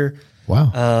plate carrier.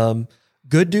 Wow.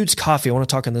 Good Dudes Coffee. I want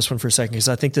to talk on this one for a second because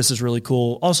I think this is really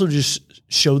cool. Also, just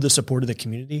show the support of the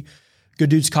community. Good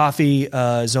Dudes Coffee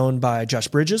is owned by Josh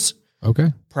Bridges.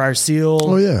 Okay. Prior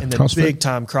Seal. And the CrossFit. big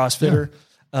time CrossFitter.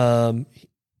 Yeah.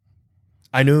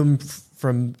 I knew him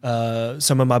from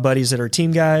some of my buddies that are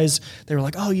team guys. They were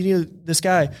like, "Oh, you need this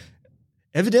guy."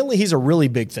 Evidently, he's a really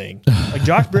big thing. Like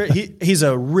Josh Britt, he's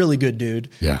a really good dude.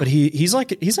 Yeah. But he's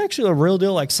actually a real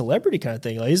deal, like celebrity kind of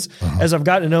thing. Like as I've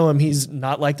gotten to know him, he's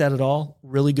not like that at all.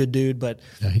 Really good dude. But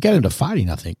he got into fighting,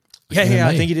 I think. Yeah,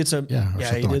 I think he did some. He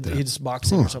did. He did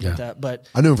boxing or something like that. But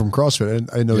I knew him from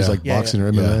CrossFit. I didn't know he's like boxing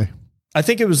or MMA. I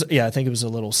think it was a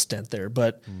little stint there,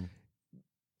 but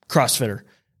CrossFitter.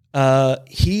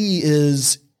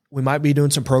 We might be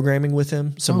doing some programming with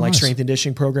him, some strength and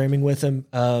conditioning programming with him.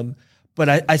 But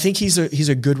I think he's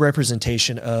a good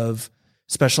representation of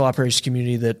special operations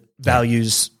community that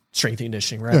values strength and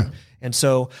conditioning, right? Yeah. And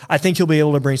so I think he'll be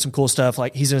able to bring some cool stuff.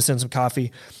 Like he's going to send some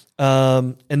coffee.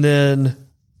 And then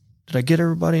did I get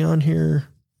everybody on here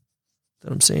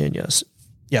that I'm saying? Yes.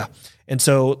 Yeah. And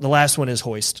so the last one is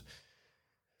Hoist.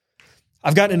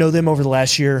 I've gotten to know them over the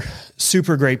last year.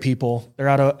 Super great people. They're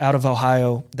out of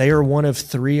Ohio. They are one of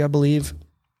 3, I believe,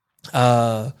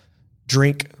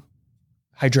 drink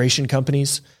hydration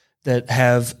companies that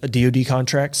have DOD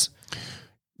contracts.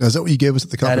 Now, is that what you gave us at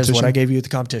the competition? That is what I gave you at the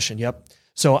competition. Yep.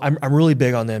 So I'm really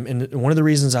big on them. And one of the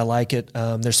reasons I like it,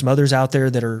 there's some others out there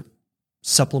that are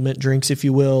supplement drinks, if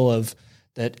you will, of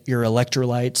that your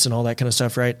electrolytes and all that kind of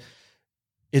stuff, right?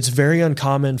 It's very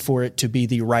uncommon for it to be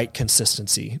the right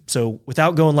consistency. So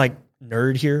without going like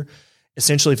nerd here,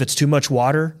 essentially if it's too much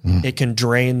water, it can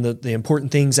drain the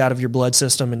important things out of your blood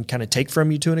system and kind of take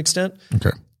from you to an extent.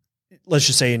 Okay. Let's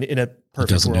just say in a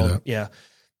perfect world. Yeah.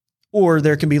 Or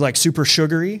there can be like super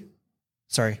sugary.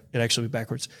 Sorry, it actually be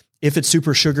backwards. If it's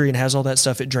super sugary and has all that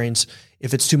stuff, it drains.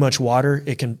 If it's too much water,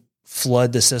 it can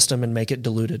flood the system and make it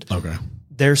diluted. Okay.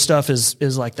 Their stuff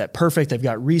is like that perfect. They've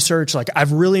got research. Like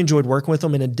I've really enjoyed working with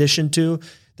them. In addition to,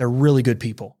 they're really good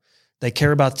people. They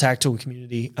care about the tactical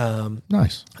community.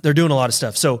 Nice. They're doing a lot of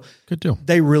stuff. So good deal.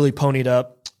 They really ponied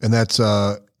up. And that's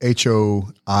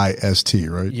HOIST,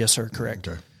 right? Yes, sir. Correct.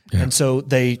 Okay. Yeah. And so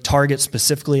they target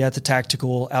specifically at the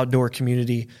tactical outdoor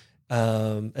community.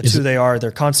 That's who they are.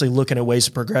 They're constantly looking at ways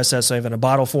to progress that. So they have in a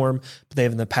bottle form, but they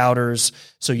have in the powders.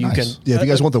 So you can. Yeah, if you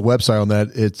guys want the website on that,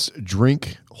 it's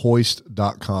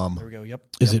drinkhoist.com. There we go. Yep.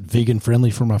 Is it vegan friendly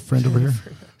for my friend over here?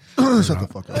 Shut the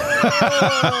fuck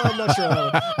up. I'm not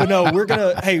sure. But no, we're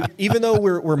going to, hey, even though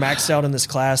we're maxed out in this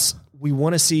class, we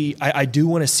want to see, I do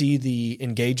want to see the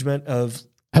engagement of.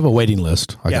 I have a waiting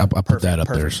list. I put that up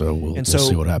perfect. there, so we'll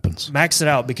see what happens. Max it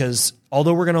out because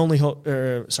although we're going to only hold,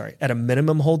 at a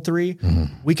minimum hold 3,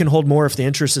 we can hold more if the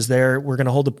interest is there. We're going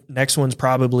to hold the next ones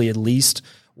probably at least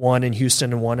one in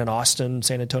Houston and one in Austin,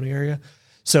 San Antonio area.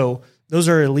 So those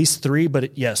are at least 3,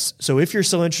 but yes. So if you're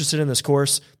still interested in this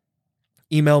course,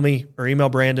 email me or email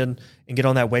Brandon and get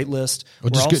on that wait list.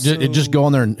 Well, just go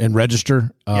on there and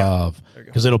register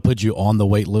because it'll put you on the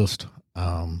wait list.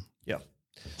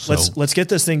 So. Let's get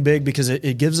this thing big because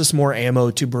it gives us more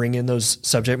ammo to bring in those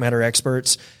subject matter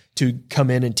experts to come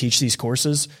in and teach these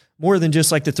courses more than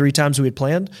just like the 3 times we had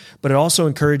planned, but it also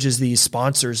encourages these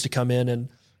sponsors to come in and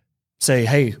say,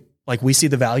 hey, like we see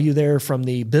the value there from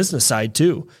the business side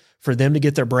too, for them to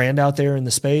get their brand out there in the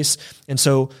space. And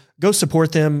so go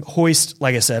support them. Hoist,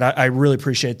 like I said, I really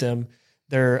appreciate them.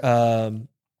 They're,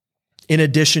 in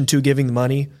addition to giving the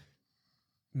money,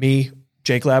 me,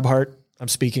 Jake Labhart, I'm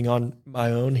speaking on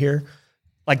my own here.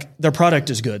 Like their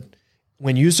product is good.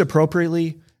 When used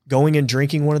appropriately, going and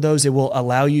drinking one of those, it will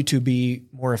allow you to be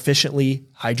more efficiently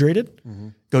hydrated. Mm-hmm.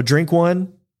 Go drink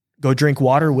one, go drink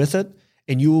water with it,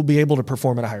 and you will be able to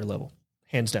perform at a higher level,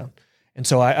 hands down. And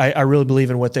so I really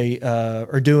believe in what they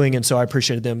are doing. And so I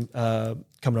appreciated them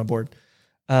coming on board.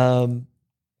 We're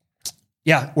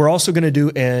also going to do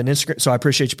an Instagram. So I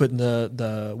appreciate you putting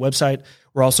the website.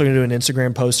 We're also going to do an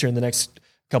Instagram post here in the next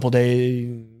couple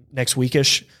days, next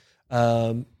weekish.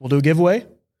 We'll do a giveaway,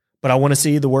 but I want to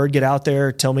see the word get out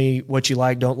there. Tell me what you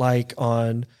like, don't like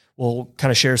we'll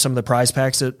kind of share some of the prize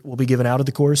packs that will be given out of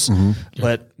the course,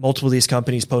 but multiple of these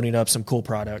companies putting up some cool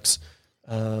products.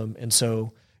 And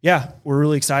so, we're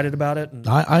really excited about it. And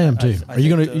I am too. Are you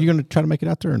going to try to make it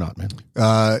out there or not, man?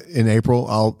 In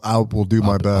April, I will do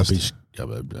my best. I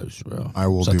will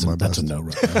do my best. That's a no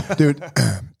right now. Dude.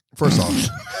 First off,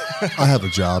 I have a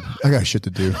job. I got shit to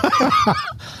do.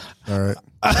 All right.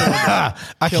 I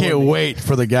can't wait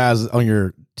for the guys on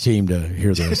your team to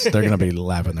hear this. They're going to be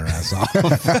laughing their ass off.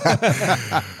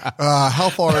 How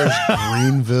far is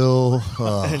Greenville?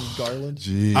 And Garland?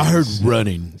 Geez. I heard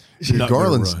running. Dude,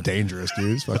 Garland's dangerous,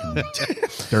 dude. It's fucking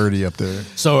dirty up there.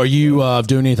 So are you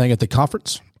doing anything at the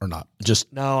conference or not?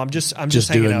 No, I'm just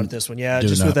hanging out at this one. Yeah,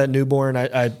 just with that newborn,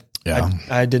 I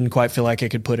didn't quite feel like I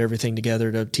could put everything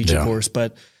together to teach a course,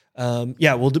 but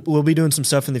we'll be doing some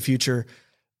stuff in the future.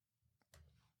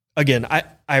 Again,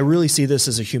 I really see this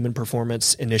as a human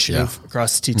performance initiative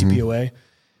across the TTPOA.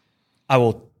 I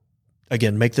will,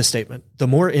 again, make this statement. The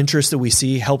more interest that we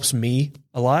see helps me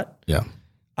a lot. Yeah.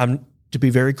 To be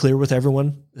very clear with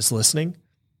everyone that's listening,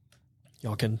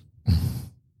 y'all can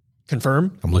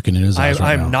confirm. I'm looking in his eyes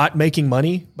right now. I'm not making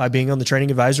money by being on the training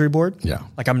advisory board. Yeah.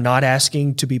 Like I'm not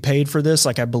asking to be paid for this.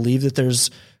 Like I believe that there's,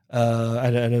 I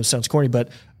know it sounds corny,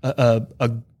 but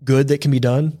a good that can be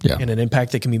done and an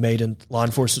impact that can be made in law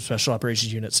enforcement special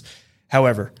operations units.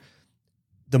 However,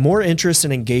 the more interest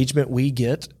and engagement we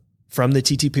get from the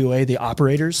TTPOA, the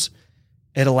operators,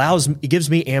 it gives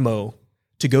me ammo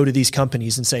to go to these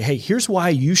companies and say, hey, here's why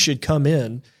you should come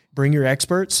in, bring your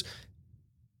experts.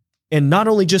 And not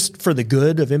only just for the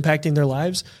good of impacting their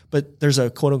lives, but there's a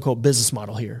quote unquote business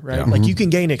model here, right? Yeah. Like you can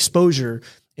gain exposure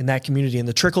in that community and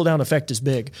the trickle down effect is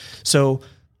big. So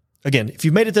again, if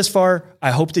you've made it this far, I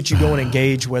hope that you go and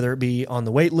engage, whether it be on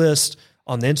the wait list,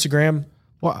 on the Instagram,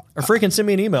 or freaking send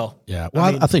me an email. Yeah.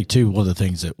 Well, I think too, one of the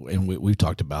things that, and we've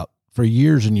talked about for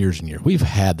years and years and years, we've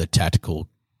had the tactical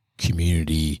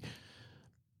community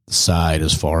side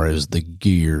as far as the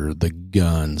gear, the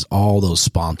guns, all those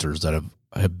sponsors that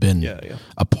have been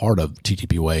a part of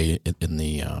TTPOA in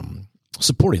the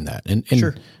supporting that. And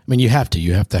sure. I mean, you have to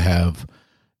have,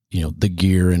 the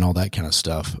gear and all that kind of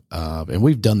stuff. And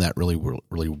we've done that really,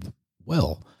 really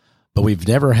well, but we've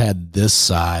never had this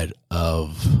side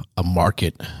of a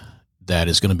market that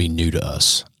is going to be new to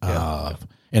us.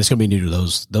 and it's going to be new to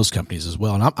those companies as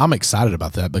well. And I'm excited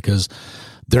about that because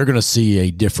they're going to see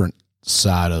a different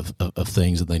side of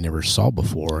things that they never saw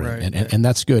before, right, and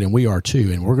that's good, and we are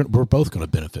too, and we're both going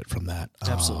to benefit from that.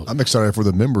 Absolutely. I'm excited for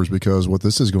the members because what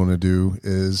this is going to do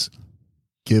is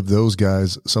give those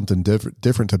guys something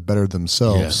different to better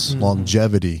themselves. Yes.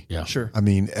 Longevity. Yeah, sure. I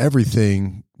mean,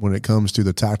 everything when it comes to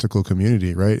the tactical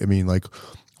community, right? I mean, like,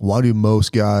 why do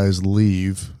most guys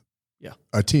leave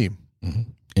a team? Mm-hmm.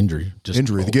 Injury. They're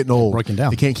getting old, breaking down.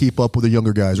 They can't keep up with the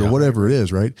younger guys or whatever it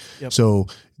is, right? Yep. So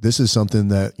this is something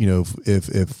that, you know,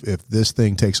 if this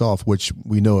thing takes off, which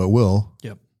we know it will,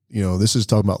 Yep. you know, this is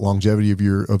talking about longevity of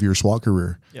your SWAT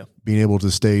career. Yep. Being able to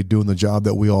stay doing the job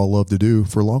that we all love to do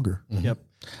for longer. Mm-hmm. Yep.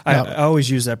 I always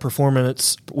use that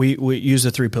performance. We use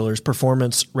the 3 pillars: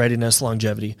 performance, readiness,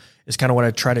 longevity is kind of what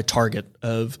I try to target.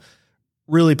 Of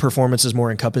really, performance is more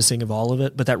encompassing of all of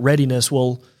it, but that readiness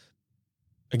will,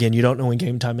 again, you don't know when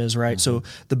game time is, right? Mm-hmm. So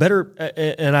the better,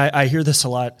 and I hear this a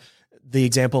lot, the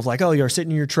example of like, oh, you're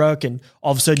sitting in your truck and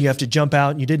all of a sudden you have to jump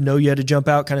out and you didn't know you had to jump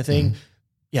out kind of thing. Mm-hmm.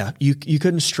 Yeah. You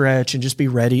couldn't stretch and just be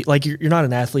ready. Like you're not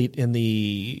an athlete in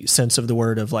the sense of the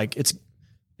word of like, it's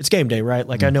game day, right?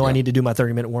 Like I know I need to do my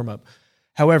 30-minute warm up.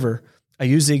 However, I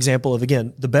use the example of,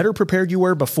 again, the better prepared you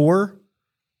were before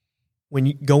when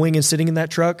you going and sitting in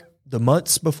that truck, the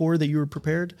months before that you were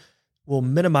prepared will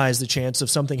minimize the chance of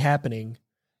something happening.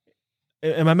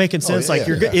 Am I making sense?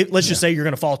 Let's just say you're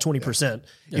going to fall 20%.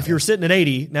 Yeah. If you're sitting at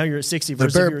 80, now you're at 60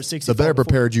 versus if you're at 60. The better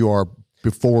prepared you are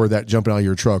before that jumping out of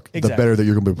your truck, the better that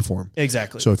you're going to perform.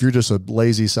 Exactly. So if you're just a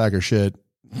lazy sack of shit,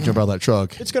 jump out of that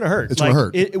truck, it's going to hurt. It's going to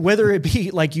hurt. Whether it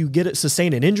be like you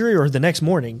sustain an injury or the next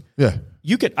morning. Yeah.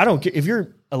 I don't care if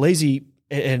you're a lazy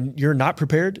and you're not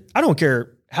prepared. I don't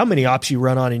care how many ops you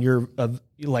run on and you're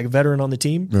like a veteran on the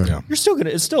team. Yeah. It's still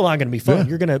not going to be fun. Yeah.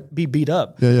 You're going to be beat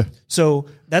up. Yeah. So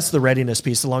that's the readiness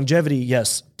piece. The longevity,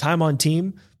 yes, time on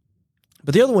team.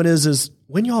 But the other one is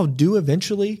when y'all do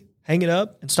eventually hang it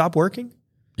up and stop working,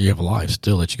 you have a life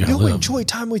still that you got to live. Enjoy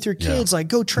time with your kids. Like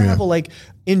go travel, like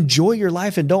enjoy your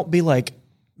life and don't be like,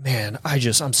 man,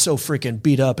 I'm so freaking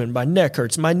beat up and my neck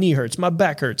hurts, my knee hurts, my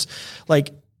back hurts.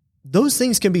 Like those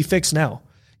things can be fixed now.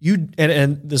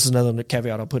 And this is another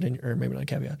caveat I'll put in, or maybe not a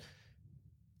caveat.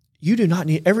 You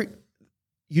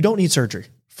don't need surgery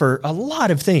for a lot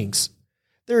of things.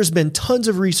 There's been tons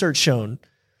of research shown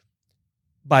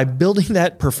by building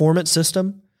that performance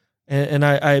system. And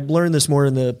I learned this more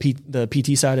in the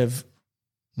PT side of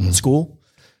school.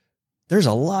 There's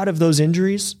a lot of those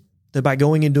injuries that by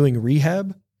going and doing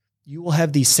rehab, you will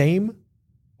have the same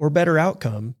or better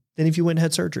outcome than if you went and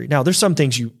had surgery. Now, there's some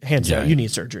things you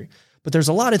need surgery. But there's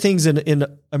a lot of things in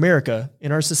America,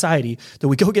 in our society, that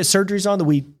we go get surgeries on that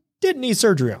we didn't need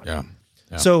surgery on.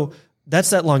 Yeah. So that's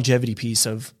that longevity piece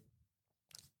of,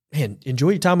 man,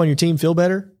 enjoy your time on your team, feel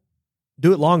better,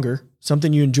 do it longer,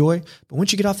 something you enjoy. But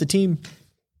once you get off the team,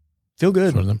 feel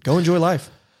good. Go enjoy life.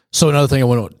 So another thing I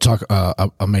want to talk,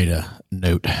 I made a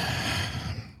note.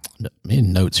 Made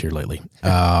notes here lately.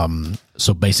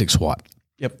 So basic SWAT.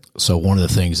 Yep. So one of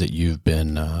the things that you've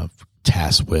been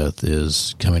tasked with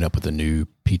is coming up with a new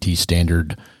PT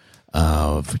standard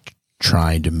of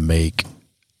trying to make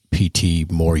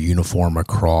PT more uniform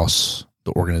across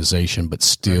the organization, but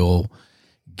still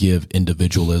give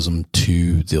individualism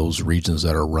to those regions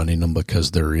that are running them,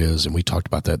 because there is, and we talked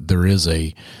about that, there is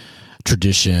a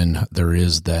tradition, there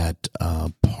is that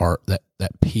part,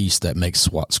 that piece that makes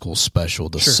SWAT school special,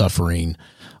 the suffering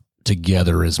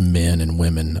together as men and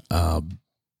women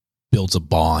builds a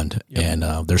bond. Yep.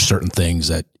 And there's certain things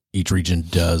that each region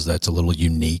does that's a little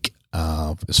unique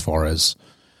as far as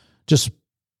just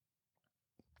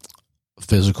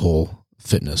physical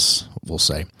fitness, we'll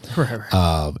say.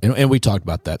 Right. And we talked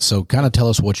about that. So kind of tell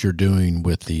us what you're doing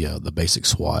with the basic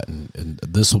SWAT. And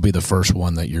this will be the first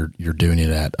one that you're doing it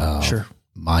at. Sure.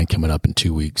 Mine coming up in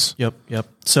 2 weeks. Yep.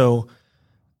 So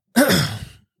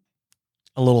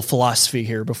a little philosophy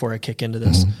here before I kick into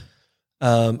this.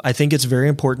 Mm-hmm. I think it's very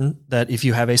important that if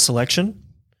you have a selection,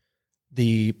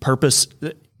 the purpose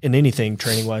in anything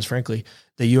training wise, frankly,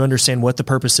 that you understand what the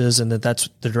purpose is and that's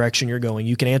the direction you're going.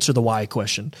 You can answer the why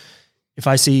question. If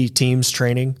I see teams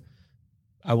training,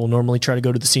 I will normally try to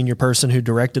go to the senior person who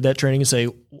directed that training and say,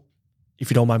 if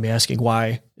you don't mind me asking,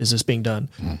 why is this being done?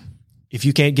 Mm. If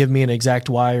you can't give me an exact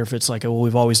why, or if it's like, well,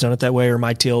 we've always done it that way, or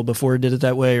my TL before did it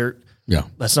that way, or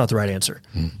that's not the right answer.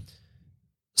 Mm.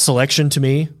 Selection to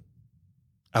me,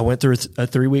 I went through a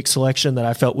 3-week selection that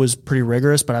I felt was pretty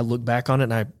rigorous, but I look back on it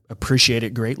and I appreciate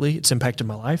it greatly. It's impacted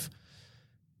my life.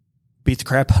 Beat the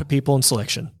crap out of people in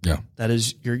selection. Yeah. That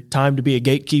is your time to be a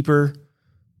gatekeeper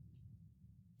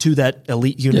to that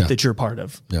elite unit that you're part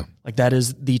of. Yeah. Like that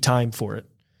is the time for it.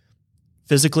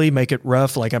 physically, make it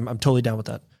rough. Like I'm totally down with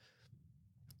that.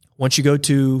 Once you go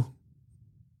to,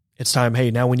 it's time,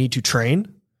 hey, now we need to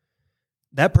train.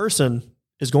 That person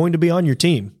is going to be on your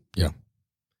team. Yeah.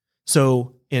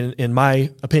 So in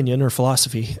my opinion or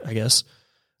philosophy, I guess,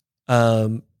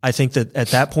 I think that at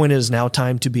that point it is now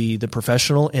time to be the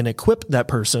professional and equip that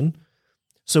person.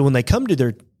 So when they come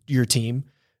to your team,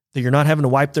 that you're not having to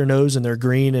wipe their nose and they're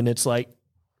green and it's like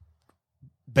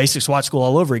basic SWAT school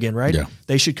all over again, right? Yeah.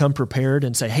 They should come prepared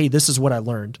and say, hey, this is what I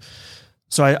learned.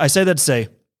 So I say that to say,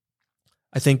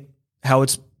 I think how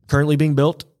it's currently being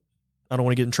built, I don't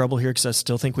want to get in trouble here because I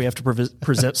still think we have to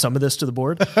present some of this to the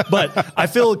board, but I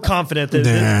feel confident that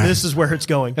this is where it's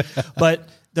going. But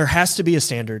there has to be a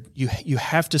standard. You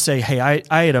have to say, hey,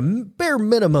 I at a bare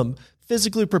minimum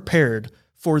physically prepared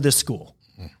for this school.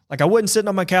 Like I wasn't sitting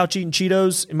on my couch eating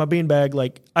Cheetos in my beanbag.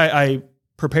 Like I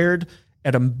prepared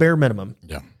at a bare minimum.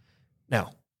 Yeah.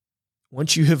 Now,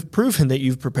 once you have proven that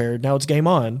you've prepared, now it's game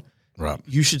on. Right.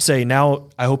 You should say, now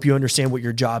I hope you understand what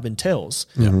your job entails.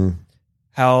 Yeah.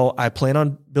 How I plan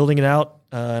on building it out.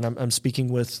 And I'm speaking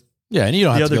with and you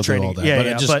don't have to go training. through all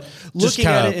that. But looking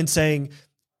at it and saying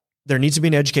there needs to be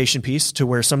an education piece to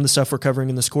where some of the stuff we're covering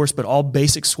in this course, but all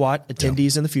basic SWAT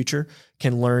attendees in the future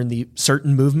can learn the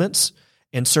certain movements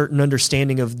and certain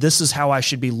understanding of this is how I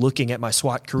should be looking at my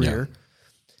SWAT career.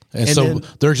 And so then,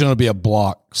 there's going to be a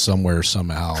block somewhere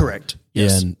somehow. Correct.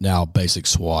 Yes. In now basic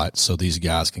SWAT. So these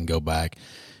guys can go back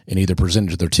and either present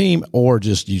it to their team or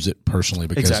just use it personally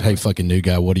because, hey, fucking new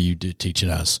guy, what are you teaching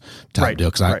us type deal?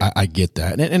 Because I get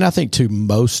that. And I think, too,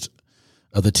 most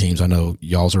of the teams, I know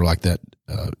y'all's are like that.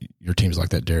 Your team's like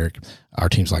that, Derek. Our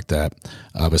team's like that.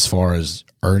 As far as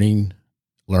learning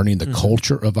the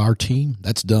culture of our team,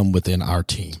 that's done within our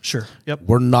team. Sure. Yep.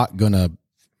 We're not going to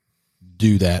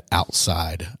do that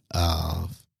outside of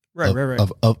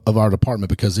our department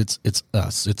because it's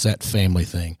us. It's that family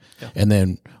thing. Yeah. And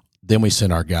then we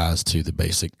send our guys to the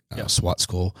basic SWAT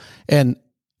school, and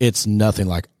it's nothing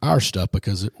like our stuff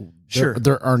because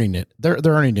they're earning it. They're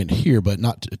earning it here, but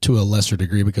not to a lesser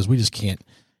degree because we just can't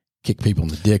kick people in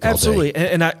the dick Absolutely. all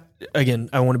day. And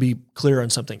I want to be clear on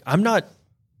something. I'm not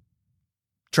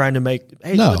trying to make,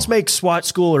 let's make SWAT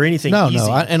school or anything easy.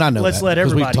 I know let's let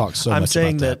everybody. We've talked so I'm much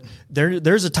saying about that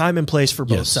there's a time and place for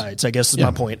both sides, I guess is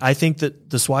my point. I think that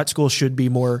the SWAT school should be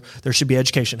there should be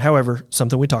education. However,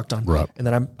 something we talked on, right. And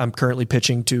then I'm currently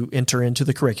pitching to enter into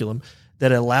the curriculum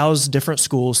that allows different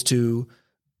schools to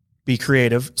be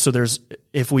creative. So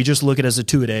if we just look at it as a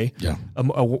 2-a-day,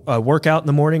 a workout in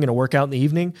the morning and a workout in the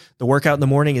evening, the workout in the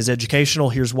morning is educational.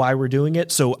 Here's why we're doing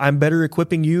it. So I'm better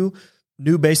equipping you,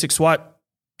 new basic SWAT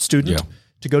student,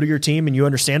 to go to your team and you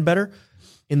understand better.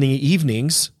 In the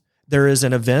evenings, there is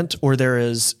an event or there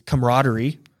is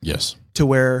camaraderie. Yes. To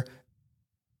where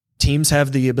teams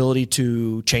have the ability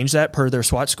to change that per their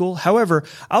SWAT school. However,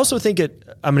 I also think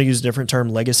I'm going to use a different term,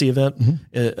 legacy event.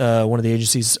 Mm-hmm. One of the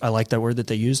agencies, I like that word that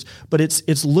they used, but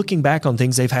it's looking back on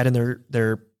things they've had in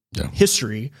their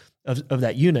history of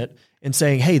that unit and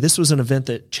saying, hey, this was an event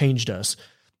that changed us.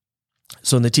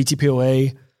 So in the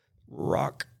TTPOA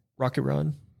Rocky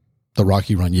Run. The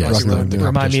Rocky Run, yes.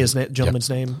 Remind me his gentleman's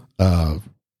name. He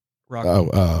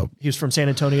was from San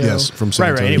Antonio. Yes, from San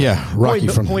Antonio. Anyway,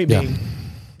 Rocky being,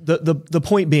 the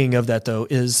point being of that though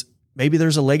is maybe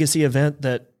there's a legacy event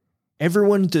that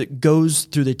everyone that goes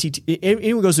through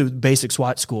anyone goes through basic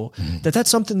SWAT school, that's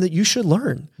something that you should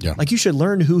learn. Yeah. Like you should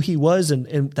learn who he was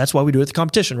and that's why we do it at the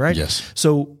competition, right? Yes.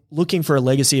 So looking for a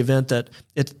legacy event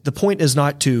the point is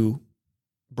not to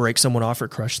break someone off or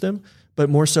crush them, but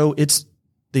more so it's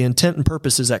the intent and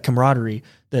purpose is that camaraderie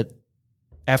that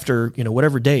after,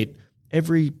 whatever date,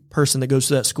 every person that goes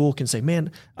to that school can say,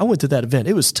 man, I went to that event.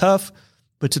 It was tough,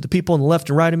 but to the people on the left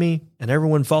and right of me and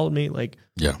everyone followed me,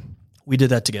 we did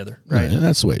that together. Right. Yeah,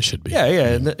 that's the way it should be. Yeah,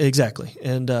 exactly.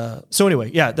 And so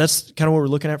anyway, that's kind of what we're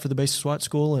looking at for the basic SWAT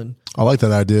school. And I like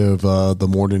that idea of the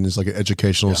morning is like an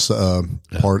educational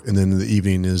part. And then the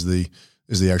evening is the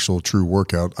actual true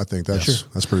workout. I think that's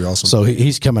pretty awesome. So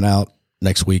he's coming out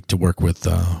next week to work with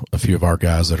a few of our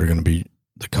guys that are going to be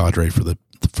the cadre for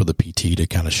the PT to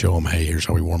kind of show them, hey, here's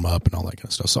how we warm up and all that kind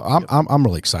of stuff. So I'm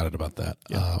really excited about that.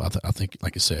 Yep. I think,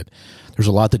 like I said, there's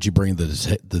a lot that you bring to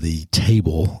the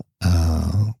table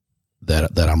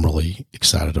that I'm really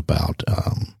excited about.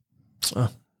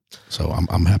 So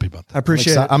I'm happy about that. I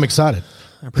appreciate it. I'm excited.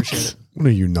 I appreciate it. When are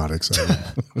you not excited?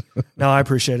 No, I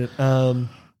appreciate it.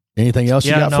 Anything else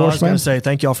you got for us, man? I was going to say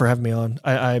thank y'all for having me on.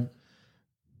 I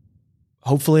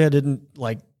hopefully I didn't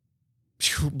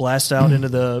blast out into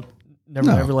the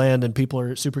Neverland and people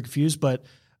are super confused, but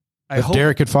I hope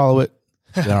Derek could follow it.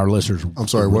 that our listeners. I'm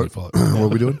sorry. Really what are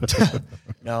we doing?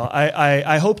 No,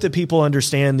 I hope that people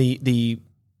understand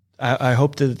I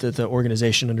hope that the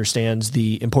organization understands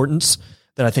the importance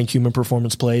that I think human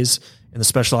performance plays in the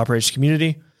special operations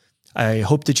community. I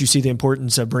hope that you see the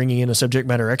importance of bringing in a subject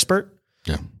matter expert.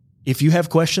 Yeah. If you have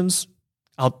questions,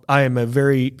 I am a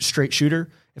very straight shooter.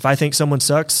 If I think someone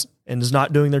sucks and is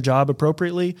not doing their job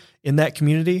appropriately in that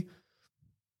community,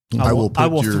 I will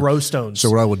throw stones. So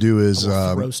what I will do is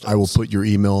I will put your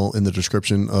email in the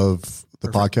description of the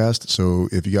podcast. So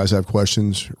if you guys have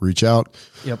questions, reach out.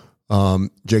 Yep.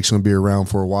 Jake's going to be around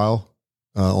for a while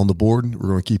on the board. We're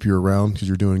going to keep you around because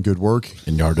you're doing good work.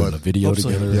 And y'all doing a video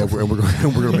together. Yeah, we're going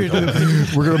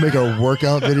to make a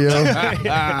workout video.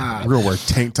 We're going to wear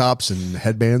tank tops and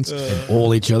headbands and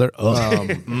oil each other up.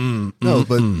 No,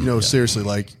 but seriously,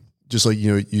 like just like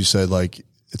you said, like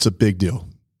it's a big deal.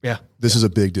 Yeah. This is a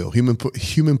big deal.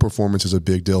 Human performance is a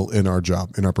big deal in our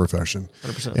job, in our profession.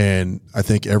 100%. And I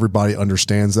think everybody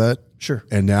understands that. Sure.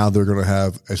 And now they're going to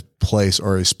have a place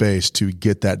or a space to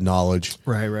get that knowledge.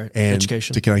 Right. And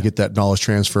education. to kind of get that knowledge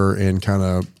transfer and kind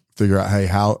of figure out, hey,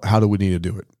 how do we need to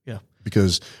do it? Yeah.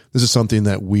 Because this is something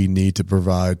that we need to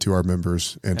provide to our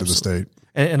members and to the state.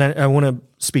 And I want to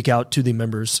speak out to the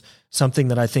members. Something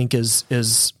that I think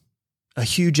is a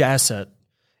huge asset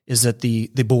is that the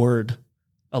board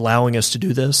allowing us to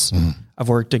do this. I've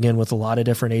worked again with a lot of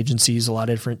different agencies, a lot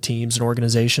of different teams and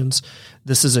organizations.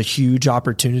 This is a huge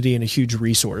opportunity and a huge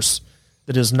resource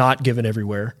that is not given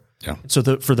everywhere. Yeah.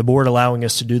 So for the board allowing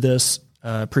us to do this,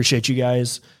 appreciate you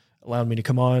guys allowing me to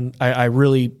come on. I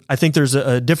think there's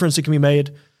a difference that can be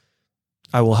made.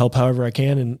 I will help however I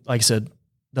can. And like I said,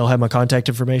 they'll have my contact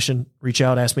information, reach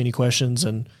out, ask me any questions,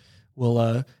 and we'll,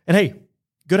 and hey,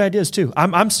 good ideas too.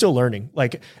 I'm still learning.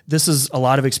 Like this is a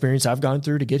lot of experience I've gone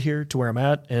through to get here to where I'm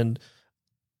at. And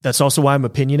that's also why I'm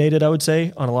opinionated, I would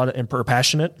say, on a lot of, and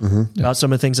passionate about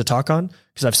some of the things I talk on,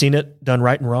 because I've seen it done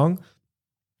right and wrong.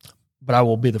 But I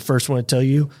will be the first one to tell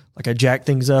you, like I jack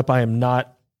things up. I am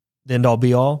not the end all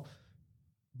be all.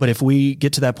 But if we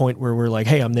get to that point where we're like,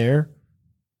 hey, I'm there,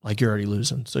 like you're already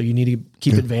losing. So you need to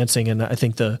keep advancing. And I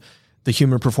think the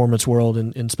human performance world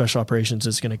in special operations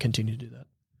is going to continue to do that.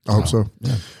 I hope so.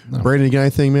 Yeah. No. Brandon, you got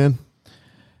anything, man?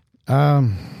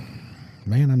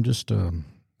 Man, I'm just,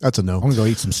 that's a no. I'm going to go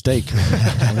eat some steak.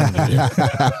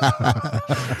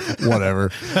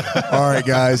 Whatever. All right,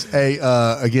 guys. Hey,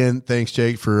 again, thanks,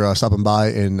 Jake, for stopping by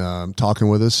and talking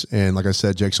with us. And like I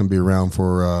said, Jake's going to be around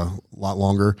for a lot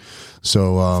longer.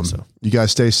 So you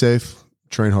guys stay safe,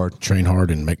 train hard. Train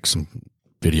hard and make some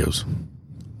videos.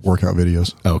 Workout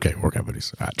videos. Okay, workout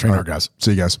videos. All right, train hard, guys. See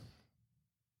you guys.